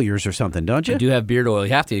oil yours or something, don't you? I do have beard oil.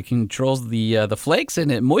 You have to. It controls the flakes,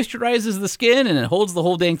 and it moisturizes the skin, and it holds the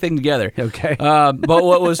whole dang thing together. Okay. But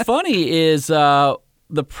what was funny is the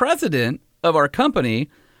president of our company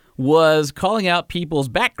was calling out people's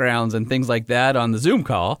backgrounds and things like that on the Zoom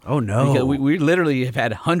call. Oh, no. Because we literally have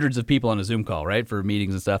had hundreds of people on a Zoom call, right, for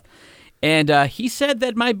meetings and stuff. And he said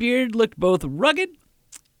that my beard looked both rugged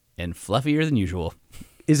and fluffier than usual.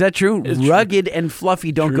 Is that true? It's Rugged and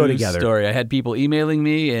fluffy don't go together. Story. I had people emailing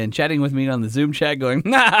me and chatting with me on the Zoom chat going,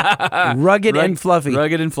 rugged and fluffy.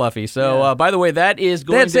 Rugged and fluffy. So, by the way, that is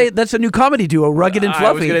going that's a new comedy duo, Rugged and Fluffy.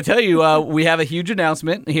 I was going to tell you, we have a huge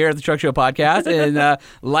announcement here at the Truck Show Podcast, and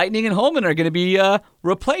Lightning and Holman are going to be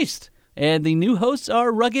replaced. And the new hosts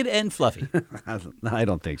are Rugged and Fluffy. I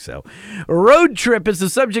don't think so. Road Trip is the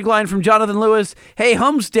subject line from Jonathan Lewis. Hey,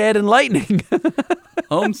 Homestead and Lightning.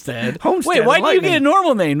 Homestead? Wait, why do you get a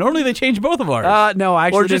normal name? Normally they change both of ours. No, I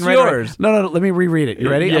actually or just didn't yours. No, let me reread it. You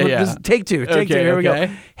ready? Yeah. Take two. Here we go.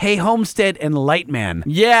 Hey, Homestead and Lightman.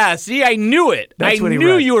 Yeah, see, I knew it. That's I what he knew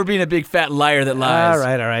wrote. you were being a big fat liar that lies.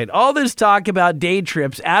 All right. All this talk about day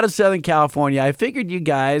trips out of Southern California, I figured you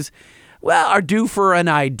guys, are due for an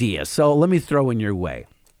idea. So let me throw in your way.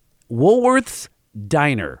 Woolworth's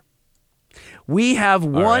Diner. We have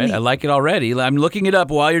one. Right, I like it already. I'm looking it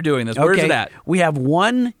up while you're doing this. Where's it at? We have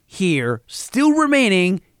one here still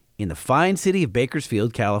remaining in the fine city of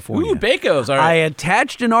Bakersfield, California. Ooh, Bacos. All right. I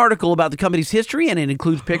attached an article about the company's history, and it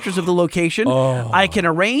includes pictures of the location. I can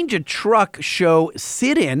arrange a truck show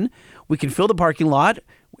sit-in. We can fill the parking lot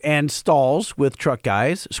and stalls with truck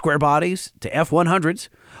guys, square bodies to F-100s.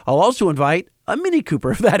 I'll also invite a Mini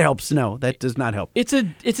Cooper if that helps. No, that does not help. It's a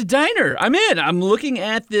diner. I'm in. I'm looking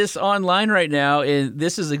at this online right now, and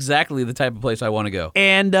this is exactly the type of place I want to go.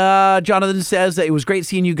 And Jonathan says that it was great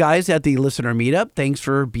seeing you guys at the listener meetup. Thanks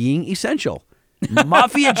for being essential.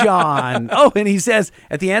 Mafia John. Oh, and he says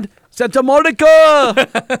at the end, Santa Monica.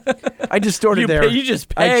 I distorted there. You just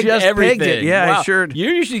pegged everything. Pegged it. Yeah, wow. I sure.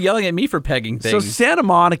 You're usually yelling at me for pegging things. So Santa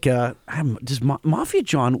Monica, Mafia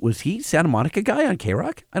John, was he Santa Monica guy on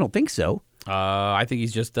K-Rock? I don't think so. I think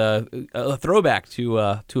he's just a throwback to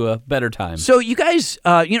a better time. So you guys,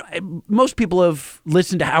 most people have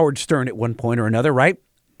listened to Howard Stern at one point or another, right?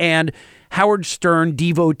 And Howard Stern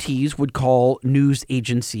devotees would call news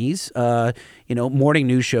agencies, morning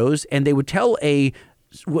news shows, and they would tell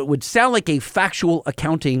what would sound like a factual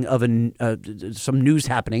accounting of some news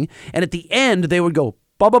happening, and at the end they would go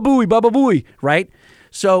 "Baba Booey," right?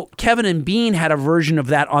 So Kevin and Bean had a version of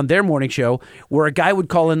that on their morning show where a guy would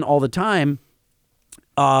call in all the time,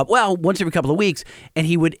 once every couple of weeks, and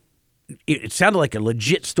it sounded like a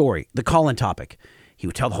legit story, the call-in topic. He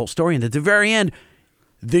would tell the whole story, and at the very end,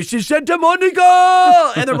 this is Santa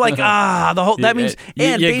Monica! And they're like, that means,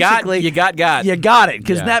 and you got You got it,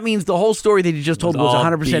 because that means the whole story that he just told was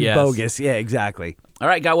 100% BS. bogus. Yeah, exactly. All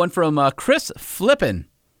right, got one from Chris Flippin.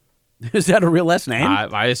 Is that a real last name?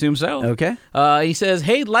 I assume so. Okay. He says,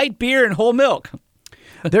 hey, light beer and whole milk.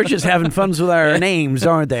 They're just having fun with our names,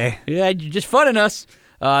 aren't they? Yeah, you're just funning us.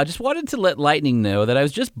 Just wanted to let Lightning know that I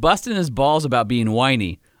was just busting his balls about being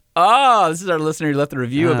whiny. Oh, this is our listener who left the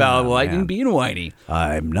review about Lightning being whiny.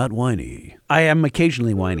 I'm not whiny. I am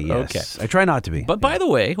occasionally whiny, yes. Okay. I try not to be. But by the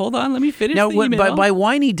way, hold on, let me finish now, the email. By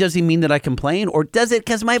whiny, does he mean that I complain, or does it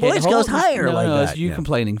because my voice goes higher no, like no, that? it's you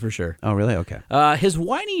complaining for sure. Oh, really? Okay. His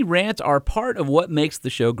whiny rants are part of what makes the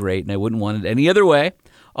show great, and I wouldn't want it any other way.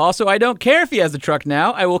 Also, I don't care if he has a truck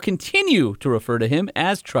now. I will continue to refer to him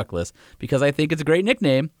as Truckless because I think it's a great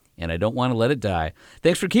nickname, and I don't want to let it die.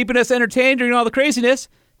 Thanks for keeping us entertained during all the craziness.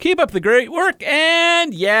 Keep up the great work,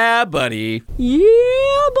 and yeah, buddy.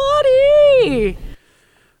 Yeah, buddy.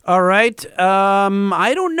 All right.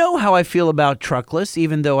 I don't know how I feel about Truckless,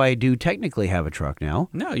 even though I do technically have a truck now.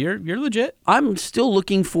 No, you're legit. I'm still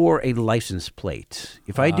looking for a license plate.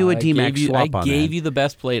 If I do a D-Max swap on that. I gave you the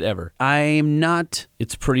best plate ever. I'm not.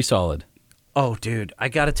 It's pretty solid. Oh, dude, I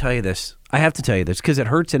got to tell you this. I have to tell you this because it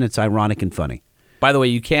hurts and it's ironic and funny. By the way,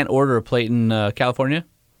 you can't order a plate in California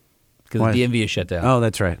because the DMV is shut down. Oh,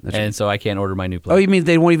 that's right. So I can't order my new plate. Oh, you mean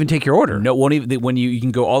they won't even take your order? No, won't even. When you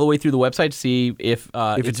can go all the way through the website to see if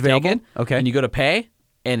it's available. Taken, okay, and you go to pay,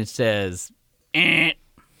 and it says.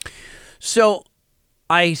 So,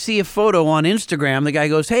 I see a photo on Instagram. The guy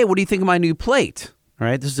goes, "Hey, what do you think of my new plate?" All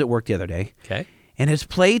right, this is at work the other day. Okay, and his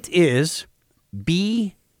plate is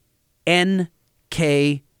BNKS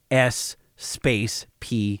space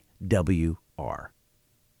PWR.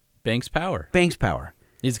 Banks Power. Banks Power.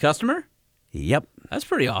 He's a customer? Yep. That's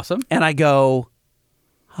pretty awesome. And I go,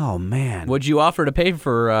 oh, man. What'd you offer to pay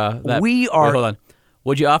for that? Wait, hold on.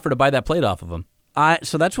 What'd you offer to buy that plate off of him?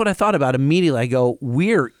 So that's what I thought about immediately. I go,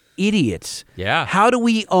 we're idiots. Yeah. How do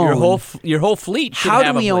we own your whole fleet? How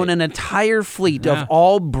do we own an entire fleet of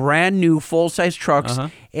all brand new full-size trucks,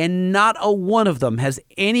 and not a one of them has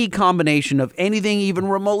any combination of anything even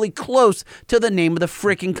remotely close to the name of the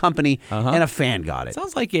freaking company, and a fan got it?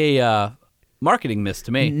 Sounds like a marketing miss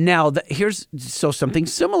to me. Now, so something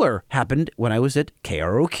similar happened when I was at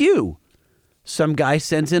KROQ. Some guy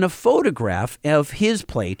sends in a photograph of his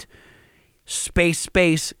plate. Space,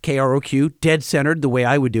 KROQ, dead centered the way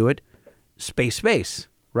I would do it. Space,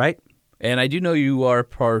 right? And I do know you are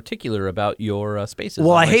particular about your spaces.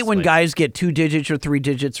 Well, I hate when guys get 2 digits or 3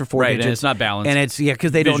 digits or 4 digits. And it's not balanced. And it's,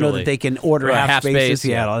 because they don't know that they can order half spaces.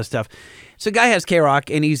 Yeah, all that stuff. So a guy has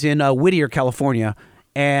K-Rock, and he's in Whittier, California.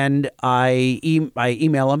 And I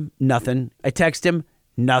email him, nothing. I text him,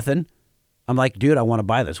 nothing. I'm like, dude, I want to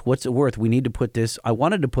buy this. What's it worth? We need to put this. I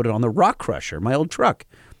wanted to put it on the Rock Crusher, my old truck.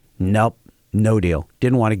 Nope. No deal.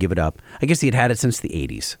 Didn't want to give it up. I guess he had it since the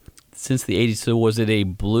 80s. Since the 80s. So was it a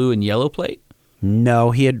blue and yellow plate?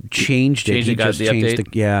 No, he had changed it. He just changed it.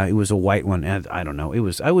 Yeah, it was a white one. And I don't know. It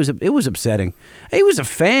was upsetting. He was a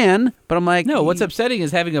fan, but I'm like, no. What's upsetting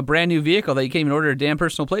is having a brand new vehicle that you can't even order a damn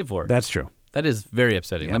personal plate for. That's true. That is very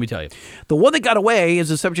upsetting. Yeah. Let me tell you. The one that got away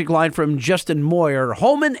is a subject line from Justin Moyer,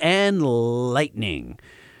 Holman and Lightning.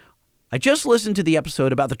 I just listened to the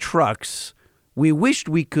episode about the trucks we wished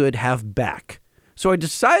we could have back. So I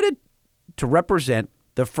decided to represent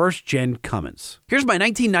the first-gen Cummins. Here's my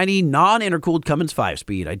 1990 non-intercooled Cummins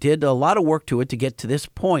 5-speed. I did a lot of work to it to get to this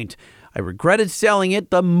point. I regretted selling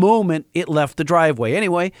it the moment it left the driveway.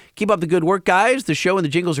 Anyway, keep up the good work, guys. The show and the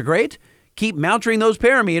jingles are great. Keep mounting those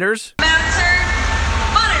parameters.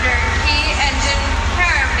 Monitor key engine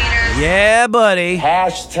parameters. Yeah, buddy.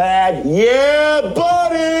 Hashtag, yeah,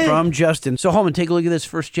 buddy. From Justin. So, Holman, take a look at this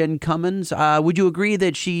first-gen Cummins. Would you agree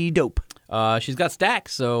that she dope? She's got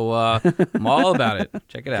stacks, so I'm all about it.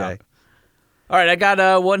 Check it out. All right, I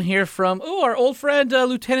got one here from our old friend,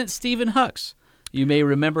 Lieutenant Stephen Hux. You may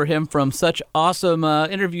remember him from such awesome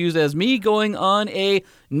interviews as me going on a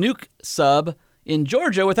nuke sub in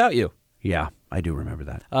Georgia without you. Yeah, I do remember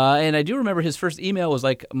that. And I do remember his first email was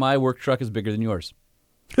like, my work truck is bigger than yours.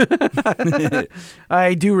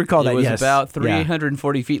 I do recall that, It was yes. about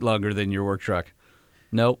 340 feet longer than your work truck.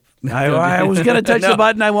 Nope. I was going to touch the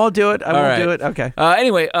button. I won't do it. I won't do it. Okay.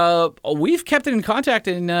 Anyway, we've kept in contact,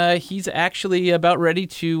 and he's actually about ready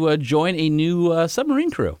to join a new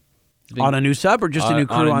submarine crew. On a new sub or just a new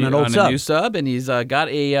crew on an old sub? On a new sub, and he's got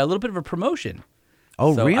a little bit of a promotion.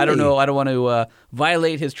 Oh, so really? I don't know. I don't want to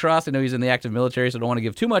violate his trust. I know he's in the active military, so I don't want to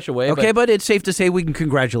give too much away. Okay, but it's safe to say we can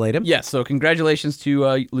congratulate him. Yes, so congratulations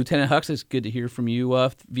to Lieutenant Hux. It's good to hear from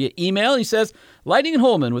you via email. He says, Lightning and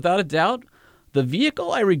Holman, without a doubt, the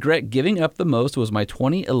vehicle I regret giving up the most was my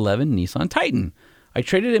 2011 Nissan Titan. I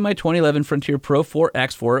traded in my 2011 Frontier Pro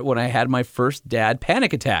 4X for it when I had my first dad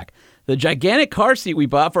panic attack. The gigantic car seat we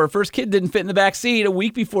bought for our first kid didn't fit in the back seat a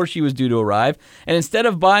week before she was due to arrive, and instead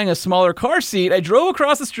of buying a smaller car seat, I drove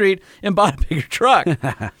across the street and bought a bigger truck.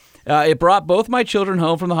 It brought both my children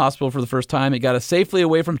home from the hospital for the first time. It got us safely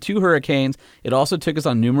away from 2 hurricanes. It also took us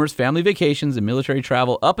on numerous family vacations and military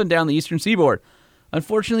travel up and down the eastern seaboard.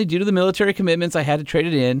 Unfortunately, due to the military commitments, I had to trade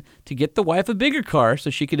it in to get the wife a bigger car so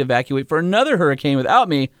she could evacuate for another hurricane without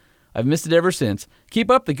me. I've missed it ever since. Keep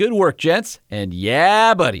up the good work, gents. And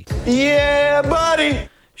yeah, buddy. Yeah, buddy.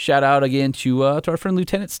 Shout out again to our friend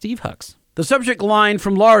Lieutenant Steve Hux. The subject line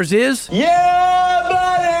from Lars is, Yeah,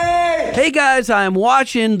 buddy. Hey guys, I'm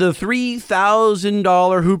watching the $3,000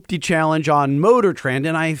 Hoopty Challenge on Motor Trend,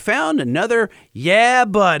 and I found another Yeah,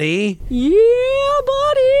 buddy. Yeah,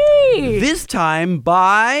 buddy. This time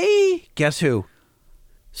by, guess who?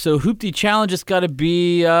 So Hoopty Challenge has got to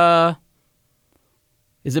be,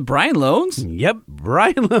 is it Brian Loans? Yep,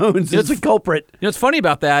 Brian Loans is the culprit. You know what's funny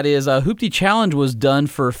about that is Hoopty Challenge was done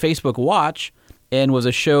for Facebook Watch and was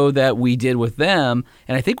a show that we did with them,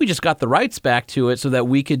 and I think we just got the rights back to it so that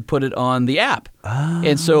we could put it on the app. Oh.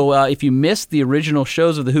 And so if you missed the original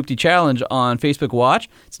shows of the Hoopty Challenge on Facebook Watch,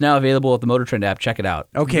 it's now available at the Motor Trend app. Check it out.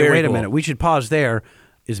 Okay, wait a minute. We should pause there.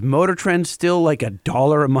 Is Motor Trend still like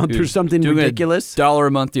 $1 a month or something ridiculous? $1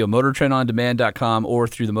 a month deal. MotorTrendOnDemand.com or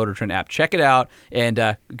through the Motor Trend app. Check it out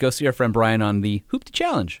and go see our friend Brian on the Hoopty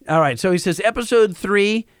Challenge. All right. So he says episode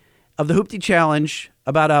 3 of the Hoopty Challenge,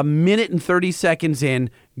 about 1 minute and 30 seconds in.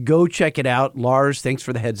 Go check it out. Lars, thanks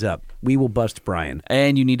for the heads up. We will bust Brian.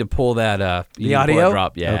 And you need to pull that the audio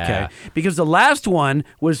drop. Yeah. Okay. Because the last one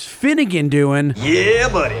was Finnegan doing, Yeah,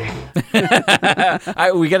 buddy.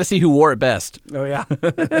 We got to see who wore it best. Oh, yeah.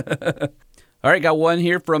 All right, got one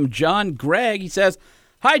here from John Gregg. He says,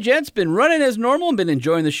 Hi, gents. Been running as normal and been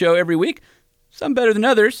enjoying the show every week. Some better than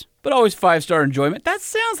others, but always 5-star enjoyment. That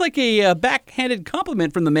sounds like a backhanded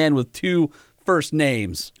compliment from the man with 2 first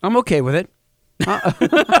names. I'm okay with it.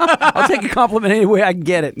 I'll take a compliment any way I can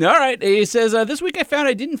get it. All right. He says, this week I found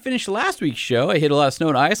I didn't finish last week's show. I hit a lot of snow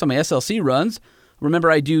and ice on my SLC runs. Remember,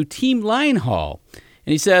 I do Team Line Haul.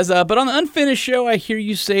 And he says, but on the unfinished show, I hear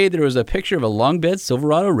you say there was a picture of a long bed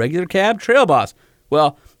Silverado regular cab trail boss.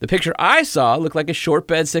 Well, the picture I saw looked like a short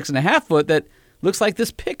bed 6.5 foot that looks like this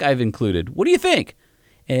pic I've included. What do you think?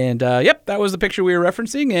 And, yep, that was the picture we were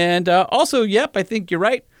referencing. And also, yep, I think you're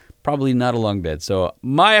right. Probably not a long bed. So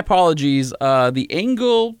my apologies. The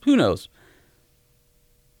angle, who knows?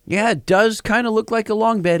 Yeah, it does kind of look like a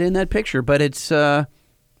long bed in that picture, but it's... but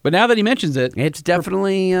now that he mentions it... It's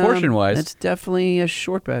definitely... Portion-wise. It's definitely a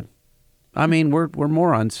short bed. I mean, we're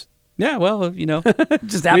morons. Yeah, well, you know.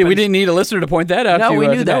 Just we didn't need a listener to point that out no, to we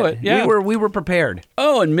knew to that. Know it. Yeah. We were prepared.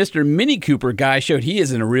 Oh, and Mr. Mini Cooper guy showed he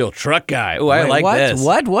isn't a real truck guy. Oh, I like what? this.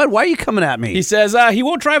 What? Why are you coming at me? He says he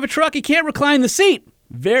won't drive a truck. He can't recline the seat.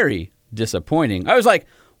 Very disappointing. I was like,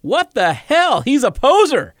 what the hell? He's a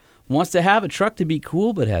poser. Wants to have a truck to be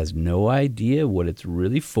cool, but has no idea what it's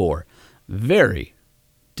really for. Very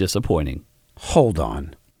disappointing. Hold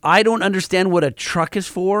on. I don't understand what a truck is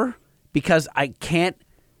for because I can't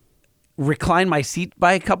recline my seat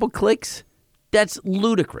by a couple clicks. That's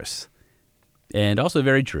ludicrous. And also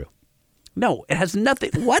very true. No, it has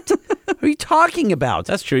nothing. What are you talking about?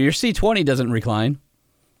 That's true. Your C20 doesn't recline.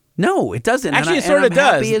 No, it doesn't. Actually, it sort of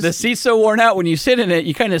does. The seat's so worn out when you sit in it,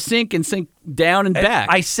 you kind of sink down and back.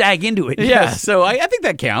 I sag into it. Yeah, yes. so I think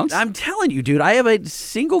that counts. I'm telling you, dude, I have a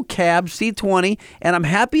single cab C20, and I'm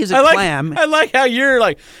happy as a clam. I like how you're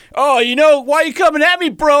like, oh, why are you coming at me,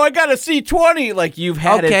 bro? I got a C20. Like, you've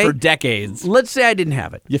had it for decades. Let's say I didn't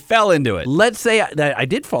have it. You fell into it. Let's say I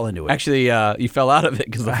did fall into it. Actually, you fell out of it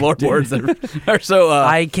because the floorboards are so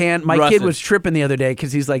I can't. My rusted. kid was tripping the other day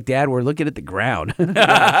because he's like, Dad, we're looking at the ground.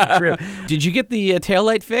 Did you get the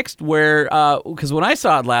taillight fixed? Where, because when I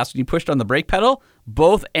saw it last, when you pushed on the brake pedal,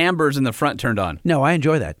 both ambers in the front turned on. No, I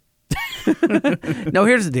enjoy that. No,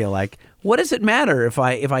 here's the deal. Like, what does it matter if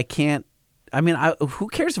I can't? I mean, who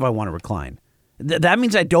cares if I want to recline? That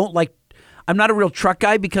means I don't like. I'm not a real truck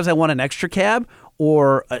guy because I want an extra cab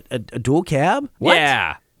or a dual cab. What?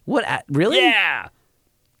 Yeah. What? Really? Yeah.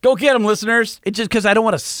 Go get them, listeners. It's just because I don't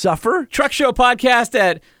want to suffer. Truck Show Podcast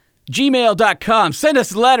at gmail.com. Send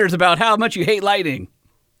us letters about how much you hate Lightning.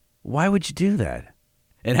 Why would you do that?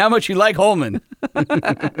 And how much you like Holman.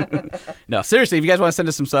 No, seriously, if you guys want to send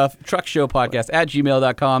us some stuff, truckshowpodcast at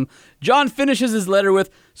gmail.com. John finishes his letter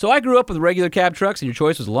with, so I grew up with regular cab trucks, and your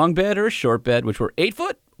choice was a long bed or a short bed, which were 8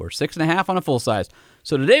 foot or 6.5 on a full size.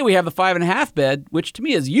 So today we have the 5.5 bed, which to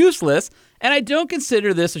me is useless, and I don't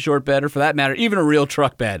consider this a short bed, or for that matter, even a real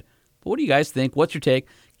truck bed. But what do you guys think? What's your take?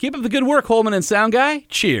 Keep up the good work, Holman and Sound Guy.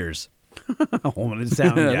 Cheers. Holman and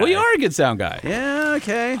Sound Guy. Well, you are a good sound guy. Yeah,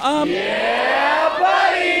 okay. Yeah,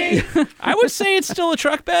 buddy! I would say it's still a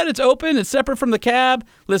truck bed. It's open. It's separate from the cab.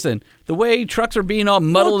 Listen, the way trucks are being all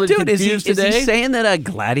muddled and confused today. Is he saying that a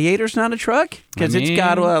Gladiator's not a truck? Because it's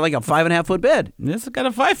got like a 5.5 foot bed. It's got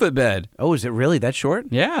a 5 foot bed. Oh, is it really that short?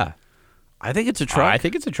 Yeah. I think it's a truck. I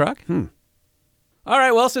think it's a truck. All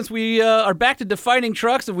right, well, since we are back to defining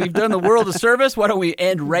trucks and we've done the world a service, why don't we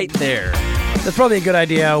end right there? That's probably a good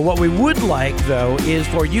idea. What we would like, though, is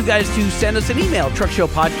for you guys to send us an email,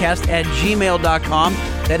 truckshowpodcast at gmail.com.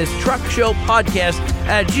 That is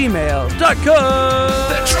truckshowpodcast@gmail.com.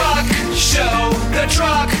 The Truck Show, the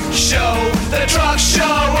Truck Show, the Truck Show,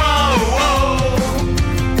 oh, oh.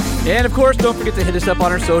 And, of course, don't forget to hit us up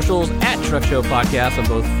on our socials at Truck Show Podcast on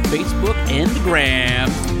both Facebook and Gram.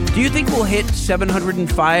 Do you think we'll hit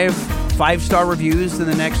 705 5-star reviews in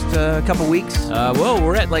the next couple weeks? Well,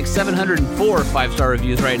 we're at like 704 5-star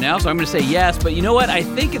reviews right now, so I'm going to say yes. But you know what? I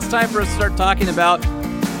think it's time for us to start talking about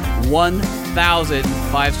 1,000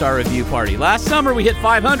 5-star review party. Last summer, we hit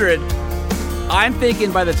 500. I'm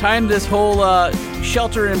thinking by the time this whole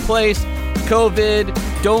shelter in place, COVID,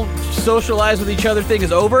 don't socialize with each other thing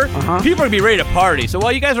is over, people are going to be ready to party. So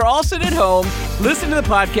while you guys are all sitting at home, listening to the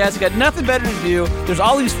podcast, you got nothing better to do, there's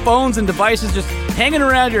all these phones and devices just hanging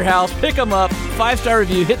around your house, pick them up, 5-star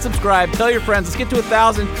review, hit subscribe, tell your friends, let's get to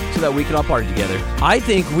 1,000 so that we can all party together. I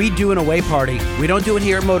think we do an away party. We don't do it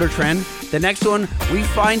here at Motor Trend. The next one, we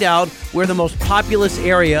find out where the most populous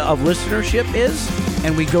area of listenership is,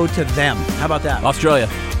 and we go to them. How about that? Australia.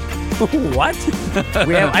 What?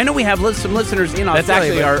 I know we have some listeners in Australia. That's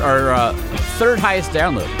actually our third highest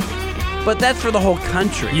download. But that's for the whole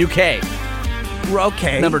country. UK.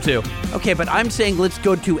 Okay. Number 2. Okay, but I'm saying let's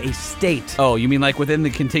go to a state. Oh, you mean like within the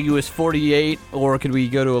contiguous 48, or could we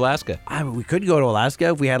go to Alaska? We could go to Alaska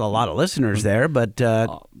if we had a lot of listeners there, but... the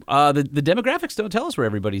demographics don't tell us where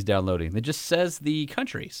everybody's downloading. It just says the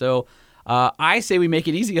country. So I say we make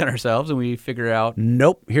it easy on ourselves and we figure out...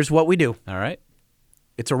 Nope. Here's what we do. All right.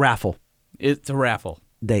 It's a raffle. It's a raffle.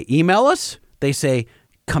 They email us. They say,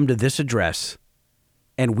 come to this address.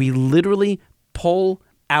 And we literally pull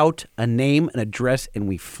out a name, an address, and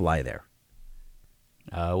we fly there.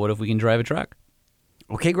 What if we can drive a truck?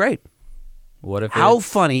 Okay, great. What if? How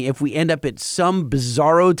funny if we end up at some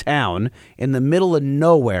bizarro town in the middle of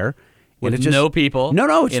nowhere with no people?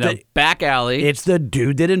 No, it's in a back alley. It's the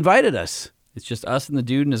dude that invited us. It's just us and the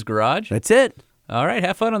dude in his garage. That's it. All right,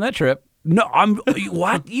 have fun on that trip. No,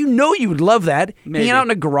 what? You know you would love that. Maybe. Hanging out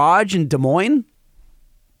in a garage in Des Moines?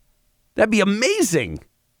 That'd be amazing.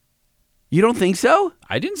 You don't think so?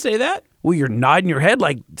 I didn't say that. Well, you're nodding your head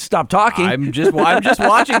like, stop talking. I'm just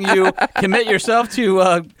watching you commit yourself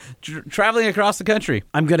to traveling across the country.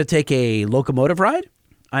 I'm going to take a locomotive ride.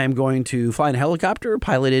 I am going to fly in a helicopter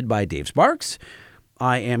piloted by Dave Sparks.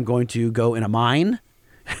 I am going to go in a mine.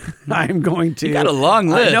 I'm going to. You got a long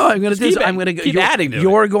list. No, I'm going to do. I'm going to keep adding to it.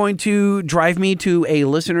 You're going to drive me to a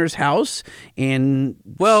listener's house in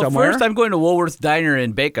somewhere. First I'm going to Woolworth's Diner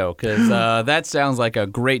in Baco because that sounds like a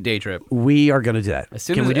great day trip. We are going to do that.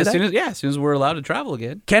 Can we do that? As soon as we're allowed to travel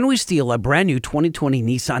again. Can we steal a brand new 2020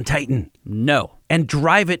 Nissan Titan? No. and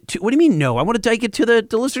drive it to... What do you mean, no? I want to take it to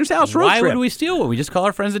the listener's house road trip. Why would we steal one? We just call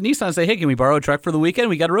our friends at Nissan and say, hey, can we borrow a truck for the weekend?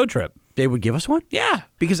 We got a road trip. They would give us one? Yeah.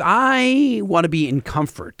 Because I want to be in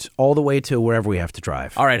comfort all the way to wherever we have to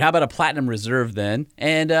drive. All right, how about a Platinum Reserve then?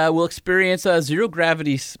 And we'll experience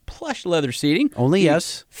zero-gravity plush leather seating. Only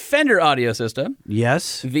yes. Fender audio system.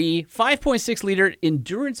 Yes. The 5.6-liter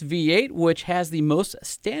Endurance V8, which has the most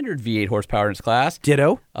standard V8 horsepower in its class.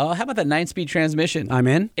 Ditto. How about that 9-speed transmission? I'm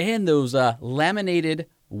in. And those laminated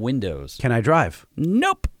windows. Can I drive?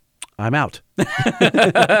 Nope. I'm out.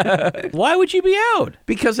 Why would you be out?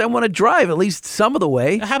 Because I want to drive at least some of the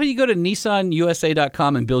way. How about you go to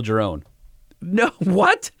NissanUSA.com and build your own? No,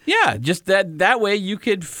 what? Yeah, just that way you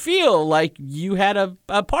could feel like you had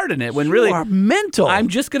a part in it. When you are mental. I'm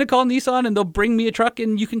just going to call Nissan and they'll bring me a truck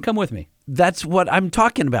and you can come with me. That's what I'm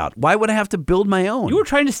talking about. Why would I have to build my own? You were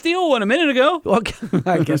trying to steal one a minute ago. Okay,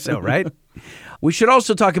 I guess so, right? We should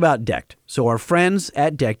also talk about Decked. So our friends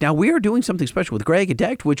at Decked. Now, we are doing something special with Greg at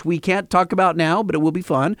Decked, which we can't talk about now, but it will be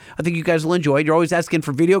fun. I think you guys will enjoy it. You're always asking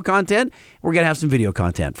for video content. We're going to have some video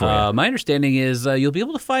content for you. My understanding is you'll be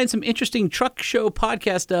able to find some interesting truck show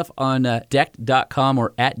podcast stuff on Decked.com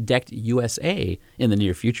or at Decked USA in the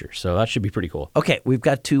near future. So that should be pretty cool. Okay, we've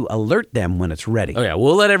got to alert them when it's ready. Oh, yeah,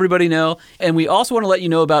 we'll let everybody know. And we also want to let you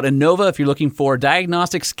know about Innova if you're looking for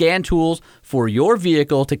diagnostic scan tools for your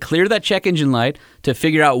vehicle to clear that check engine light, to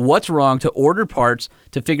figure out what's wrong, to order parts,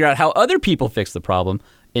 to figure out how other people fix the problem.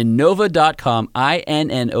 Innova.com,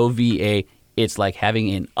 INNOVA. It's like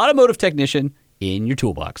having an automotive technician in your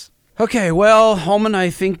toolbox. Okay, well, Holman,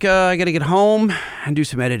 I think I got to get home and do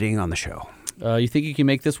some editing on the show. You think you can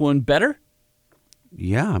make this one better?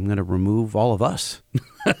 Yeah, I'm going to remove all of us.